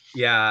season.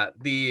 Yeah,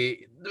 the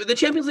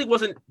Champions League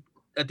wasn't,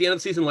 at the end of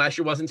the season last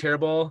year, wasn't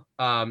terrible.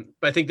 But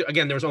I think,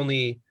 again, there was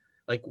only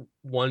like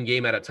one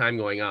game at a time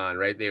going on,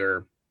 right? They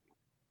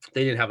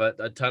didn't have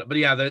a ton, but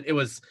yeah, it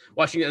was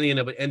watching the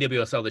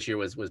NWSL this year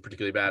was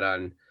particularly bad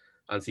on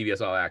CBS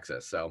All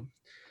Access. So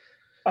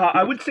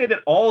I would say that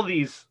all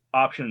these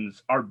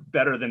options are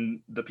better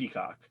than the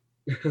Peacock.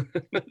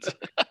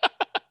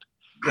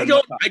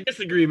 I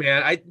disagree,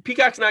 man.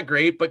 Peacock's not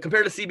great, but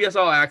compared to CBS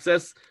All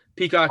Access,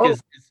 Peacock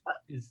is.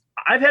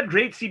 I've had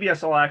great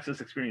CBS All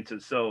Access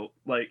experiences. So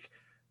like,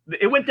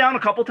 it went down a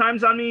couple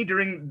times on me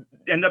during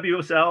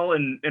NWSL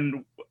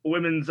and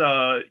women's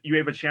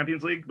UEFA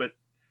Champions League, but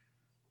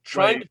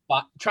trying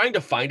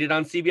to find it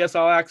on CBS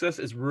All Access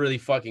is really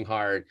fucking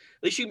hard.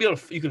 At least you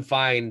can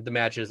find the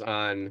matches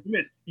on.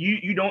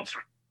 You don't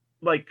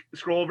like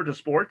scroll over to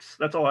sports.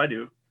 That's all I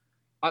do.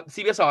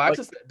 CBS All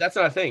Access, that's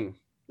not a thing.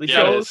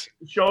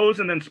 Shows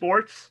and then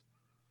sports.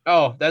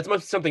 Oh, that's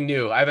something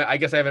new. I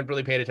guess I haven't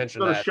really paid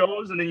attention to that.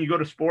 Shows and then you go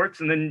to sports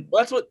and then.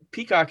 Well, that's what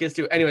Peacock is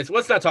too. Anyways,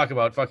 let's not talk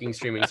about fucking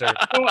streaming service.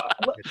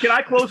 Can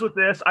I close with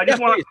this? I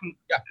just want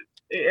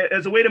to,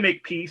 as a way to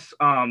make peace,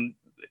 and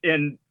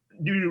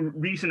due to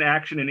recent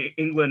action in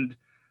England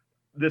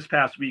this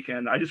past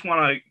weekend, I just want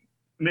to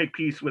make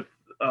peace with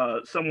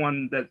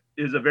someone that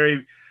is a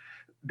very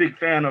big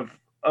fan of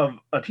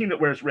a team that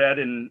wears red,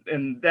 and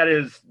that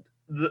is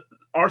the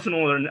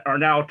Arsenal are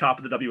now top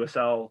of the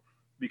WSL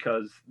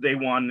because they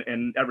won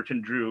and Everton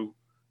drew.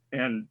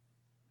 And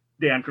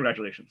Dan,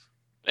 congratulations.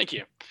 Thank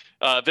you.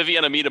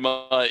 Viviana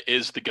Miedema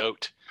is the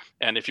GOAT.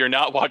 And if you're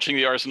not watching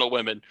the Arsenal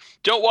women,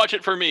 don't watch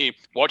it for me.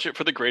 Watch it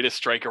for the greatest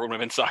striker in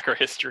women's soccer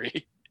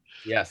history.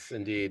 Yes,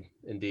 indeed.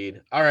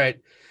 All right.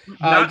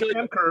 Not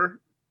Sam Kerr.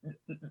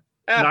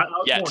 Not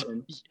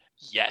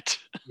Yet.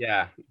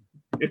 Yeah.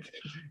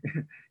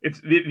 It's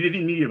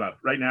Vivian Miedema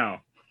right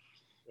now.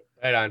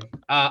 Right on.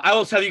 I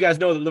will tell you guys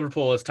know that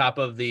Liverpool is top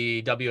of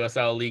the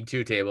WSL League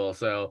 2 table,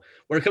 so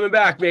we're coming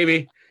back,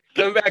 baby.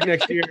 Coming back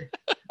next year.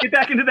 Get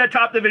back into that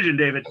top division,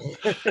 David.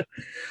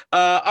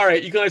 All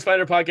right. You can always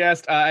find our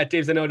podcast at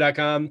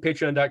davesknow.com,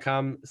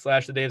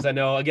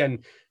 patreon.com/thedavesknow. Again,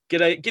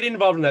 get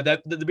involved in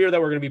that. The beer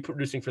that we're going to be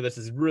producing for this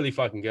is really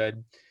fucking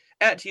good.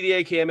 At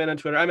TDAKMN on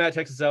Twitter. I'm at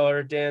Texas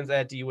Zeller. Dan's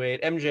at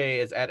DWade. MJ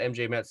is at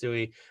MJ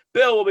Matsui.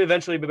 Bill will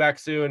eventually be back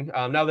soon.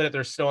 Now that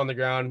there's snow on the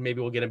ground,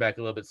 maybe we'll get him back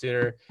a little bit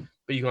sooner.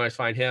 But you can always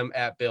find him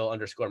at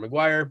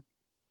Bill_McGuire.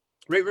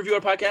 Rate, review our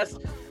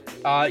podcast.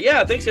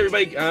 Yeah, thanks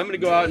everybody. I'm going to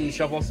go out and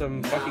shovel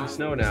some fucking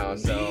snow now.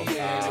 So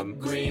y'all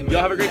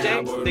have a great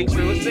day. Thanks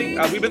for listening.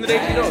 We've been the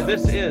Daves You Know.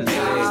 This is the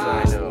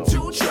Daves I Know.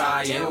 To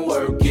try and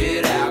work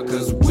it out,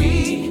 because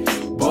we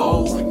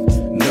both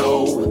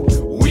know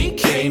we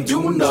can't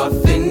do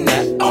nothing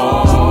at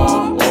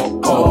all.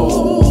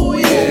 Oh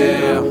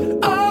yeah.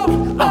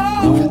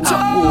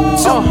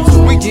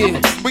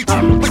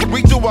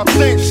 We do our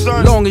thing,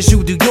 son. Long as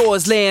you do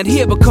yours, land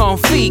here become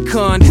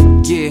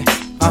fecund. Yeah.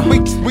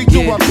 We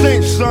do our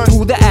thing, son.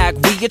 Through the act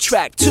we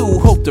attract two,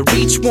 hope to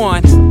reach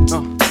one.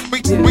 We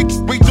do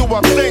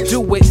our thing.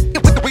 Do it.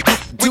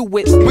 Do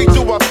it. We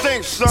do our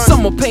thing, son.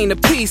 Some will paint a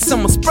piece,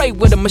 some will spray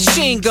with a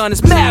machine gun.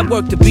 It's mad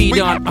work to be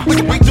done. We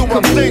do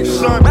our thing,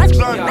 son. I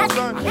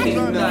can't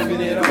do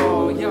nothing at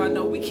all. Y'all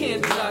know we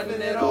can't do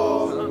nothing at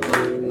all.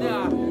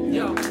 Nah,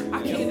 yo,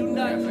 I can't do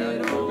nothing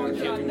at all.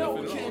 Y'all know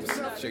we can't do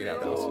nothing at all. Check it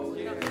out, guys.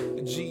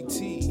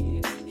 GT.